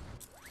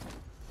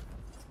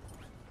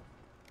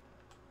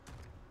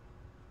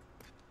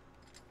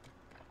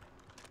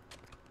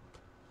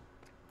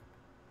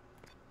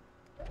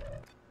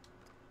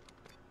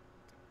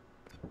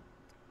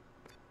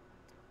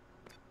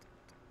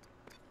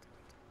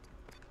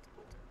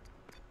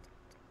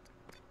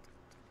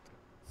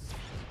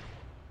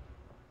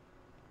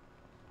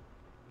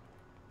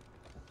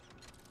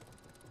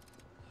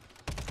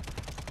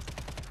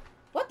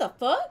 What the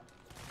fuck?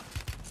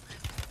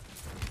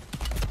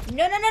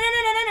 No, no, no, no,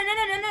 no, no, no, no,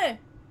 no, no, no.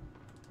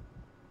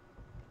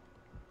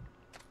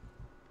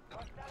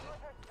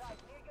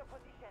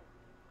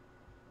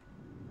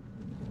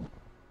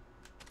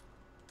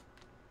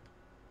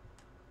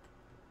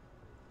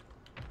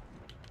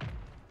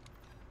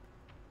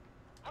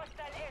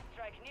 Hostile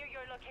airstrike near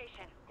your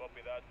location.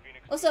 Copy that,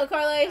 Phoenix. What's up,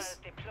 Carlos?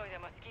 Deploy the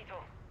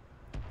mosquito.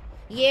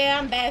 Yeah,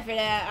 I'm bad for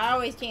that. I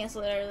always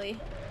cancel it early.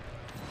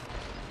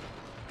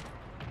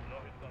 No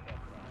hits on that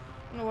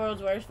round. I'm the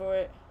world's worst for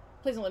it.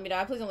 Please don't let me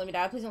die. Please don't let me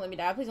die. Please don't let me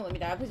die. Please don't let me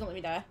die. Please don't let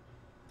me die.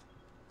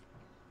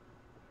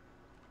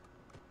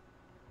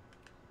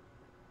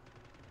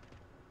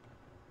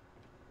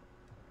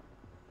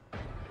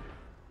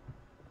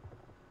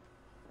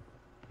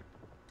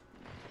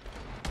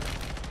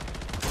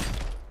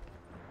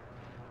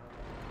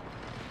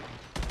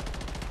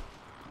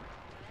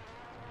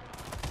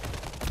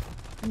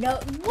 No,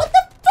 what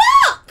the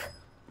fuck?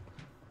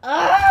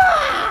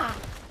 Ah!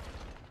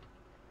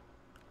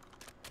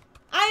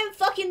 I am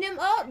fucking them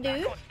up, dude.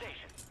 Back on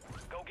station.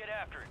 Go get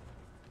after it.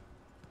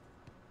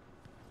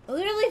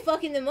 Literally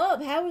fucking them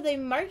up. How are they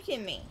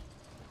marking me?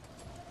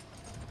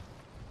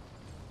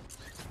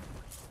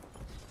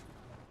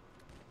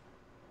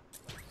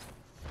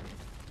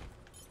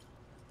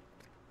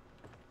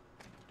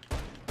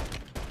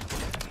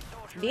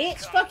 Bitch,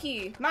 fuck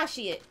you. My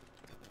shit.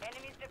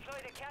 Enemies deploy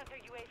the counter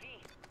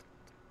UAV.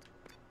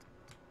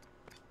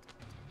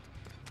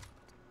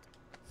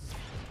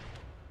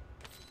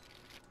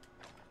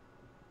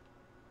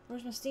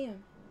 Where's my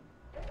stem?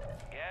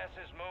 Gas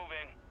is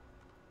moving.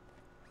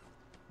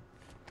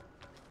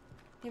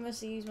 He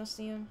must have used my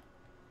stem.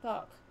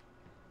 Fuck.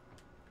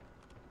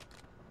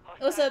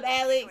 Hostile What's up,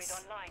 mosquito Alex? is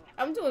online.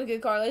 I'm doing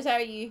good, Carlos. How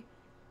are you?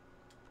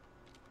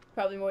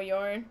 Probably more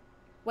yarn.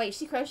 Wait,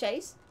 she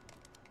crochets?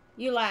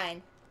 You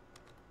lying.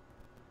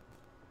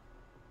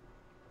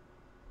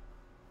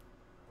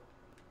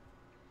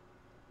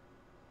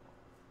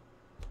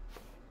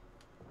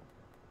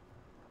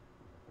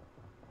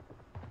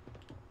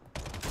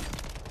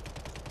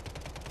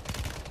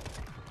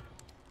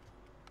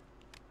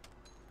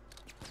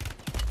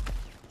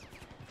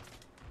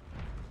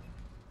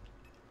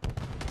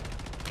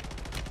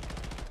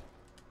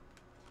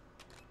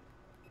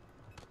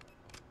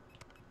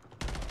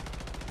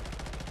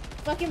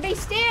 Fucking be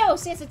still!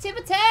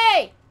 Sensitivity!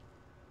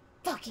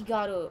 Fuck, he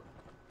got up.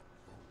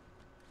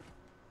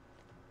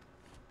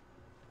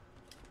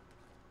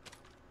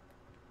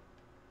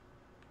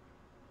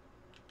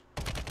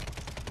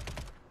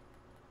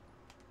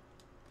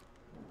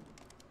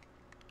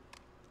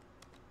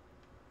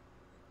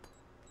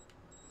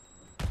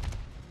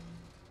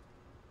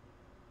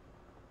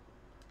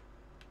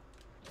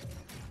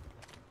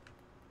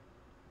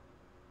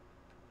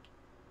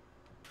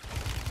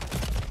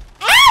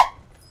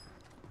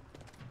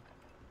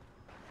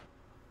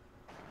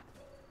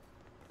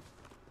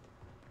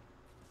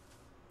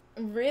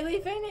 Really,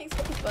 Phoenix?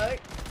 What the fuck?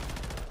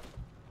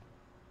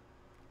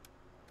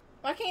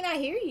 Why can't I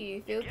hear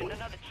you, Filthy? Getting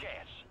another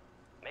chance.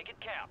 Make it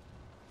count.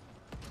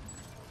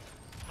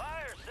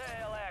 Fire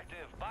sale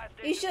active. Buy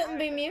station You shouldn't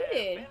be prices have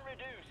muted. been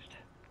reduced.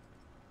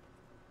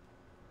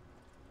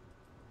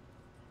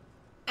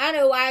 I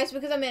know why. It's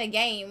because I'm in a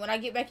game. When I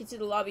get back into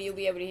the lobby, you'll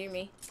be able to hear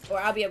me. Or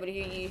I'll be able to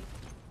hear you.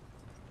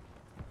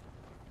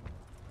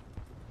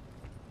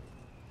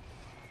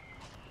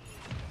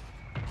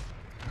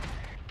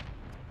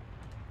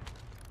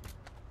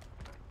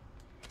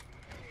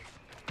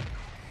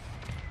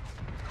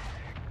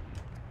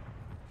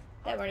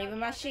 That weren't even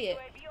my shit.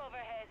 UAV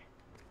overhead.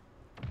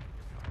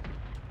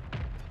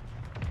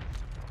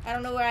 I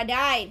don't know where I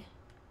died.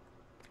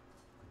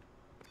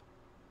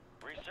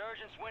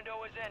 Resurgence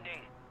window is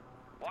ending.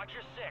 Watch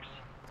your six.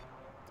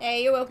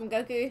 Hey, you're welcome,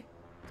 Goku.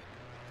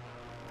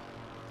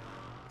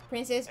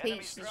 Princess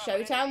Peach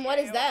Showtime? What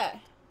is that?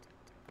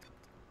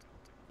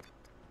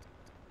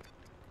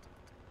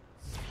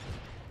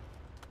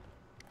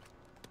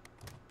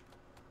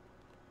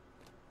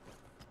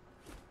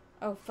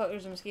 Oh, fuck,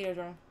 there's a mosquito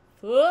drone.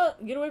 Fuck,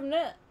 get away from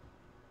that.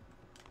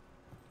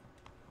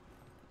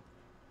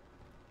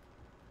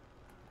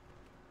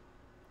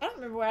 I don't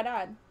remember where I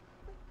died.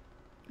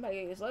 I'm about to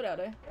get this load out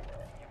there.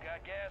 You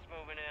got gas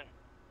moving in.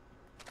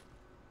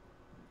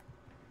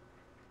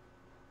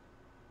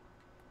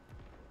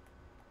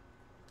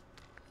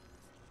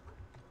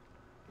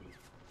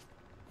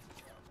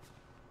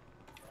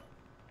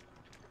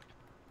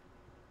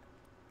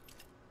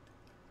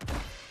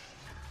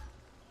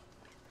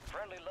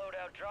 Friendly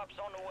loadout drops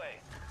on the way.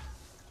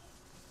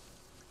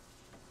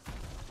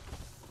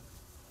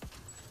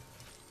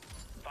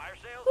 Fire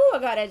sales? Ooh, I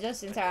got that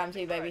just in time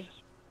too, baby.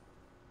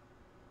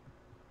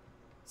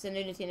 It's a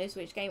new Nintendo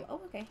Switch game.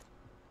 Oh, okay.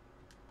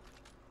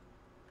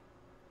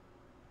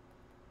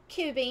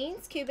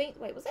 Q-beans. Q-beans.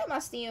 Wait, was that my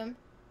stem?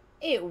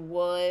 It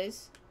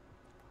was.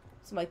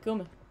 Somebody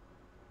coming.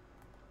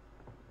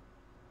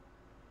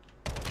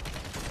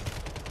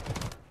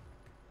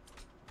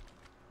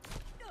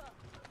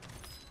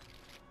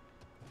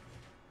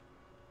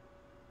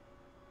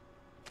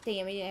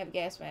 Damn, he didn't have a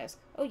gas mask.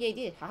 Oh, yeah, he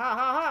did. Ha ha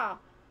ha ha.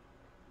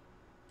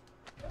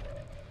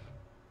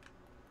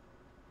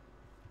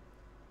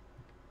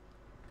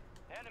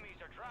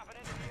 Enemies are dropping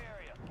into the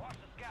area. Watch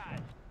the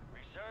skies.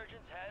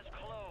 Resurgence has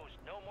closed.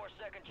 No more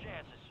second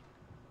chances.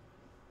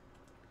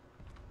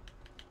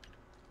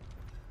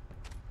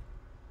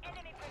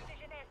 Enemy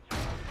precision airstrike.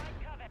 Find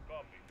cover.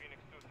 Copy. Phoenix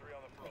 2-3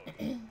 on the approach.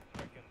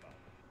 Strike inbound.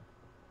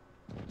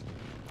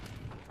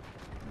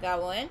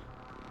 Got one.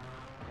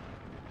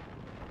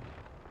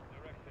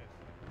 Direct hit.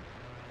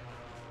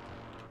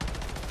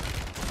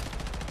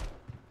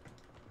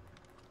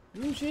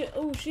 Oh, shit.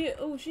 Oh, shit.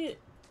 Oh, shit.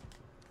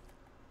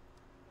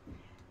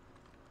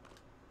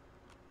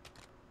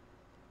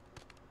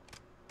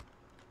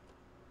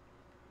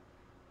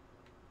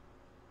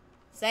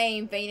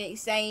 Same,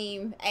 Phoenix,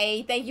 same.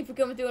 Hey, thank you for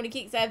coming through on the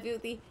kickside,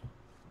 Filthy.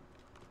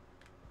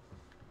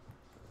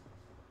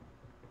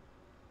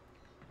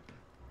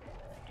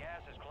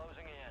 Gas is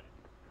closing in.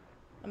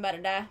 I'm about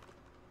to die.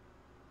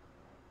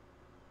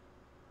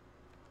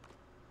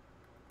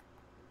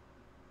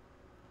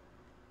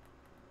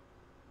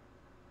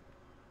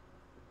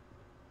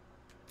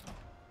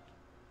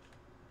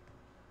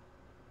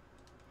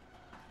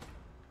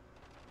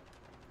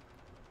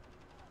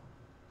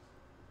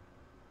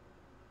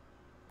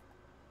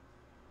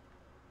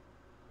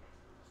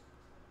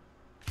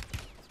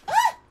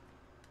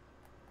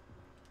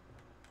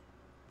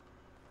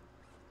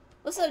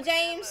 What's up,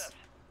 James?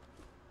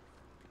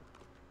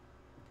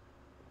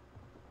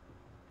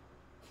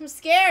 I'm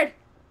scared.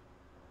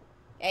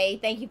 Hey,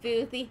 thank you,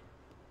 Filthy.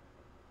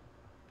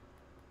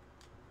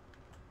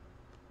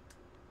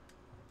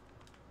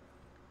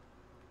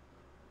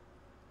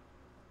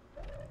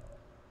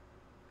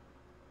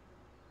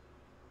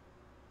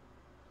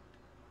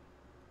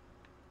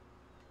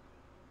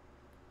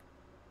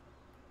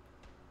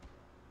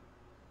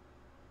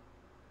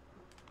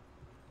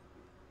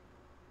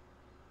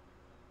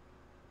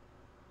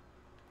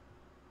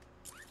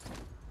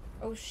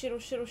 Oh shit, oh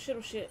shit, oh shit,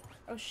 oh shit.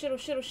 Oh shit, oh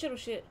shit, oh shit, oh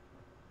shit.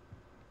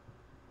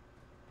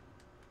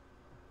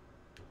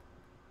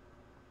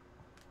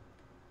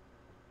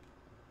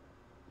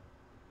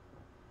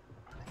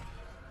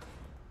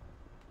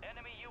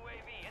 Enemy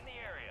UAV in the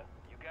area.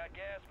 You got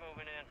gas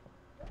moving in.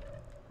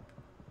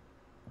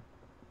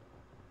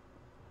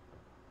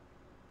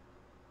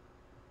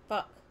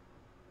 Fuck.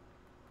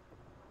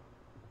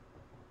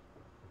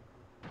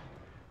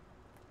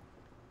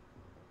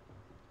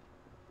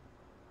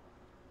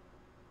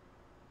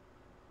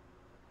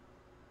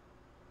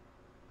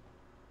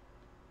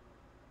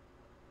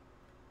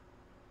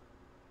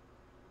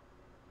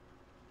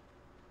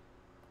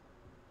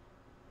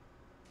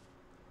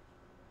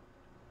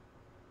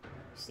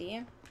 See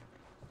him?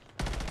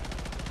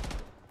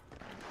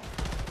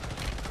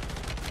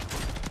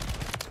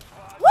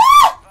 Woo!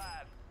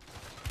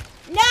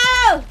 No!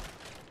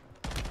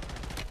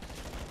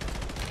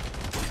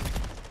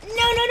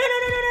 No, no, no, no,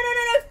 no, no, no, no,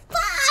 no, no!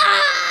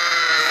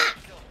 Fuck!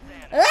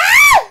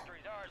 Ah!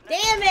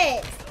 Damn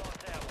it!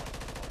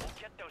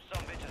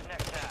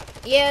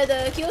 Yeah,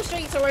 the kill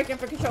streaks are working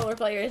for controller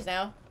players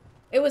now.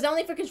 It was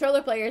only for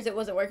controller players. It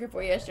wasn't working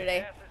for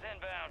yesterday. Gas is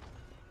inbound.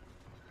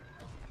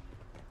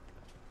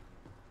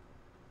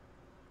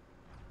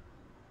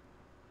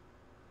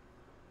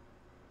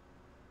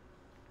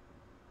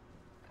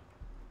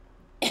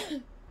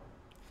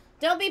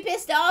 Don't be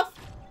pissed off.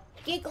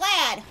 Get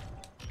glad.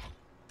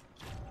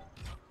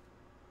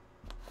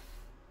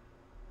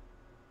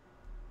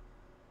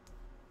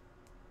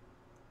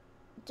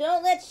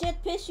 Don't let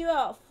shit piss you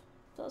off.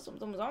 I thought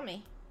something was on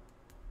me.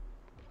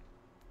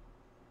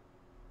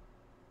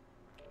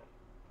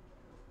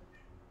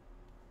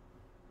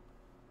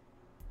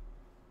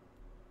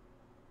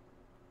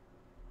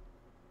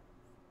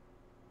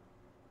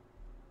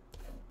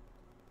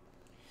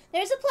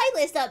 There's a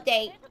playlist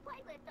update.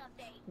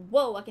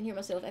 Whoa, I can hear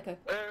myself echo.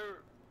 I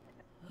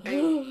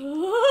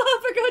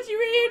forgot you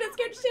were here. That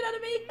scared the shit out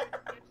of me.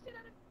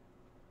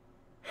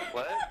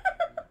 What?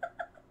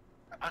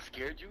 I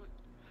scared you?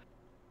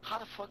 How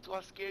the fuck do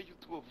I scare you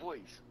through a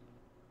voice?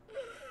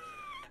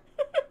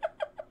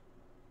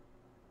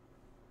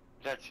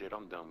 That's it,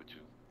 I'm done with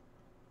you.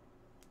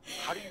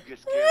 How do you get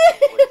scared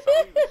through a voice? I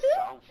don't even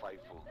sound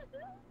frightful.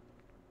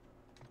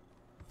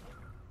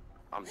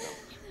 I'm done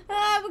with you.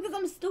 Ah, because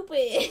I'm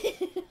stupid.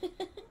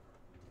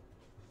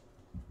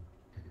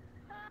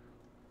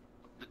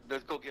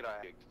 Let's go get our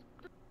ass kicked.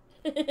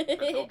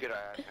 Let's go get our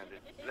ass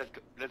handed.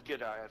 Let's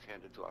get our ass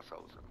handed to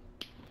ourselves.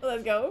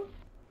 Let's go.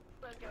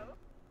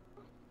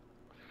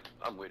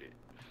 I'm with it.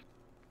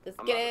 Let's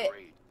I'm get not it. gonna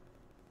raid.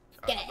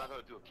 Get I'm it. not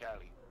gonna do a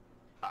Cali.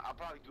 I'll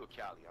probably do a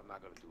Cali. I'm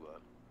not gonna do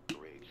a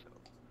raid. So.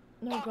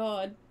 Oh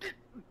God.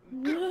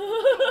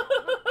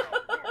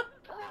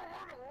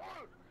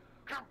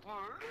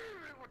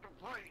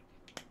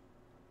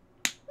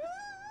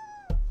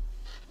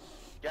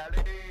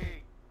 Cali,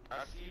 I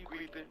see you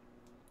creeping.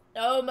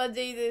 Oh my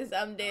Jesus,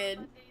 I'm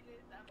dead.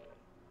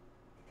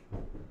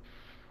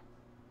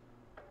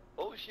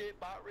 Oh shit,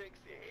 Barrix,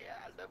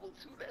 yeah, level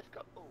 2, let's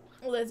go.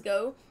 Let's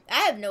go. I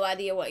have no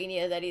idea what any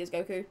of that is,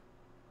 Goku.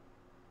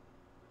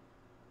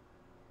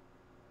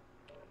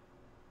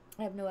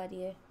 I have no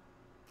idea.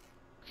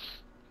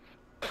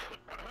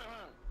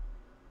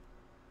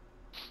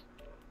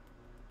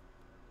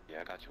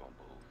 Yeah, I got you on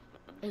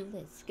both.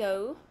 Let's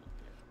go.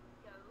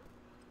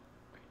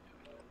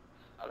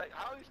 I like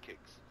how his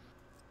kicks.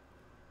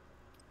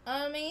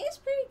 I mean, it's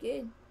pretty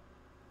good.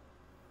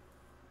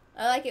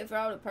 I like it for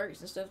all the perks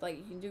and stuff like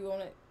you can do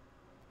on it.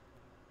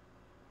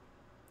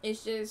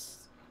 It's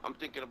just I'm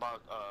thinking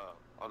about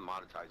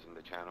unmonetizing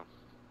the channel.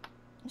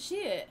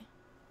 shit.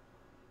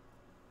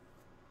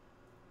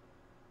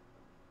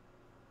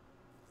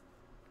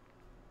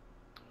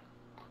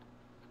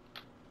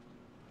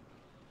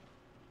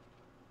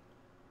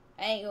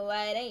 I ain't gonna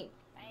lie, it ain't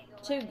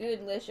too good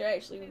unless you're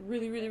actually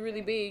really, really,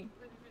 really big.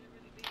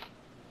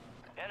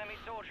 Enemy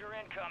soldier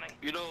incoming.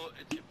 You know,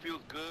 it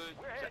feels good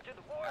We're headed to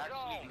the war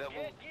actually zone.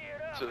 level Get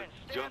geared up to and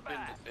stand jump by.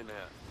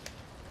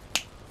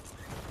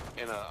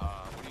 in a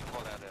what do you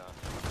call that?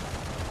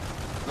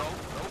 Nope.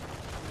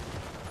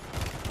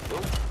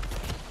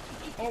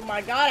 Oh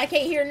my God, I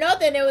can't hear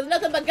nothing. There was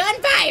nothing but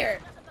gunfire.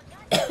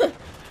 Yeah.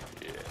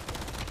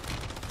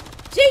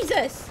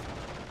 Jesus.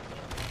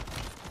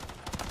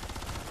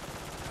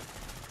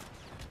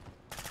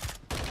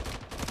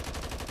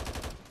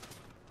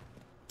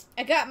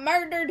 I got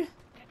murdered.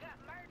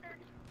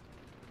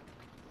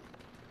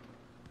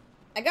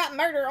 I got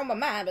murder on my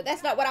mind, but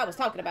that's not what I was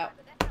talking about.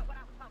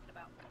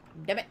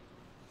 Damn it.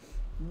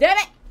 Damn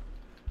it.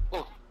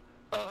 Oh,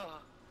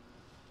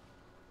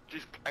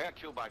 I got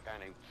killed by a guy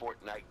named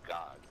Fortnite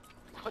God.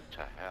 What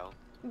the hell?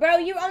 Bro,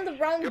 you're on the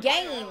wrong You're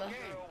game. playing the wrong game.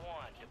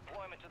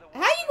 Deployment to the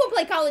How you gonna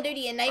play Call of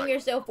Duty and name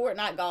yourself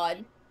Fortnite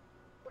God?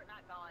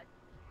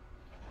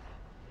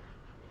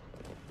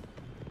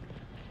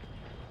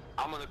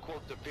 I'm gonna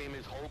quote the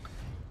famous Hulk,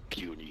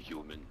 puny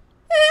human.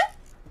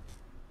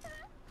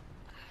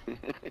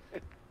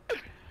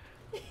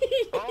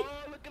 Oh,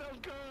 look at those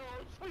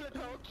girls! Look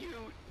how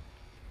cute!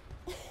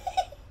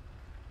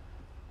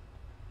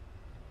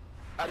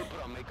 I didn't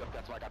put on makeup,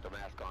 that's why I got the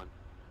mask on.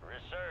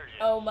 resurgence.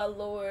 Oh my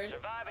Lord.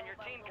 Survive and your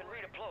team can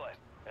redeploy.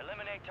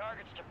 Eliminate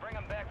targets to bring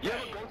them back. You to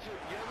ever try to go into the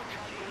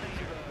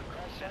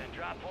crash Set site? a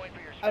drop point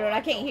for your Hold on, I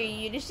squad. can't hear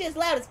you. This shit's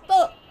loud as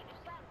fuck.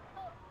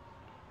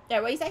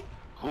 There, what you say?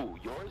 Who,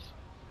 yours?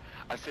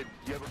 I said,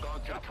 you ever gone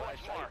to the Drop point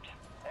crash site? marked.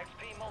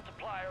 XP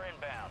multiplier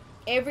inbound.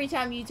 Every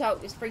time you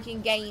talk, this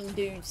freaking game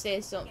dude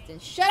says something.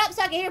 Shut up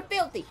so I can hear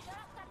filthy.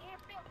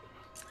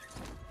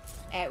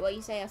 What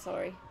you say? I'm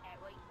sorry.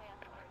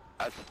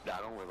 Nah,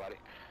 don't worry about it.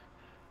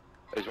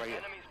 He's right here.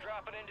 Enemies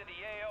dropping into the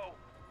AO.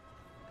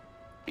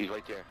 He's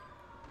right there.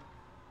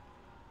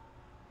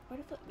 Where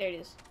the fuck? There it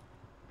is.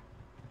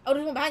 Oh,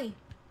 there's one behind you.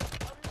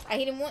 I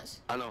hit him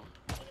once. I know.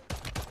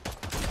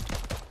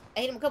 I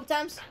hit him a couple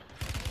times.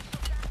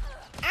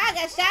 I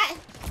got shot.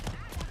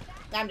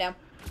 I'm down.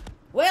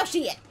 Well,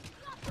 shit.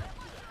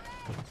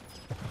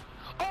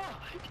 Oh,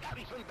 he got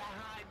me from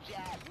behind,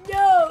 Jack.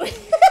 No.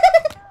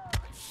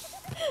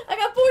 I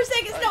got 4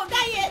 seconds. No,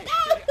 not yet. No. I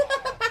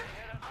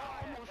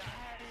almost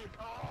had it.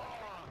 Oh,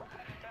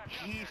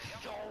 he's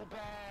so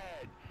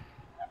bad.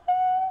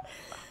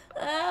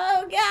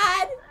 Oh,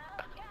 God.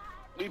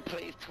 We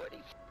played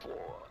 24,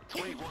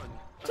 21.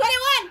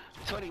 21.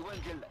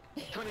 21's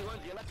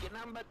your lucky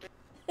number.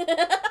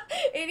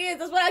 It is.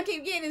 That's what I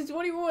keep getting is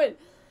 21.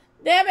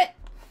 Damn it.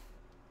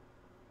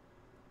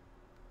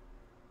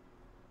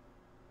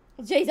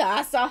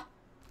 Jesus.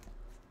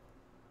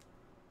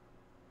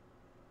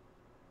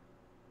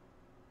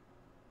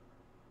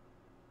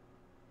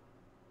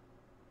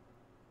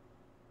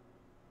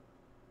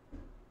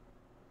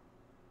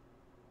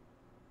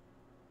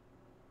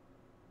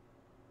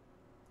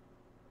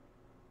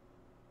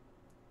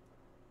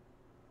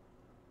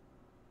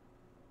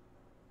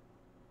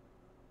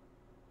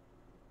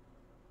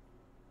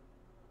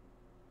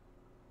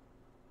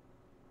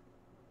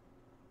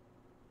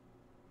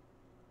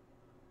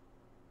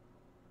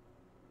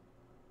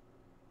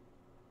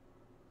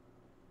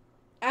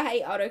 I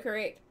hate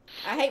autocorrect.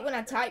 I hate when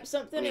I type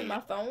something in my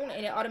phone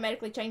and it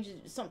automatically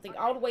changes to something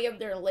all the way up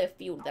there in left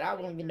field that I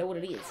don't even know what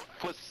it is.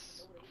 For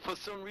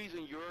some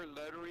reason, your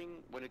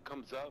lettering, when it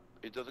comes up,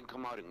 it doesn't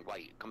come out in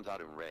white. It comes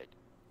out in red.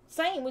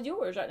 Same with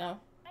yours right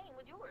now.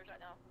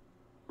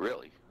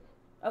 Really?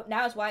 Oh,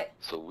 now it's white.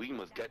 So we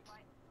must get...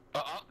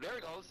 Oh, there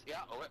it goes.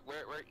 Yeah, oh,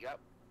 where, yep.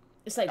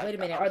 It's like, wait a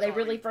minute, I'm are they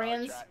sorry, really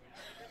friends? Chad.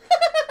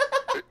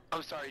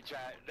 I'm sorry,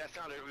 Chad. That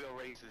sounded real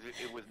racist.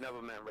 It was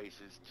never meant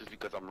racist just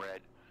because I'm red.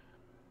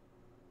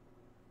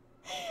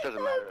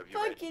 Doesn't matter if you're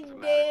red. Fucking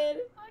Doesn't dead.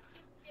 matter.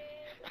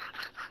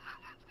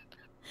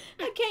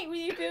 I can't with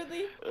you,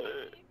 Filthy.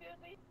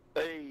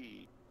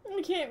 Hey.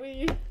 I can't with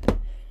you.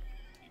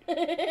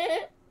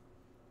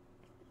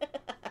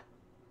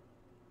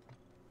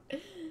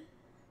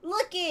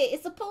 Look it,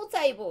 it's a pool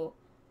table.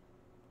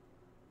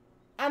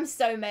 I'm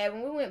so mad.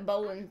 When we went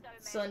bowling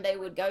Sunday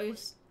with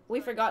Ghost, we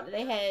forgot that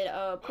they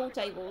had pool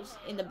tables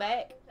in the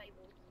back.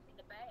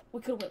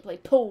 We could have went play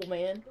pool,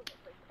 man.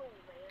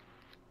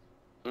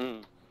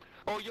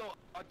 Oh, yo,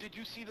 did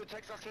you see the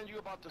text I sent you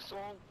about the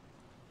song?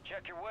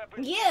 Check your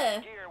weapons. Yeah.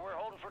 Gear. We're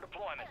holding for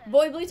deployment.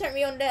 Boy Blue turned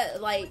me on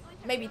that like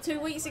maybe 2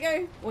 weeks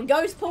ago. When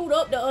Ghost pulled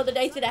up the other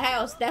day to the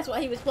house, that's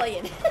what he was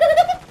playing.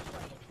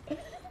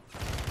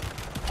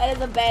 That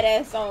is a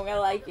badass song. I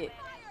like it.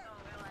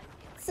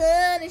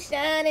 Sun is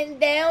shining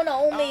down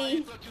on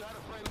me.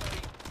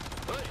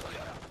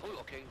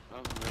 Okay,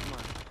 never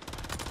mind.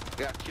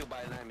 Got killed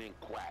by an enemy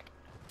quack.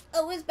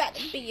 Oh, it's about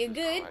to be a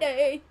good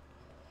day.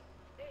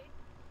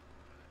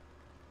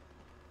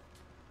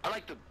 I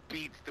like the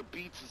beats. The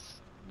beats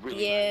is really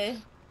nice.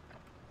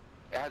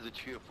 It has a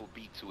cheerful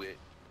beat to it.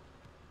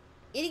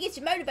 It'll get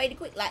you motivated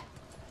quick, like.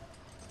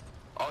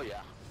 Oh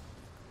yeah.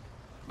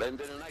 Better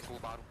than a nickel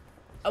bottle.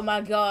 Oh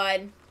my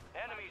god.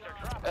 Enemies are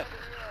dropping into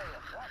the area.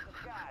 Watch the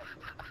skies.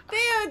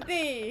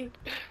 Filthy.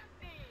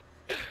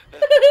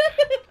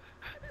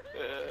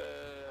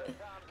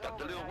 Got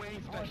the little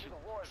Wayne special.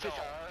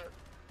 Scissor.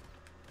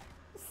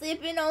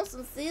 Sipping on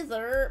some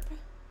scissor.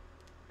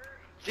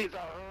 Scissor.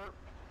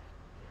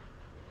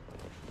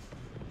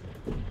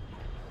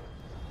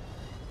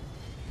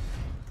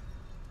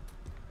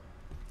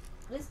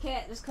 This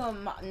cat just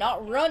come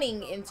not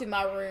running into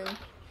my room,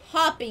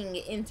 hopping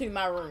into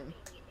my room.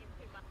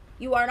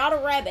 You are not a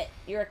rabbit.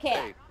 You're a cat.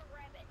 Hey.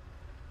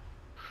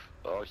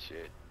 Oh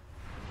shit.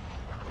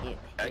 Yeah.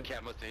 That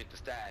cat must have hit the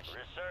stash.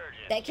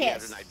 Resurgence. That He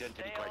has cat's an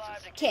identity Stay alive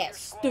crisis. to keep your cat's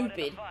squad in the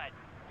stupid. fight.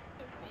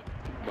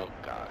 Oh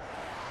god.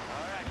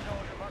 All right,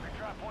 soldier. Mark a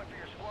drop point for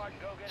your squad and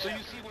go get So you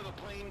after see it. where the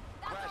plane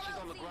crashes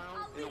on the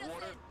ground in the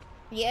water?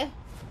 Yeah.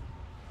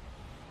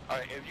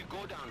 Alright, if you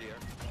go down there,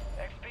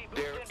 XP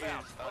boost there is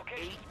inbound. a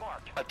Location's 8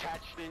 marked.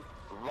 attachment,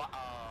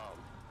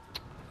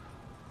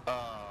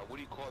 what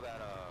do you call that,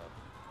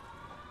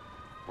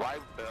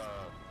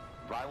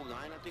 rival 9,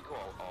 I think, or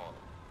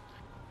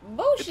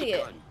it's a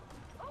Bullshit. gun.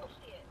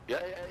 Yeah.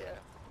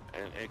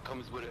 And it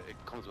comes with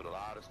a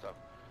lot of stuff.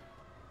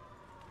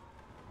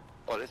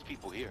 Oh, there's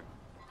people here.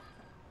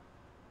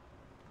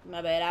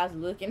 My bad, I was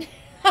looking.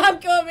 I'm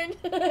coming.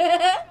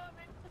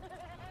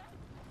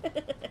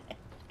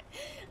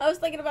 I was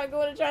thinking about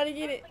going and trying to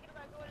get it.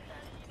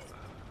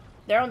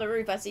 They're on the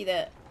roof, I see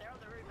that.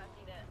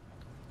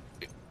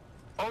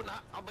 Oh, no,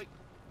 I'm like,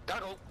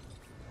 gotta go.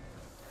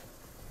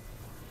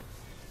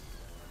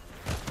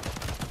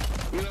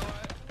 You know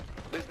what?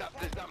 This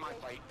not my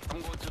fight.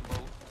 I'm going to the boat.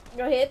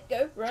 Go ahead, go,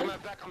 As a run. matter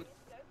of fact,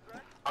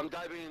 I'm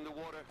diving in the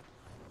water.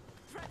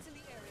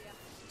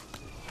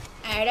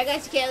 Alright, I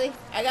got you, Kelly.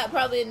 I got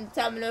probably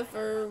time enough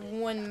for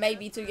 1,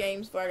 maybe 2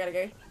 games before I gotta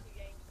go.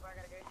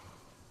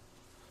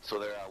 So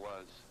there I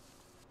was.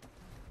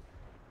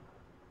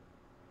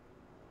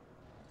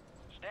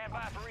 Stand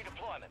by for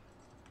redeployment.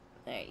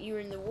 Alright, you were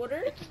in the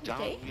water. It's down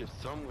Okay. here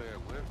somewhere.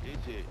 Where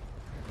is it?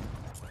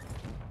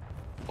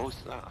 Oh,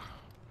 it's not.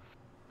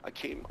 I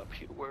came up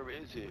here. Where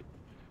is it?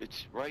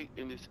 It's right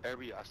in this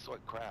area. I saw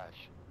it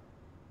crash.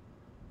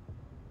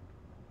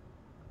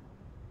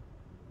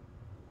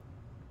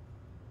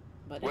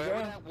 But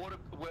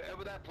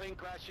Wherever that plane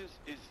crashes,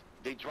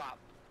 they drop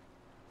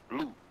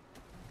loot.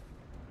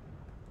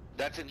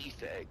 That's an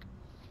Easter egg.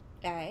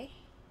 Alright.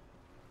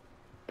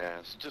 Yeah,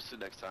 so just the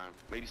next time.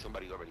 Maybe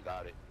somebody already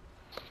got it.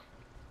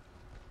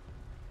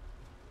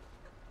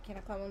 Can I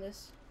climb on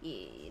this?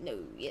 Yeah, no,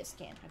 yes,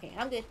 can. Okay,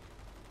 I'm good.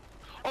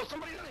 Oh,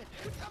 somebody's in it!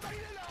 Somebody's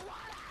in the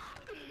water!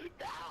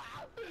 No!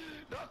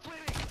 No,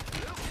 sweetie!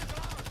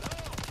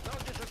 No,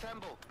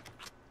 disassemble!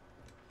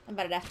 I'm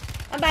about to die.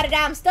 I'm about to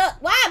die. I'm stuck.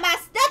 Why am I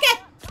stuck?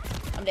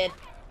 I'm dead.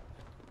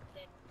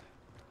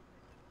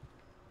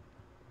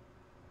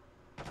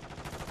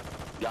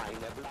 Yeah, I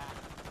ain't never lied.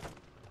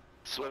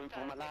 Swimming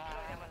for my life.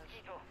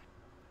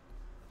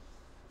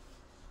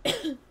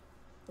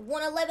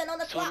 111 on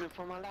the Swimming clock.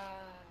 for my life.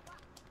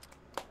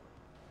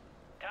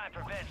 Time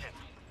for vengeance.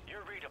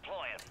 You're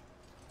redeploying.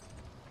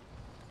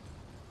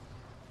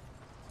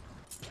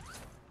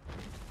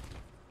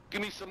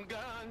 Give me some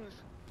guns.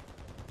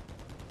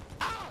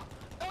 Oh!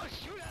 Oh,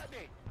 shoot at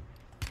me!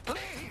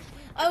 Please!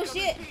 Oh, Come in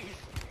shit. peace.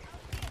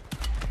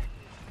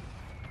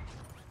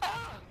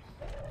 Ah!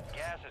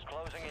 Gas is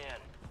closing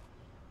in.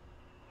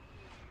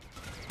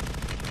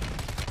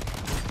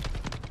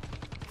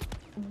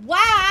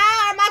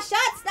 Why are my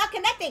shots not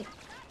connecting?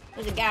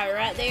 There's a guy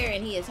right there,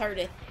 and he is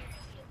hurting.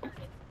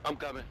 I'm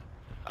coming.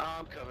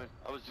 I'm coming.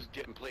 I was just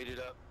getting plated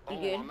up. You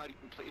Oh, good? I'm not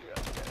even plated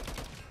up yet.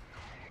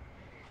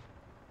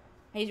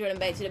 He's running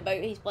back to the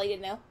boat. He's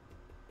plated now.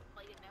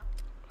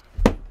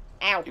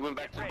 Ow. He went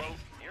back to the Ready. boat.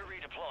 You're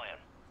redeploying.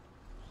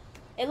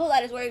 It looked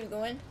like that's where he was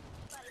going.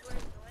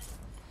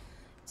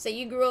 So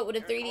you grew up with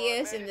a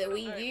 3DS and the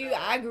Wii U.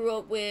 I grew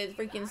up with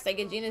freaking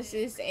Sega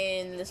Genesis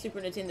and the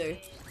Super Nintendo.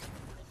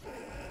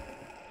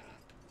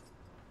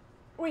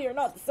 We are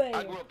not the same.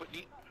 I grew up with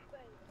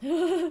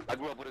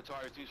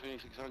Atari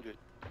 2600.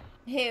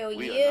 Hell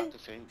We yeah. are not the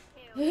same.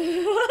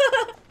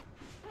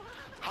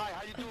 Hi,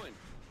 how you doing?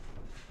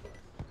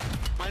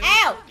 My name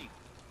Ow! is Andy.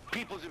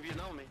 Peoples, if you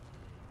know me.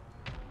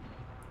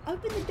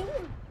 Open the door.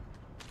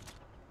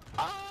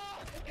 Ah,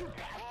 you Squad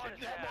bastard! is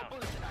You have down. more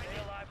bullets than I Stay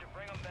did. alive to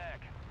bring them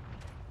back.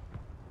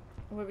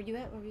 Where were you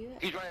at? Where were you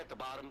at? He's right at the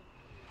bottom.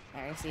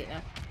 Alright, I see it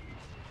now.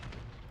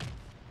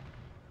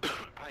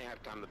 I didn't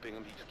have time to ping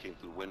him. He just came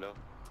through the window.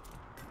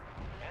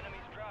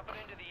 Enemies dropping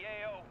into the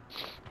AO.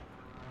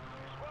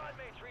 Squad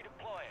mates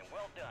redeploying.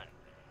 Well done.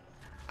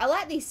 I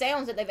like these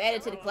sounds that they've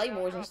added to the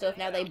claymores and stuff.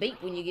 Now they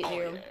beep when you get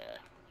near them.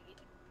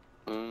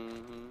 Yeah.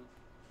 Mm-hmm.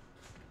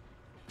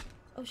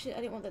 Oh shit,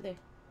 I didn't want that there.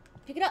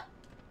 Pick it up.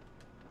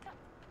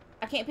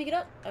 I can't pick it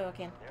up? Oh, I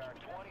can. There are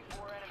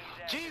 24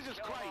 enemies active. Jesus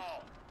Kill 'em Christ.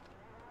 all.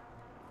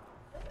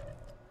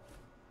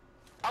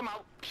 I'm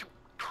out.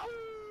 Ow.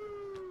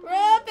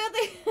 Run,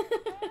 filthy!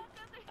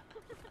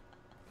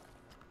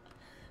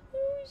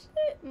 Oh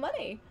shit,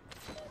 money.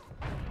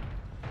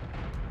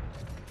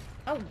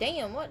 Oh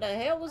damn, what the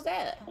hell was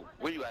that?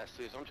 Where you at,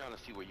 sis? I'm trying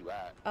to see where you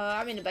at.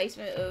 I'm in the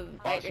basement of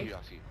Oh, I see factory. you,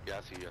 I see you. Yeah,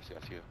 I see you, I see you,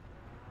 I see you.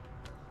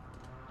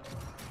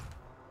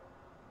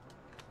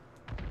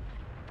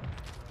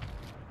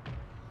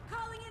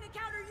 Calling in a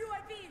counter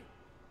UAV.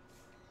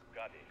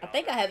 Copy. I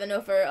think I have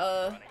enough for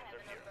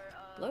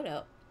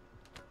loadout.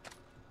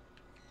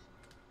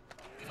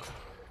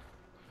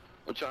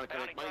 I'm trying to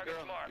Bounty connect my targets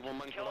girl. marked. You want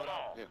money for Kill 'em loadout?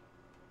 all. Yeah.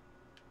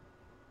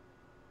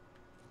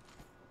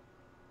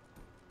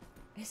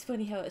 It's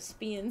funny how it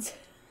spins.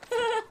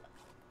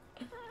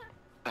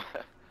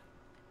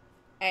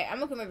 Hey, I'm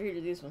gonna come over here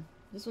to this one.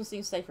 This one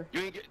seems safer.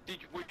 You ain't get?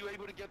 Were you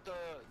able to get the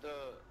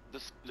oh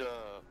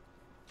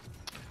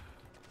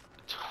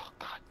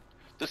God,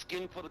 the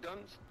skin for the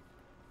guns?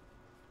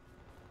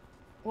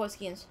 What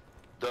skins?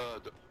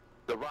 The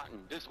rotten.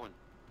 This one.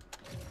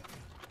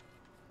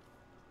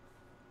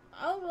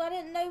 Oh, well, I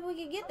didn't know we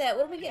could get that.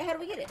 What do we get? How do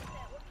we get it?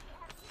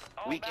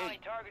 All We bounty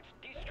can't. targets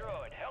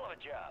destroyed. Hell of a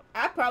job.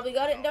 I probably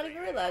got it and don't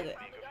even realize it.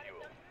 Being of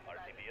fuel.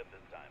 RTB at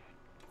this time.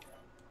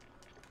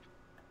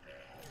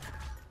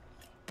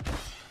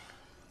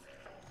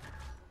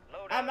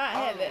 Loadout I might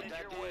have I it. don't know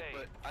what that your way.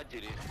 did, but I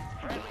did it.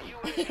 Friendly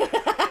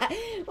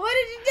UAV. What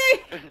did you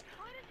do?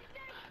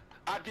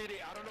 I did it.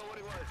 I don't know what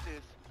it was,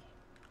 sis.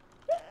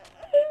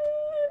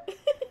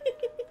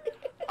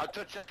 I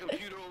touched that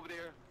computer over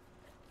there.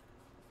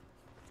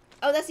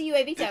 Oh, that's a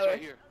UAV This tower. right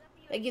here.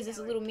 That gives us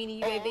a little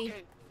mini Oh, UAV.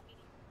 okay.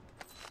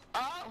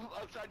 Oh,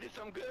 I did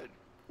something good.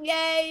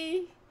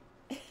 Yay!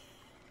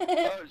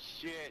 Oh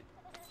shit.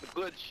 The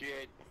good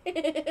shit.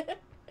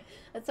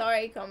 That's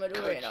alright,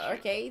 Commodore Good in shit.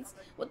 arcades.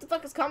 What the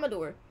fuck is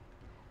Commodore?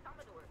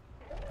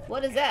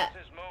 What is that?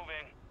 This is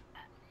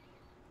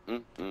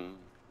moving. Mm-mm.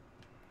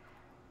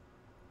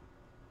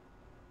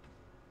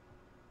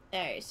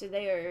 Alright, so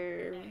they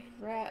are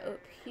right up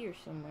here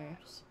somewhere.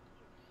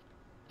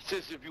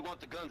 Sis, if you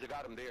want the guns, I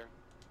got them there.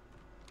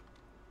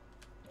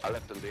 I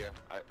left them there.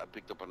 I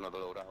picked up another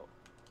loadout.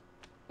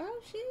 Oh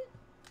shit.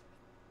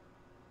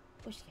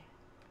 What's that?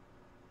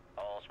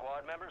 All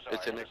squad members are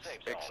It's in an the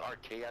safe zone.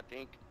 XRK, I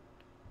think.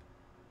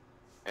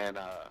 And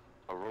a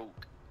Rogue.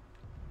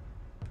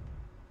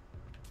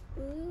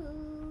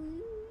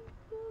 Ooh.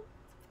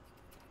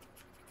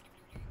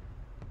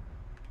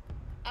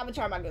 I'm gonna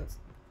try my guns.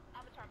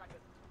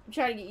 I'm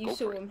trying to get used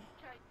Go to for it. them.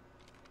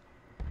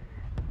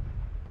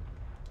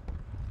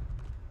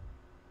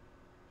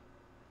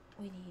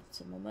 We need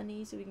some more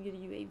money so we can get a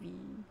UAV.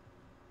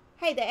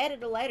 Hey, they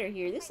added a ladder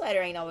here. This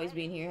ladder ain't always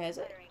been here, has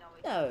it?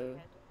 No.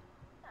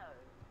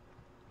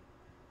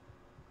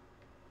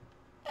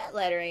 That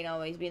ladder ain't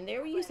always been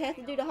there. We used to have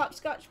to do the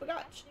hopscotch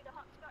forgotch.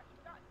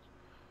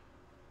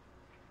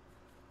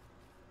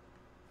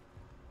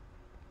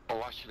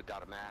 Oh, I should have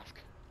got a mask.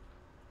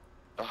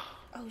 Ugh,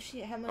 Oh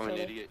shit, how much I'm are an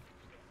they? idiot.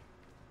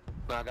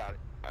 No, I got it.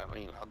 I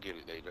mean, I'll get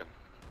it later.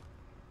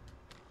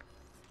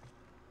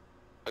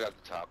 I got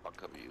the top. I'll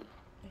cover you.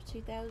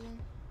 They're 2,000.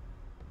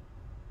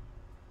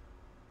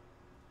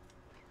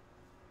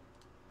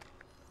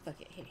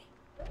 Fuck it, here.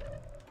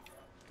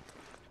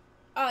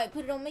 Alright,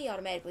 put it on me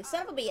automatically.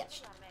 Son of a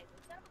bitch.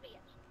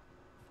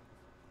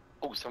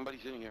 Oh,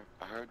 somebody's in here.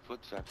 I heard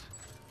footsteps.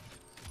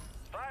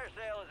 Fire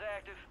sale is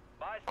active.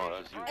 Buy Oh,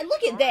 station that's you. prices And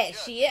look at are that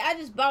adjusted. shit. I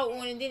just bought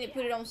one and then it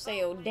put it on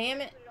sale. Damn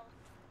it.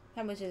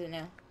 How much is it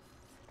now?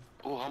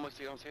 Oh, how much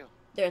they on sale?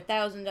 They're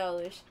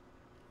 $1,000.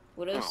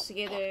 With us Oh,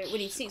 together, fuck. we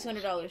need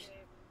 $600.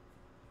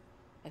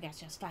 I got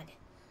you. Let's find it.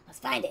 Let's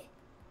find it.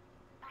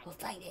 We'll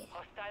find it.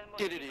 Hostile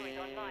Did it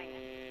mosquito is online.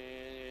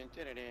 in.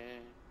 Did it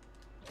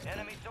in.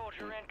 Enemy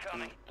soldier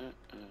incoming.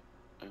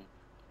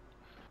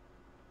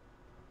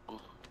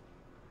 Oh.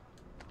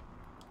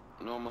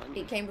 No money.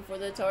 It came before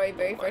the Atari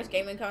very first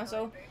gaming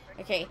console.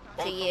 Okay,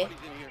 Oh, so yeah.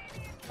 somebody's in here.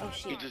 Oh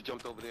He shit. just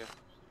jumped over there.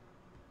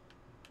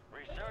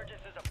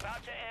 Resurgence is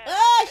about to end.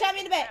 Oh, shot me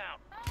in the back. Down.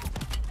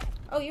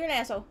 Oh, you're an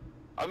asshole.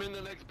 I'm in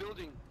the next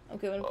building. I'm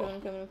coming, I'm coming,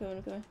 I'm coming, I'm coming,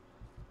 I'm coming.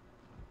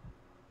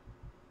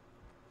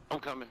 I'm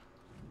coming.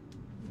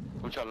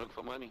 I'm trying to look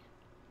for money.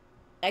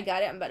 I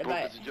got it. I'm about to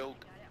buy it. It's a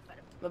joke. I'm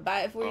gonna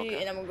buy it for you,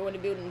 Okay. and I'm gonna go in the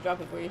building and drop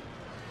it for you.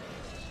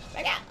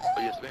 I got.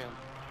 Oh, yes, ma'am.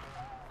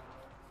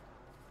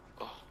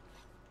 Oh,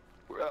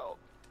 we're out.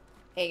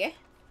 There you go.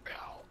 We're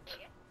out.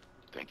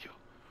 Thank you.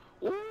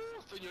 Ooh,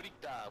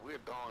 señorita, we're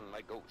gone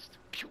like ghosts.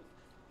 Pew.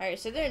 All right,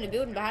 so they're in the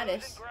building behind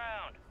Losing us.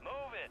 ground.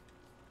 Move it.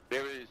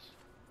 There is.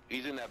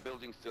 He's in that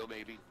building still,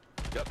 maybe.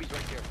 Yup, he's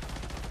right there.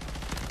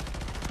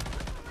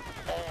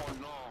 Oh,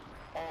 no.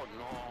 Oh,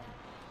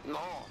 no.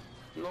 No.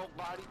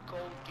 Nobody go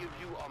give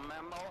you a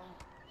memo.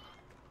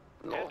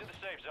 No. Head to the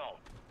safe zone.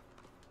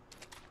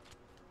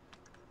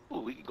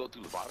 Ooh, we can go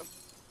through the bottom.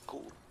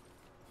 Cool.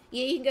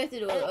 Yeah, you can go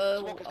through the.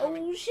 smoke is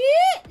coming. Oh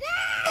shit!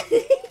 Ah!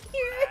 You're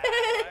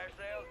right. Fire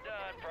sale's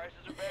done.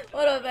 Prices are back to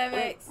What up, normal.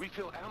 Max?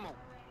 Refill ammo.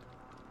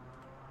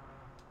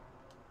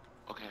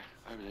 Okay,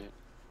 I'm in it.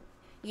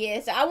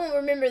 Yeah, so I won't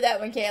remember that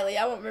one, Kelly.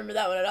 I won't remember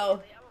that one at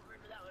all.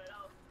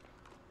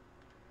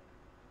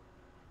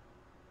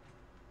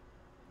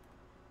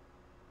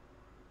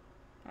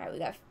 Alright, we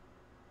got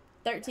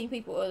 13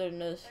 people other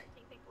than us.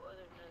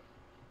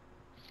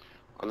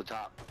 On the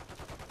top.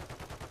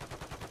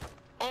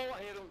 Oh, I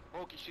hit him.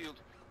 Broke his shield.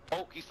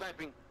 Oh, he's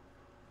sniping.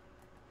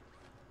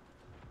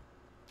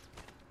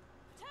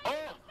 Oh,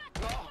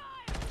 no.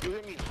 You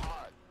hit me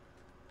hard.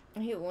 I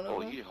hit one of Oh,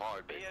 them. he hit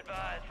hard, Be baby.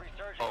 advised,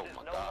 resurgence Oh, is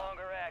my no God.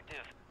 longer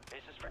active.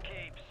 This is for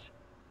keeps.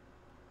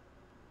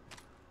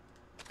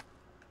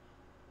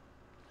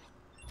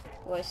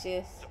 What's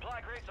this?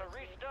 Supply crates are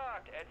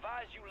restocked.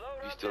 Advise you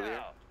load You up still now.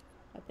 there?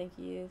 I think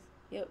he is.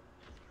 Yep.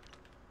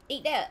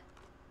 Eat that.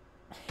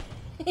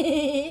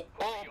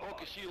 Oh, I broke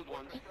his shield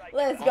once.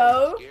 Let's Oh,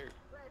 go. I'm scared.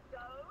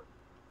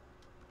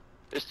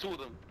 There's two of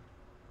them.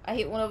 I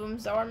hit one of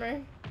them's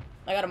armor.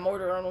 I got a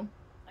mortar on him.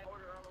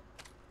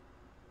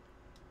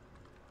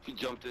 He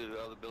jumped to the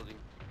other building,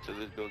 to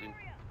this building.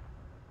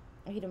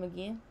 I hit him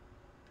again.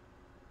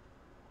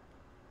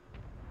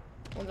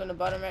 One's on the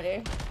bottom right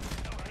there.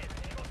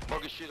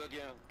 Broke his shield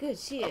again. Good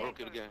shit. I broke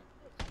it again.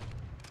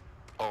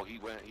 Oh, he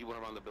went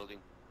around the building.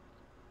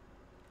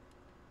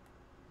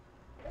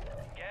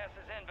 Gas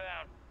is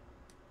inbound.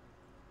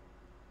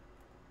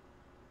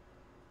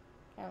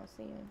 I don't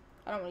see him.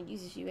 I don't want to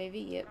use this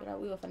UAV yet, but I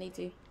will if I need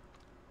to.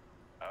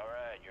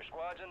 Alright, your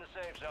squad's in the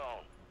safe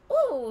zone.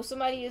 Ooh,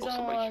 somebody is Oh,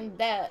 somebody on shoot.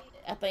 that.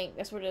 I think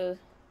that's where the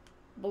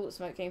bullet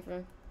smoke came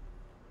from.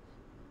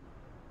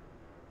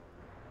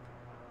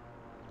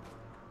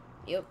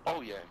 Yep.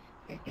 Oh, yeah.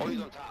 Oh, he's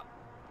on top.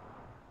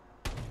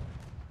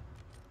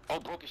 Oh,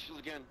 broke his shield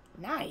again.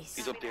 Nice.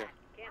 He's up there.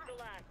 Cancel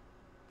that.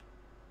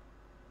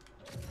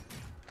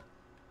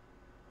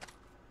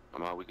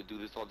 Come on, we could do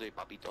this all day,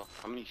 Papito.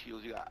 How many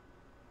shields you got?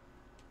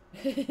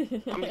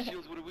 How many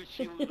shields with a which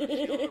shield? With a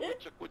shield?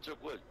 Which chuck,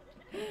 what?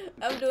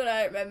 I'm doing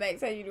alright, Mad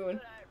Max. How you doing?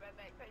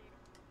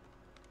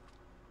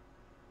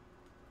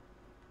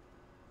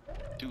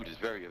 Dude is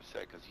very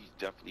upset because he's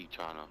definitely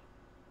trying to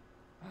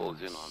close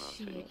in on us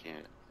and he shit.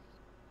 can't.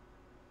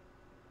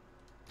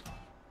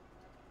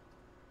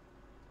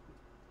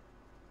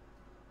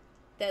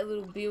 That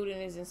little building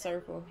is in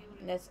circle.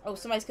 And that's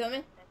somebody's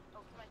coming?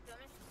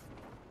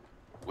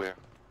 Where?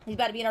 He's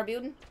about to be in our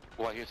building?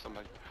 Oh, I hear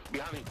somebody.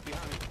 Behind me,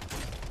 behind me.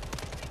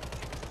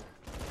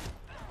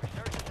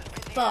 Resurgence has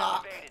been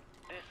Fuck. deactivated.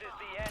 This is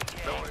the end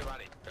game. Don't worry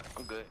about it.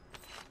 I'm good.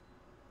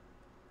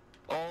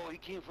 Oh, he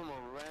came from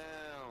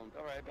around.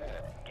 All right,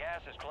 bad.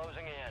 Gas is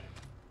closing in.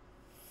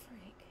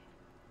 Freak.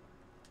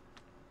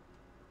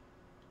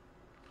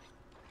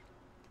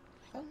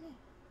 Oh no.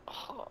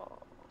 Oh.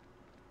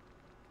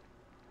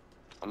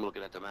 I'm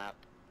looking at the map.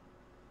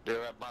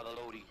 They're up by the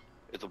Lodi.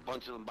 There's a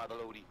bunch of them by the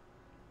Lodi.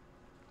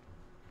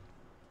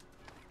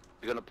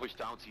 They're gonna push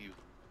down to you.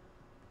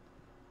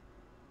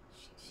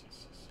 Shit.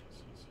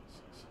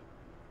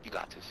 You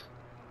got this.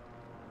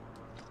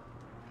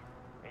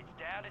 It's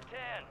down to 10.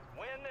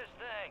 Win this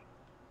thing.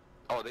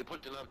 Oh, they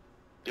pushing up.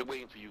 They're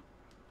waiting for you.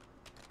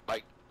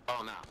 Like,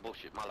 oh nah,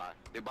 bullshit, my lie.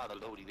 They're by the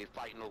Lodi. They're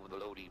fighting over the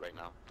Lodi right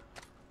now.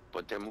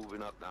 But they're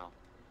moving up now.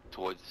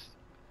 Towards,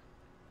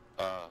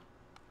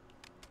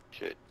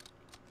 shit.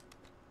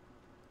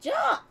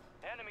 Jump!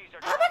 Enemies are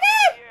Oh my dropping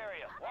God! into the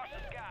area. Watch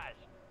the skies.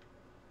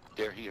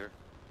 They're here.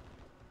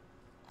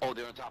 Oh,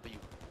 they're on top of you.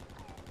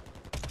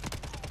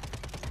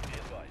 Be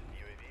advised,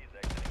 UAV is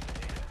exiting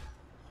the area.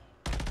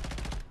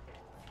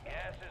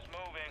 Gas is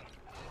moving.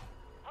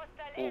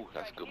 Hostile Oh,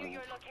 that's a airstrike good near move.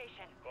 your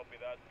location. Copy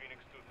that. Phoenix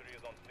 2-3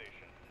 is on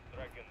station.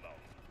 Track inbound.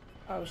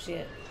 Oh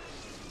shit.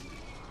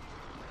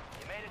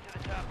 You made it to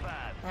the top 5.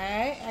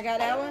 Alright, I got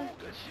that one.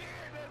 Good shit,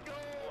 let's go.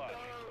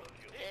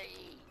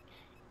 Hey.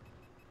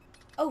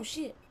 Oh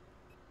shit.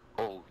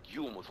 Oh,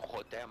 you almost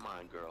caught that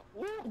mine, girl.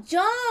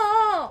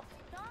 Jump!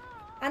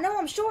 I know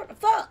I'm short.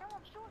 Fuck!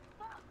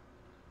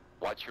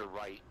 Watch your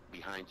right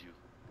behind you.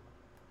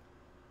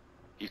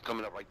 He's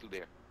coming up right through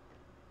there.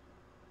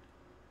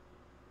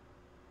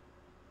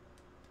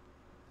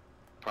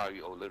 Probably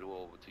a little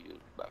over to you,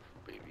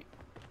 baby.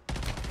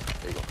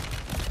 There you go.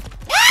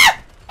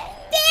 Ah!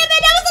 Damn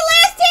it, that was the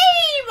last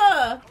team!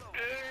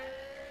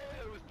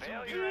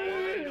 Failure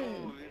ain't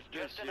fatal. It's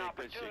just an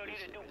opportunity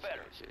to do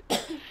better.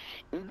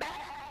 Bad.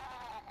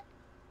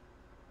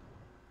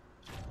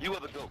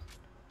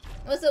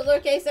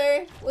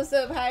 Queso? What's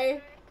up,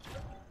 Hire?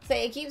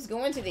 Say it keeps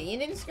going to the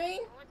ending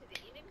screen?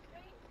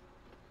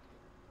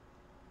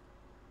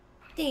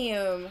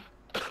 Damn.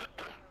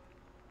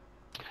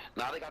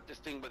 Now they got this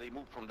thing where they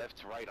move from left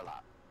to right a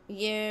lot.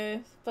 Yeah,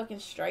 fucking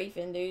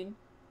strafing, dude.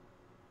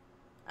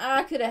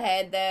 I could have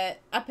had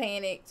that. I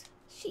panicked.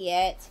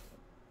 Shit.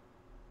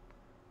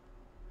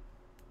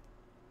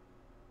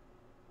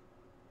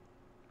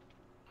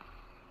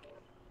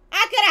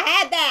 I could have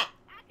had that.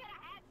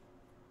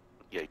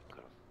 Yeah, you could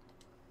have.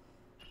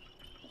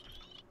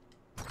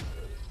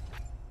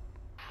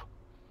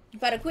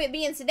 If I'd have quit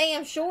being so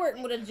damn short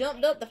and would have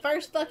jumped up the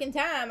first fucking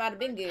time, I'd have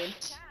been good.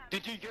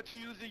 Did you get to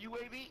use the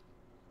UAV?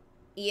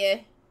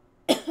 Yeah.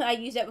 I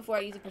used that before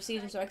I used the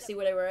precision so I could see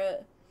where they were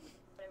at.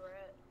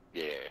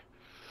 Yeah.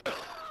 Oh,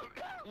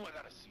 I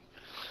gotta see.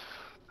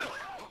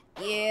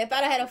 Yeah, if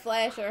I'd have had a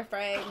flash or a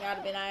frag, I'd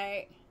have been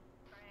alright.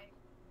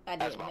 I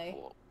That's didn't my know.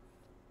 fault.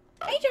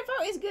 Ain't your fault.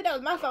 It's good. That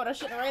was my fault. I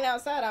shouldn't have ran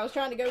outside. I was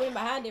trying to go in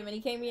behind him, and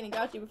he came in and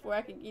got you before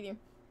I could get him.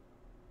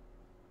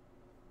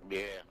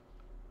 Yeah.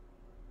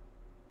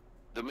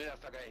 The minute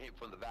I got hit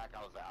from the back,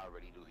 I was like, I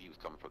already knew he was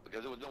coming from,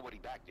 because there was nobody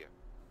back there.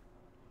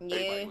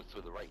 Everybody Yeah. was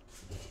to the right.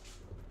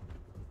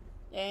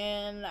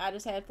 And I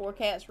just had 4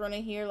 cats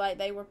running here like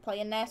they were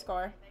playing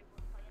NASCAR.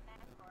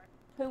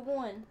 Who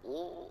won?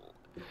 Ooh.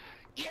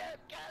 Yeah,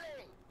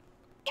 Kelly!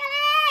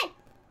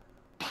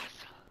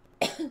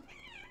 Kelly!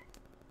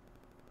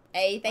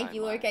 Hey, thank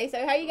you, Lord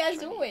Queso. How you guys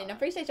doing? I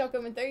appreciate y'all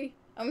coming through.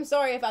 I'm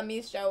sorry if I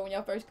missed y'all when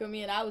y'all first come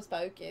in. I was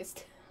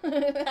focused.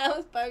 I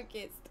was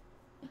focused.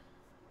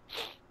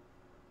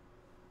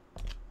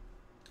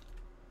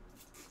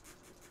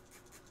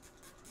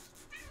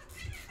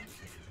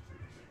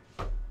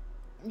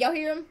 Y'all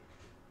hear him?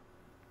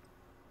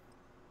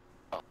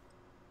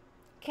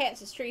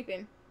 Cats is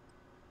treeping.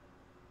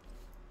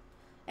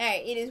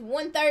 Alright, it is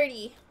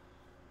 1:30.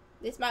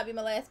 This might be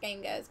my last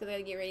game, guys, because I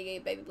gotta get ready to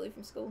get Baby Blue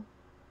from school.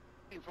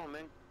 Where you from,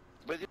 man?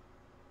 Where's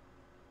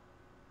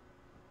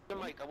your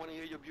mic? I want to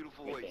hear your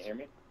beautiful voice. Can you hear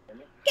me?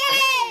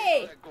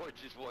 Kelly! That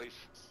gorgeous voice.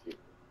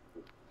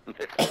 What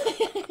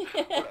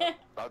up?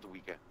 How's the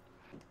weekend?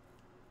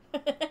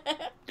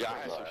 Yeah, I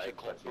had some shit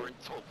called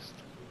burnt toast.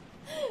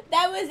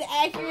 That was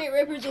accurate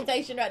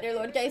representation right there,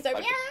 Lord Queso.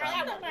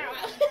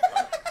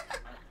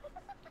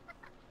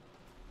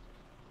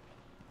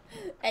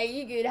 Hey,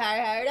 you good,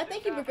 Howard? I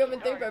think you were coming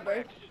through, bro.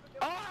 Real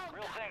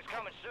thing's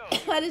coming soon.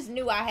 I just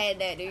knew I had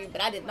that, dude,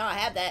 but I did not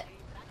have that.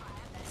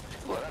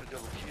 Well, that's a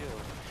double kill.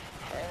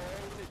 Hey,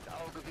 Mr.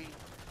 Ogilvy.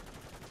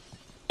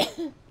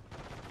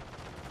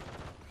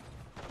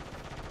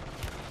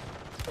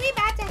 We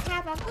about to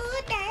have a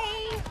good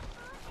day.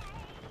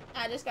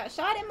 I just got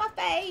shot in my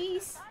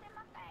face.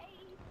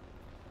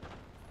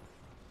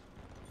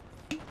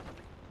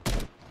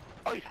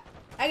 Oh, yeah.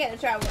 I gotta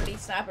try one of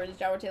these snipers that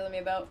y'all were telling me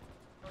about.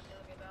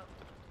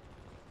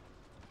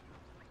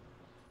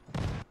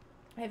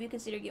 Have you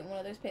considered getting one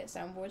of those pet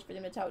soundboards for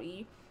them to talk to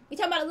you? You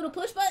talking about the little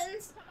push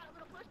buttons?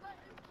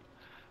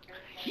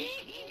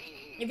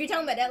 If you're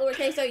talking about that, Lord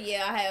Queso,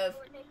 yeah, I have.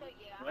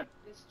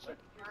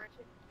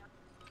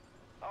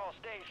 All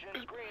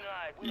stations, green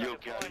light. We You are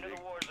okay, deploying to Nick?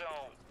 the war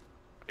zone.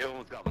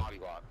 Everyone's got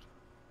mollywopped.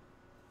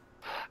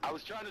 I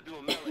was trying to do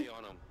a melee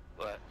on him,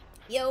 but...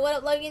 Yo, what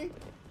up, Logan?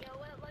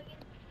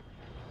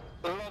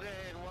 Logan,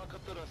 welcome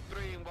to the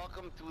stream.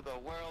 Welcome to the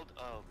world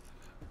of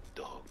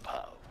Dog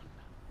Pound.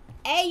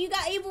 Hey, you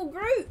got Evil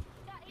Groot.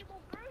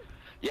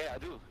 Yeah, I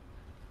do.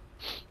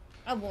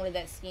 I wanted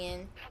that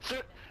skin.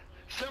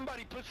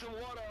 Somebody put some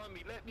water on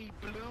me. Let me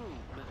bloom.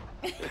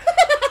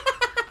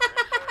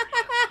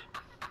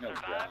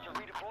 Survive to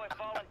redeploy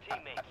fallen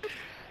teammates.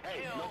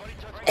 Hey, nobody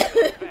touch Bring me.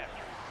 it faster.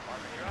 Mark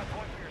your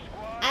outpoint for your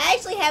squad. I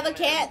actually have a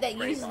cat that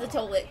uses the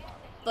toilet.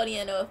 Funny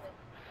enough.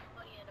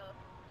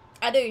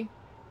 I do.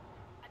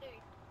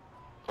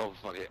 Oh,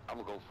 fuck it. I'm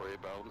gonna go for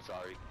it, bro. I'm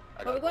sorry.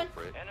 I Where we gotta going?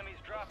 go for it. Enemies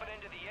dropping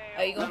into the AO.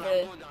 Oh, you No, going no, for I'm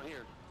the... going down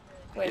here.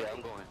 Where? Yeah,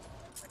 I'm going.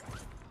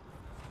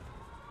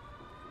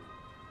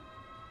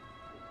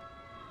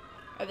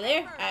 Over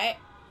there? Alright.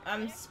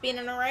 I'm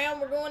spinning around.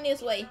 We're going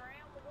this way.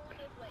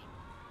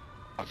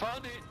 I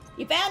found it.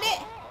 You found it?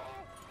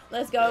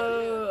 Let's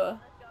go.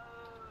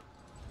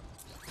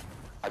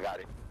 I got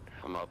it.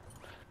 I'm up.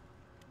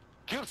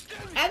 Keep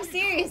standing. I'm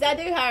serious. I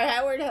do,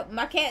 Howard.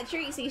 My cat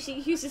Trixie, she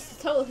uses the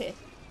toilet.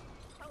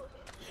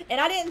 And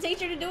I didn't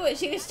teach her to do it.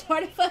 She just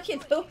started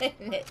fucking doing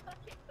it.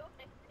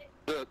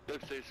 Look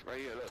this right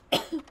here,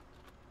 look.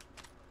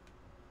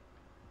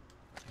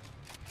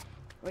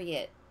 Where you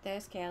at?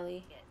 There's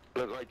Callie.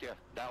 Look right there.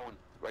 That one.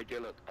 Right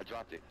there, look. I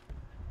dropped it.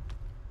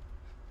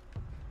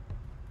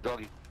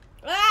 Doggy,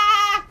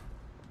 Ah!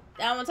 I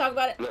don't want to talk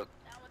about it. look.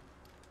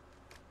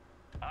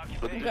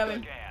 Occupation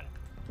coming. scan.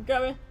 I'm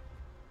coming.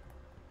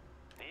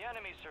 The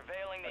enemy's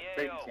surveilling the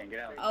Baby AO. can't get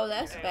out. Oh,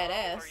 that's Stay low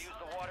badass. or use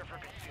the water for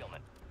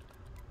concealment.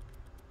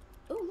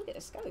 Ooh, look at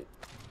the scope.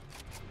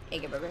 Hey,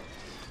 good burger.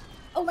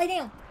 Oh, lay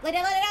down. Lay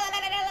down, lay down, lay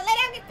down, lay down, lay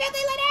down, get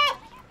filthy, lay down.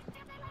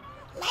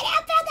 Lay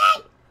down,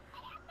 filthy.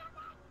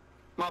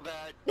 My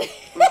bad. My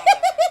bad.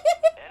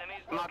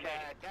 Enemies My located.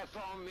 bad. That's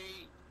on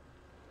me.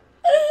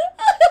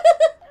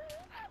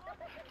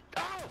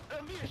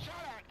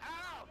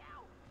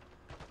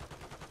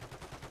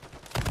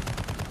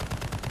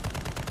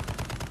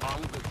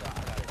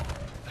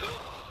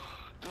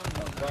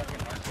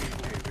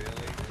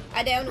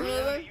 I downed one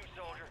of them. You,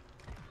 soldier.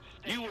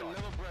 Stay You will sharp.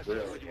 never press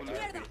Really? it. You will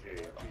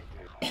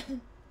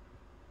never.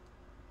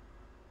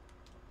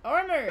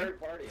 Armor. Third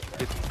party.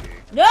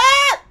 No!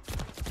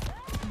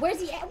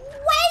 Where's he at?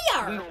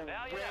 Where? No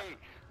way.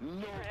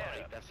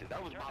 Nobody. That's it.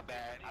 That was my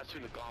bad. I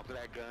shouldn't have gone for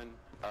that gun.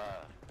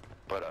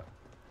 But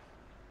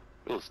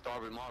little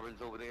starving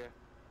Marvins over there.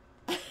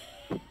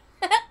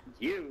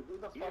 You? Who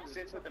the fuck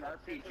sits with an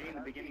RPG in the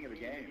beginning of the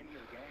game?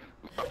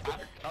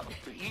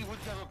 He would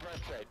never press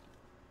that.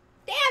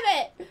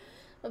 Damn it!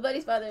 My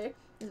buddy's father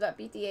is about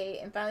 58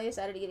 and finally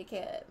decided to get a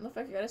cat.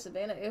 Motherfucker got a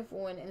Savannah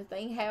F1 and the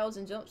thing howls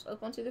and jumps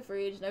up onto the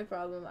fridge, no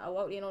problem. I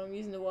walked in on him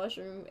using the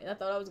washroom and I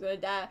thought I was gonna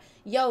die.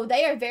 Yo,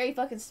 they are very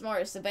fucking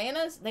smart.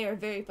 Savannahs, they are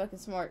very fucking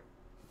smart.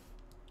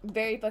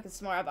 Very fucking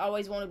smart. I've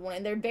always wanted one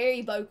and they're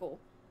very vocal.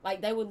 Like,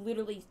 they would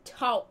literally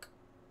talk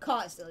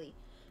constantly.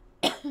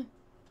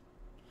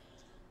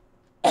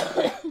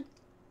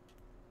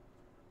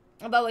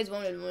 I've always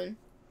wanted one.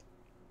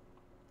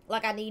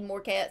 Like, I need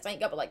more cats. I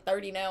ain't got but like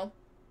 30 now.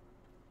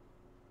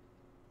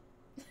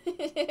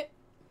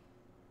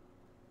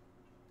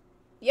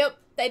 Yep,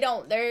 they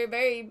don't. They're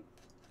very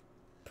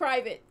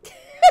private.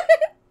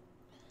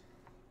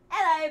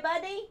 Hello,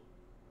 buddy.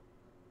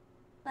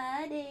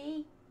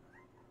 Buddy.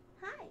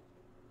 Hi.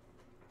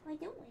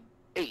 What you doing?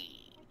 Hey.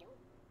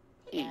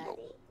 Hey, Hey.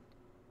 buddy.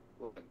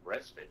 Well,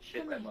 breastfed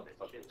shit, that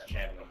motherfucker is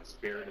channeling the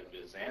spirit of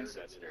his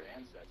ancestor.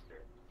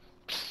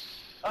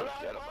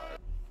 Forget about it.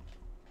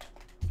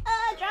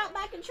 Drop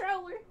my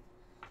controller.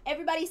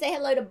 Everybody say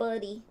hello to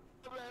Buddy.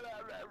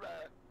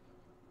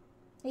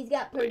 He's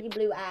got pretty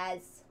blue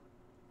eyes.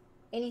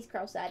 And he's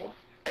cross-eyed.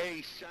 Hey, I think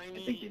you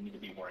Shiny. need to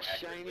be more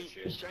accurate with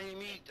shit. Shiny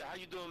meat. How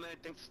you doing, man?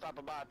 Thanks for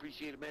stopping by. I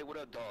appreciate it, man. What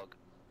up, dog?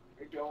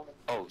 You're going.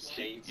 Oh,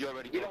 shit. You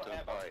already We talked don't to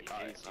him. have All right,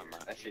 RPGs all right.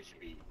 here. That shit should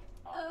be.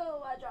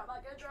 Oh, I dropped my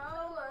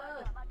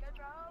controller.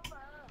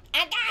 I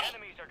got it.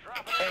 Enemies are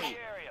dropping in the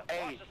area.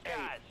 Watch the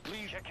skies.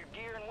 Please. Check your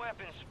gear and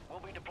weapons. We'll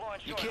be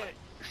deploying You shortly. can't.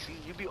 See,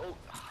 you be old.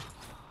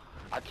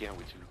 I can't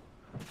with you.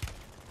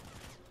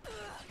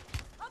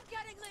 I'm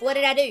getting lit. What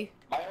did I do?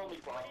 My only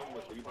problem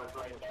with Rebirth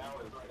right now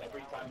is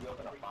every time you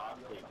open a box,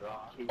 they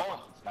drop two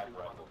sniper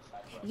rifles.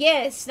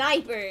 Yes,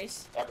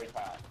 snipers. Every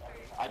time.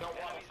 I don't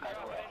want a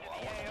sniper rifle. I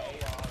want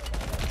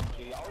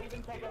an AR. I'll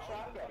even take a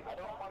shotgun. I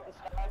don't want the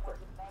sniper.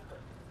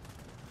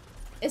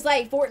 It's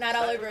like Fortnite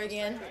all over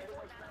again.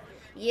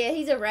 Yeah,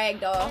 he's a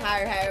ragdoll.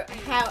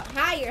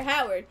 Hire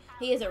Howard.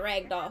 He is a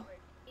ragdoll.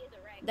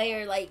 They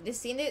are like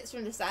descendants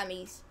from the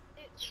Siamese.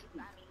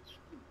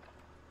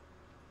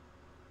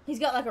 He's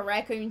got like a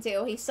raccoon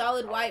tail. He's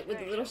solid white with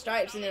the little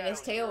stripes, and then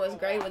his tail is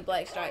gray with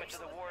black stripes.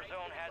 The war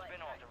zone has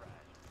been authorized.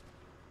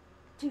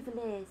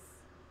 Toothless.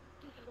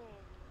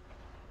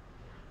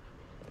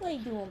 What you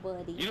doing,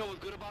 buddy? You know what's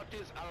good about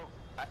this?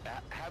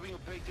 Having a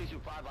PlayStation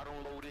 5, I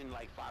don't load in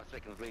like 5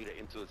 seconds later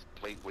into its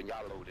plate when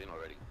y'all load in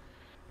already.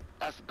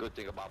 That's a good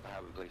thing about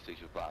having a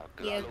PlayStation 5,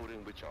 because I load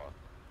in with y'all.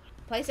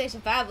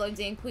 PlayStation 5 loads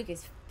in quick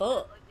as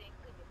fuck.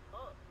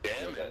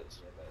 Damn it.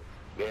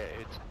 Yeah,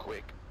 it's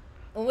quick.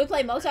 When we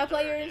play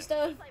multiplayer and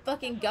stuff,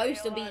 fucking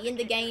Ghost will be in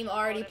the game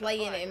already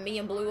playing, and me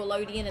and Blue will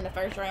load in, and the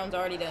first round's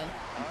already done.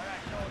 All right,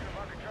 soldier,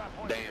 mark a drop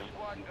point Damn. in your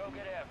squad and go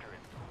get after it.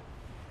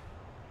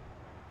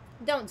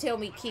 Don't tell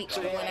me Kick's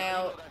So, going yeah,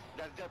 out.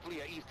 that's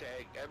definitely an Easter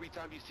egg. Every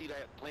time you see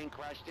that plane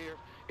crash there,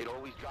 it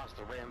always drops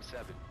the Ram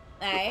 7.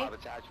 Alright. With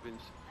 5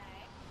 attachments.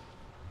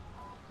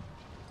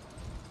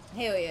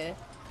 Hell yeah.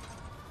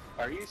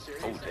 Are you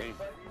serious? Oh, damn.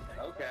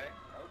 Okay.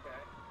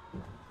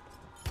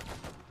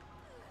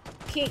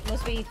 Kick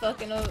must be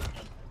fucking up.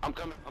 I'm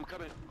coming. Oh,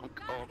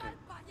 okay.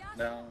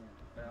 No.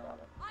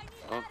 I need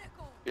Huh?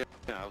 medical. Yeah,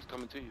 I was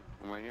coming to you.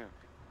 I'm right here.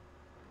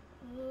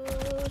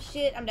 Oh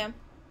shit, I'm down.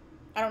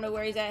 I don't know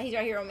where he's at. He's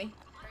right here on me.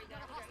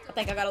 I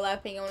think I got a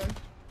live ping on him.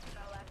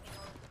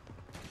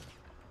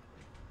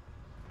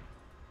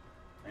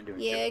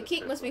 Yeah,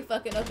 Kick must be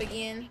fucking up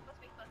again.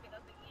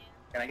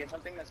 Can I get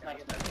something that's not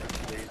expensive,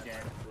 please,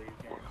 Jan?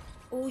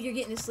 Oh, you're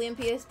getting a slim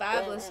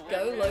PS5. Let's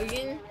go,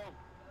 Logan.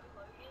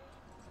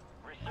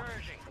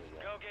 Resurging.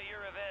 Go get your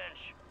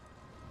revenge.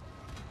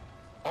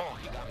 Oh,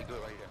 he got me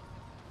good right here.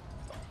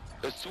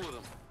 There's 2 of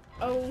them.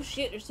 Oh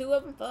shit, there's 2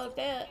 of them. Fuck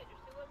that.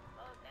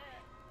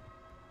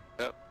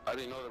 Yep, I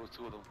didn't know there was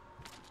 2 of them.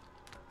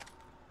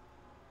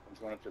 I'm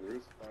going up to the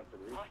roof.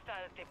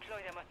 Hostiles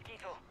deployed a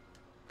mosquito.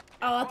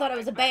 Oh, I thought it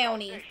was a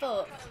bounty.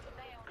 Fuck.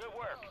 Good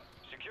work.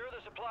 Secure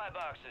the supply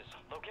boxes.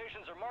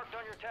 Locations are marked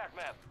on your TAC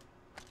map.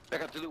 I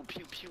got the little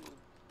pew pew.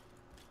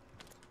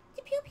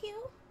 Pew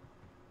pew.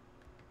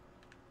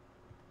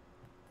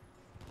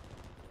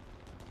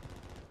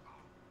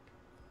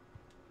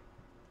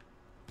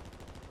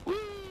 Woo!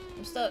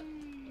 I'm stuck.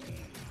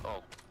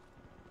 Oh.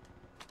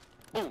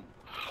 Boom.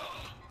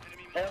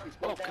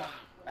 Oh, God.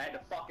 I had to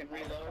fucking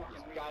reload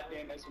this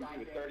goddamn SMG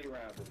with 30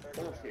 rounds.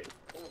 Bullshit.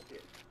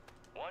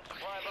 One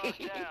supply box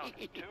down.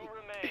 2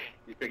 remain.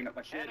 You picking up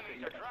my shit?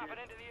 Enemies are dropping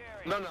into the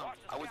area. No, no. Watch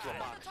the I went to a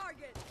skies. box.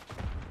 Target.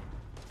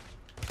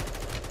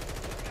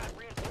 Got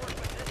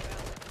reinforcements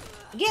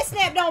inbound. Get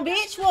snapped on,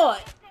 bitch.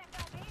 What?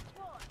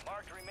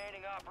 Marked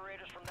remaining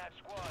operators from that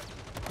squad.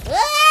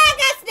 I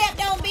got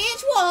stepped on,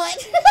 bitch.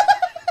 What?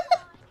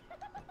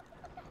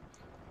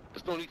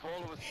 There's no need for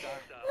all of us to die.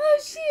 Oh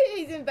shit,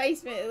 he's in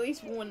basement. At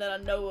least one that I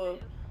know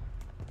of.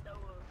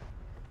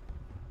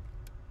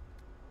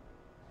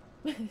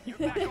 You're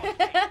back on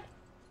station.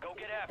 Go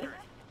get after it.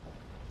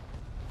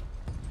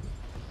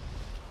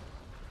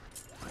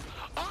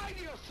 Ay,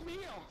 Dios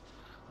mío!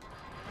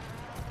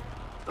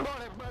 Lord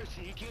have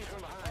mercy, he came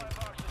from behind.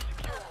 Box is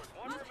secured.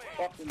 One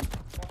remaining. Fucking.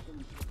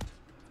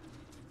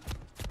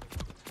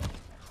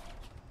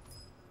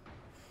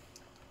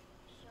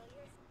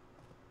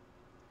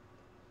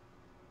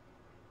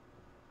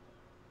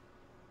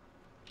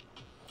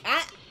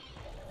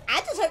 I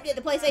just hope that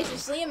the PlayStation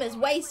Slim is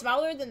way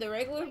smaller than the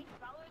regular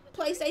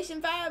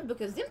PlayStation 5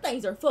 because them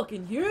things are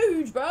fucking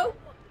huge, bro.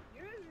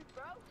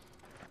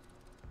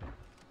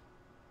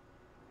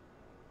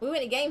 We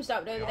went to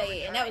GameStop the other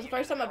day, and that was the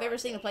first time I've ever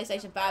seen a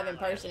PlayStation 5 in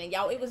person, and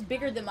y'all, it was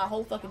bigger than my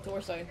whole fucking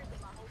torso.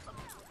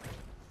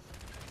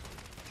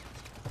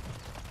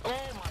 Oh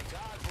my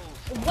god,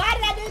 Bulls. Why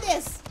did I do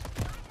this?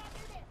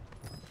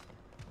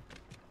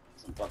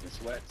 Some fucking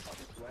sweat.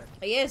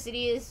 Yes, it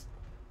is.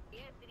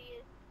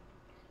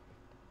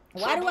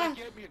 Why do I...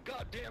 Somebody get me a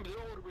goddamn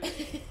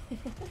deodorant.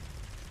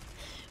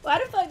 Why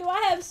the fuck do I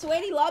have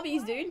sweaty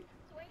lobbies, dude?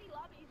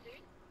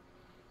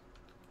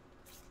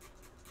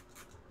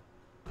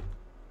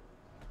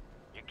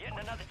 You're getting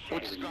another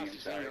What chance. is wrong,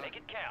 sir? Make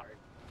it count.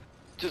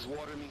 Just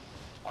water me.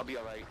 I'll be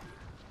alright.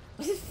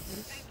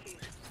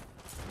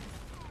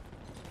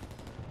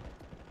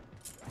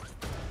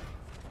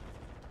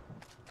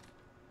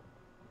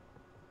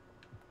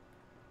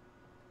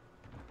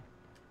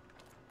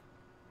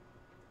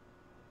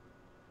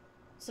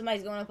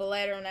 Somebody's going up a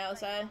ladder on the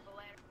outside.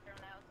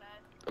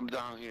 I'm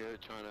down here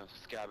trying to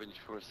scavenge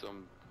for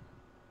some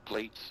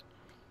plates.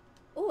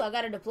 Ooh, I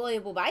got a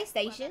deployable buy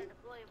station.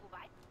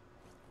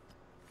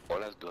 Oh,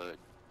 that's good.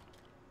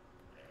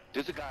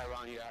 There's a guy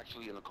around here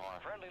actually in a car.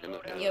 In the,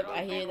 Yep,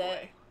 I hear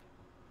that.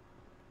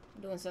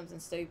 I'm doing something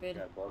stupid.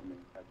 That bugged me.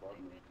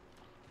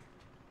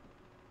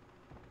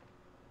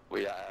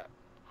 Where you at?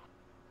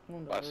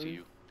 On the I see roof.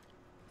 you.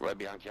 Right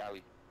behind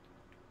Callie.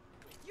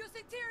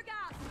 Using tear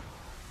gas.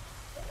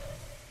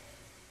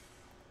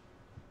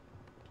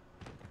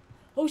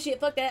 Oh shit,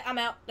 fuck that. I'm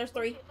out. There's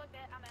three.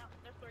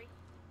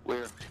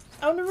 Where?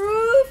 On the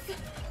roof!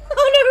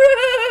 On the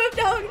roof!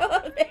 Don't go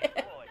up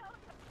there!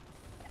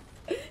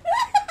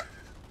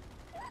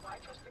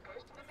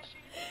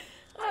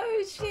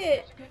 Oh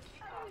shit!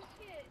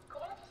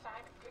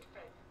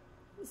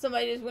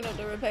 Somebody just went up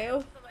the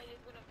rappel.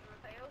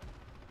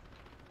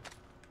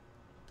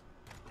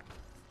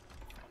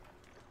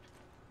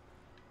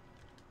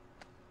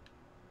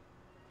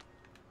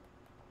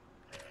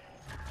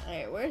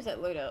 Alright, where's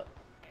that loadout?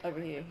 Over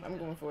here. I'm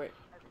going for it.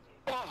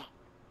 Oh,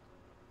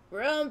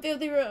 Run,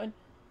 filthy run!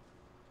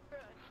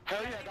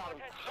 hell yeah, I got him.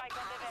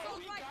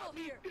 Assault rifle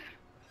here.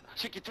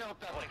 Check your tail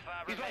feather.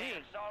 25 He's right here.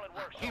 remaining. Solid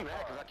work He so ran far.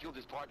 because I killed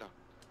his partner.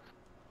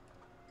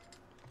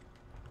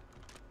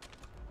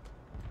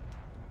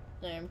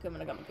 There, I'm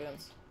coming. I got my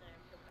guns.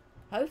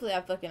 Hopefully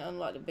I fucking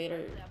unlocked a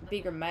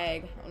bigger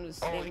mag on this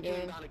Oh, damn he came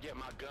gun. down to get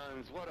my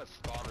guns. What a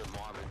starter,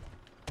 Marvin.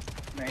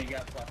 Man, he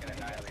got fucking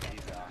annihilated.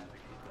 He's gone.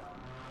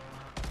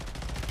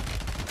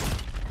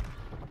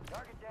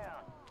 Target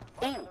down.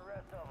 Ooh. Mark the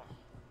rest of them.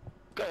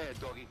 Go ahead,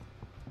 doggy.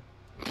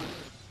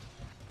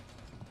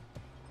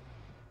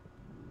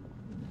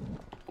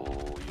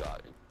 Oh, yeah,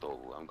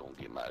 I'm gonna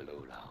get my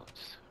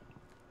loadouts.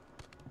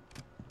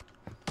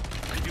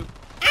 Could you?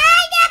 I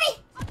got me!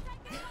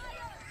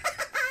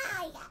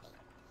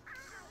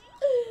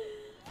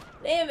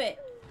 Damn it.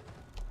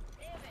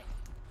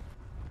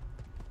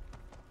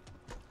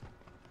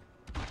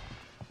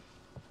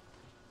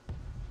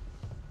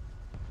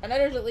 I know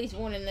there's at least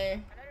one in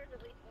there.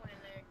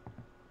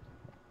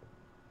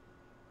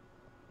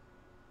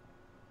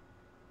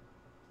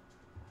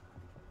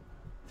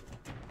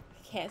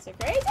 Cats are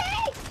crazy!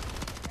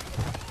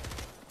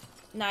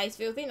 Nice,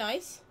 filthy,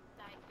 nice.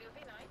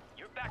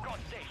 You're back on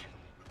station.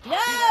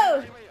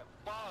 No!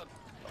 Fuck.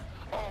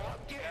 Oh,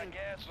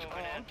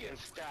 I'm getting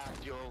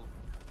stabbed, yo.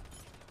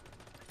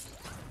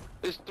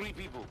 There's 3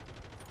 people.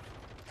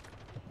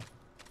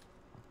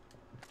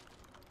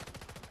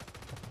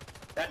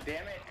 God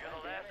damn it. You're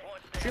the last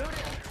one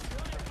standing.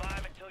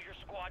 Survive until your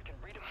squad can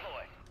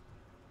redeploy.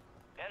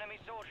 Enemy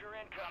soldier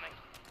incoming.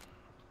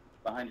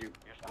 Behind you.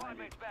 Your squad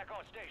mate's back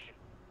on station.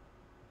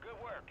 Good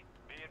work.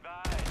 Be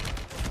advised.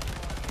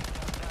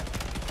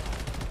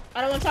 I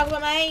don't want to talk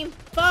about my aim.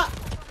 Fuck!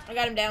 I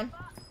got him down.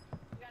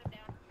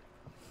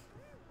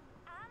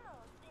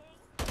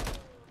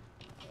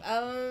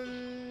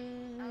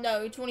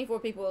 No, 24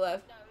 people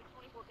alive.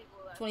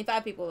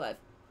 25 people alive.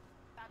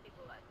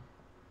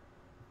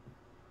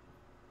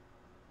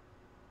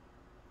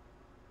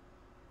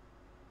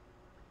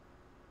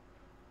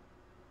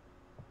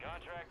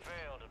 Contract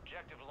failed.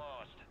 Objective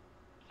lost.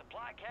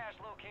 Supply cache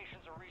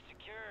locations are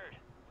resecured.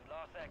 We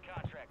lost that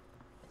contract.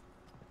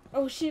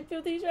 Oh shit,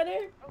 filthy's right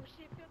there.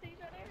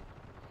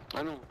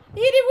 I know.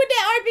 Hit it with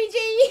that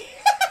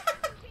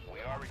RPG! We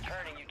are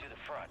returning you to the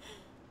front.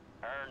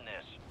 Earn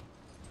this.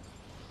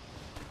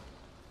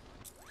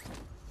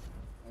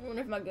 I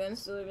wonder if my gun's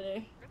still over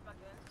there.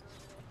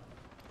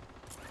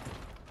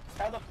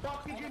 How the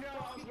fuck did you know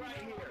I was right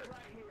here?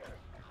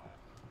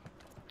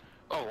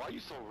 Oh, why are you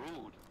so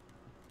rude?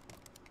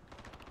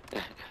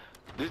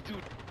 This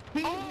dude. He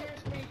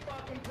hears me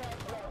fucking talk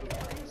about it.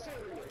 Are you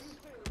serious?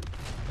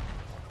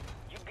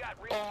 You've got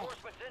Oh,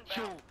 reinforcements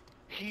yo, inbound.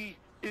 he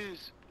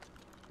is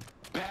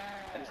I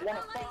bad. just want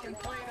a fucking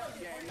cleanup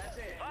game, that's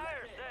it.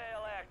 Fire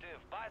sale active.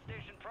 Buy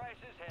station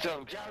prices have Tell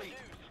him, been Gary.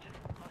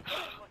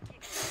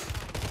 reduced.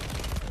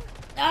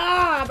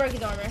 Ah, I broke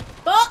his armor.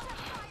 Fuck!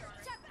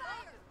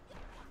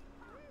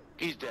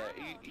 He's dead.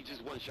 He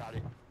just one-shot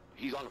it.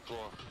 He's on the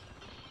floor.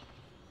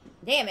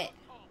 Damn it.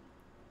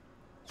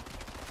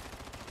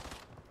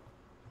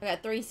 I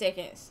got 3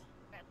 seconds.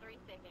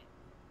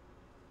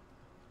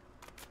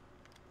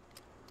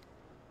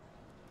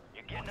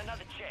 You're getting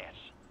another chance.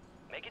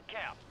 Make it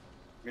count.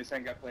 Miss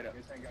Hang got played up.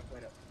 Miss Hang got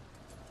played up.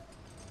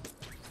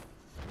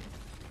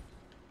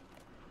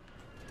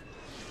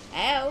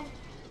 Ow.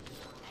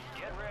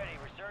 Get ready.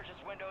 Resurgence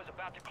window is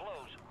about to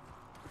close.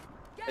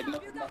 Take him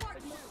up, take him up,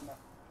 take him up, take him up.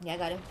 Yeah, I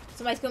got him.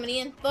 Somebody's coming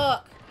in.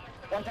 Fuck.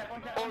 One tap,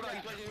 one tap, Oh, one no, tap.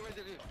 he's right there, he's right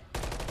there.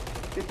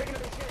 He's picking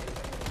up his shit.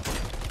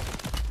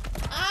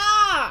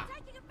 Ah!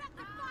 Taking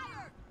effective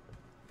fire!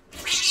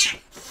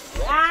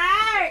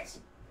 Ouch!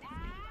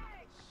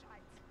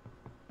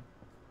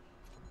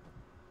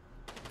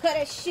 Cut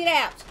that shit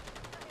out.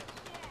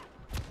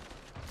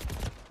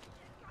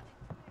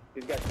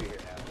 He's got you here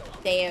now.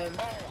 Damn.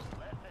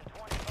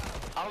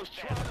 I was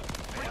trying to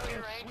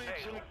freaking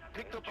switch and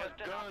picked up a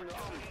gun. I'm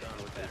done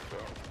with this, bro.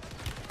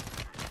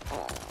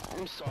 Oh,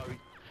 I'm sorry.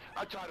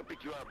 I tried to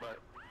pick you up, but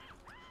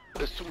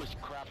there's too much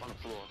crap on the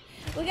floor.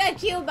 We got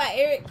killed by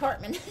Eric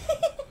Cartman.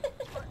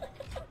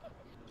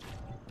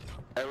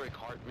 Eric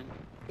Hartman.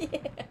 Yeah.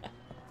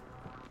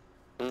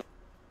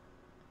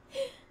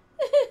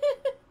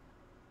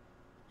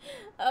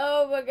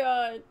 Oh my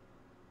god.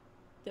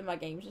 Did my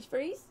game just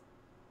freeze?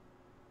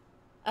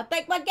 I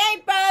think my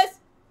game froze.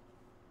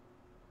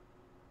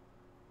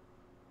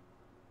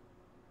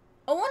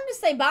 I wanted to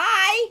say bye.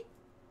 I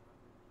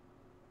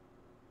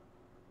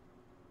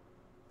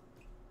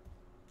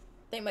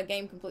think my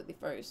game completely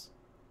froze.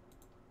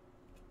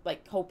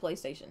 Like, whole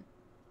PlayStation.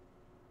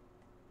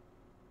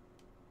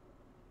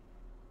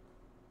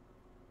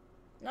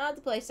 Not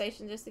the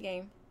PlayStation, just the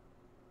game.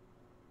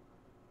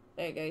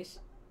 There it goes.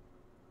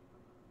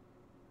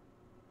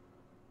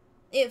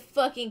 It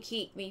fucking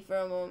kicked me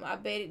from them. I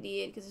bet it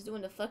did, because it's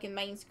doing the fucking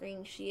main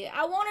screen shit.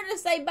 I wanted to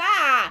say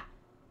bye!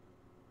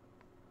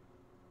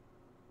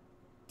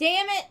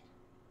 Damn it!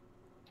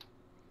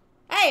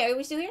 Hey, are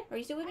we still here? Are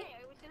you still with me?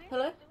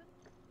 Hello?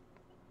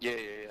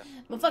 Yeah.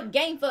 My fucking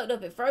game fucked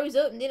up. It froze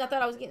up, and then I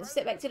thought I was getting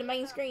set back to the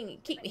main screen.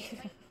 It kicked me.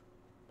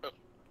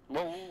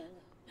 Whoa.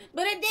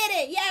 But it did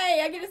it!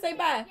 Yay! I get to say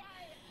bye.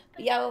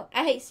 Yo,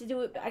 I hate to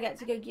do it, but I got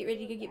to go get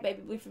ready to go get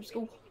Baby Blue from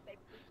school.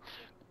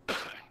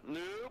 No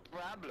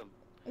problem.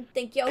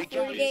 Thank y'all Hey, for the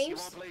Kelly,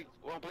 games. You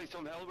wanna play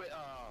some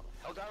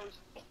Helldivers?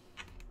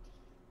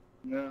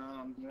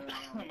 No.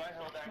 My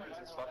health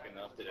access is fucking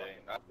up today.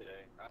 Not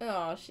today.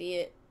 Oh,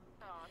 shit.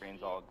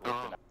 Screen's all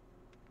glitching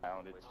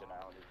out.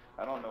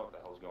 I don't know what the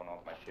hell's going on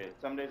with my shit.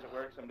 Some days it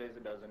works, some days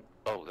it doesn't.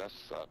 Oh, that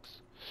sucks.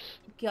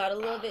 Gotta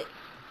love it.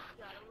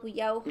 Well,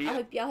 yo, I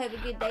hope y'all have a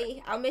good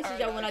day. I'll message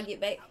y'all when I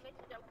get back.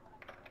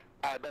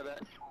 Alright,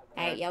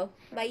 bye-bye. Alright, yo.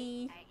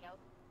 Bye.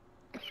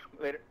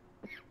 Later.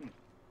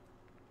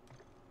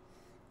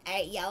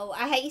 Alright, yo.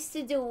 I hate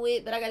to do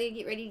it, but I gotta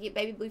get ready to get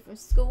Baby Blue from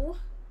school.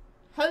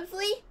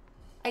 Hopefully,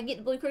 I can get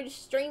the Blue Crew to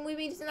stream with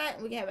me tonight.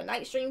 And we can have a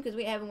night stream, because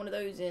we haven't one of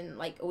those in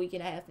like a week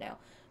and a half now.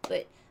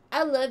 But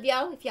I love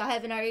y'all. If y'all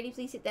haven't already,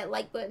 please hit that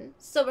like button.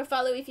 Sub or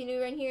follow if you're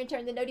new around here, and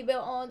turn the noti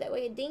bell on. That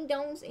way it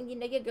ding-dongs and your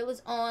nigga girl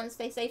is on.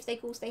 Stay safe, stay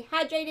cool, stay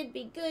hydrated,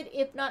 be good.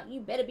 If not,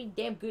 you better be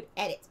damn good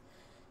at it.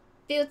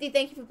 Filthy,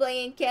 thank you for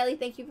playing. Callie,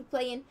 thank you for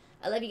playing.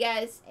 I love you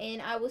guys,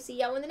 and I will see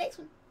y'all in the next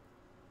one.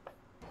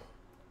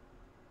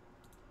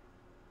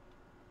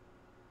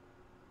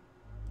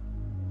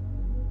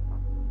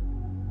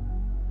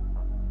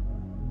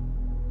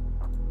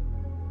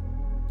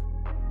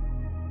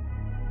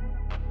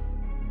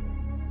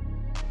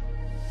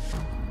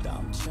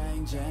 I'm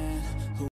changing.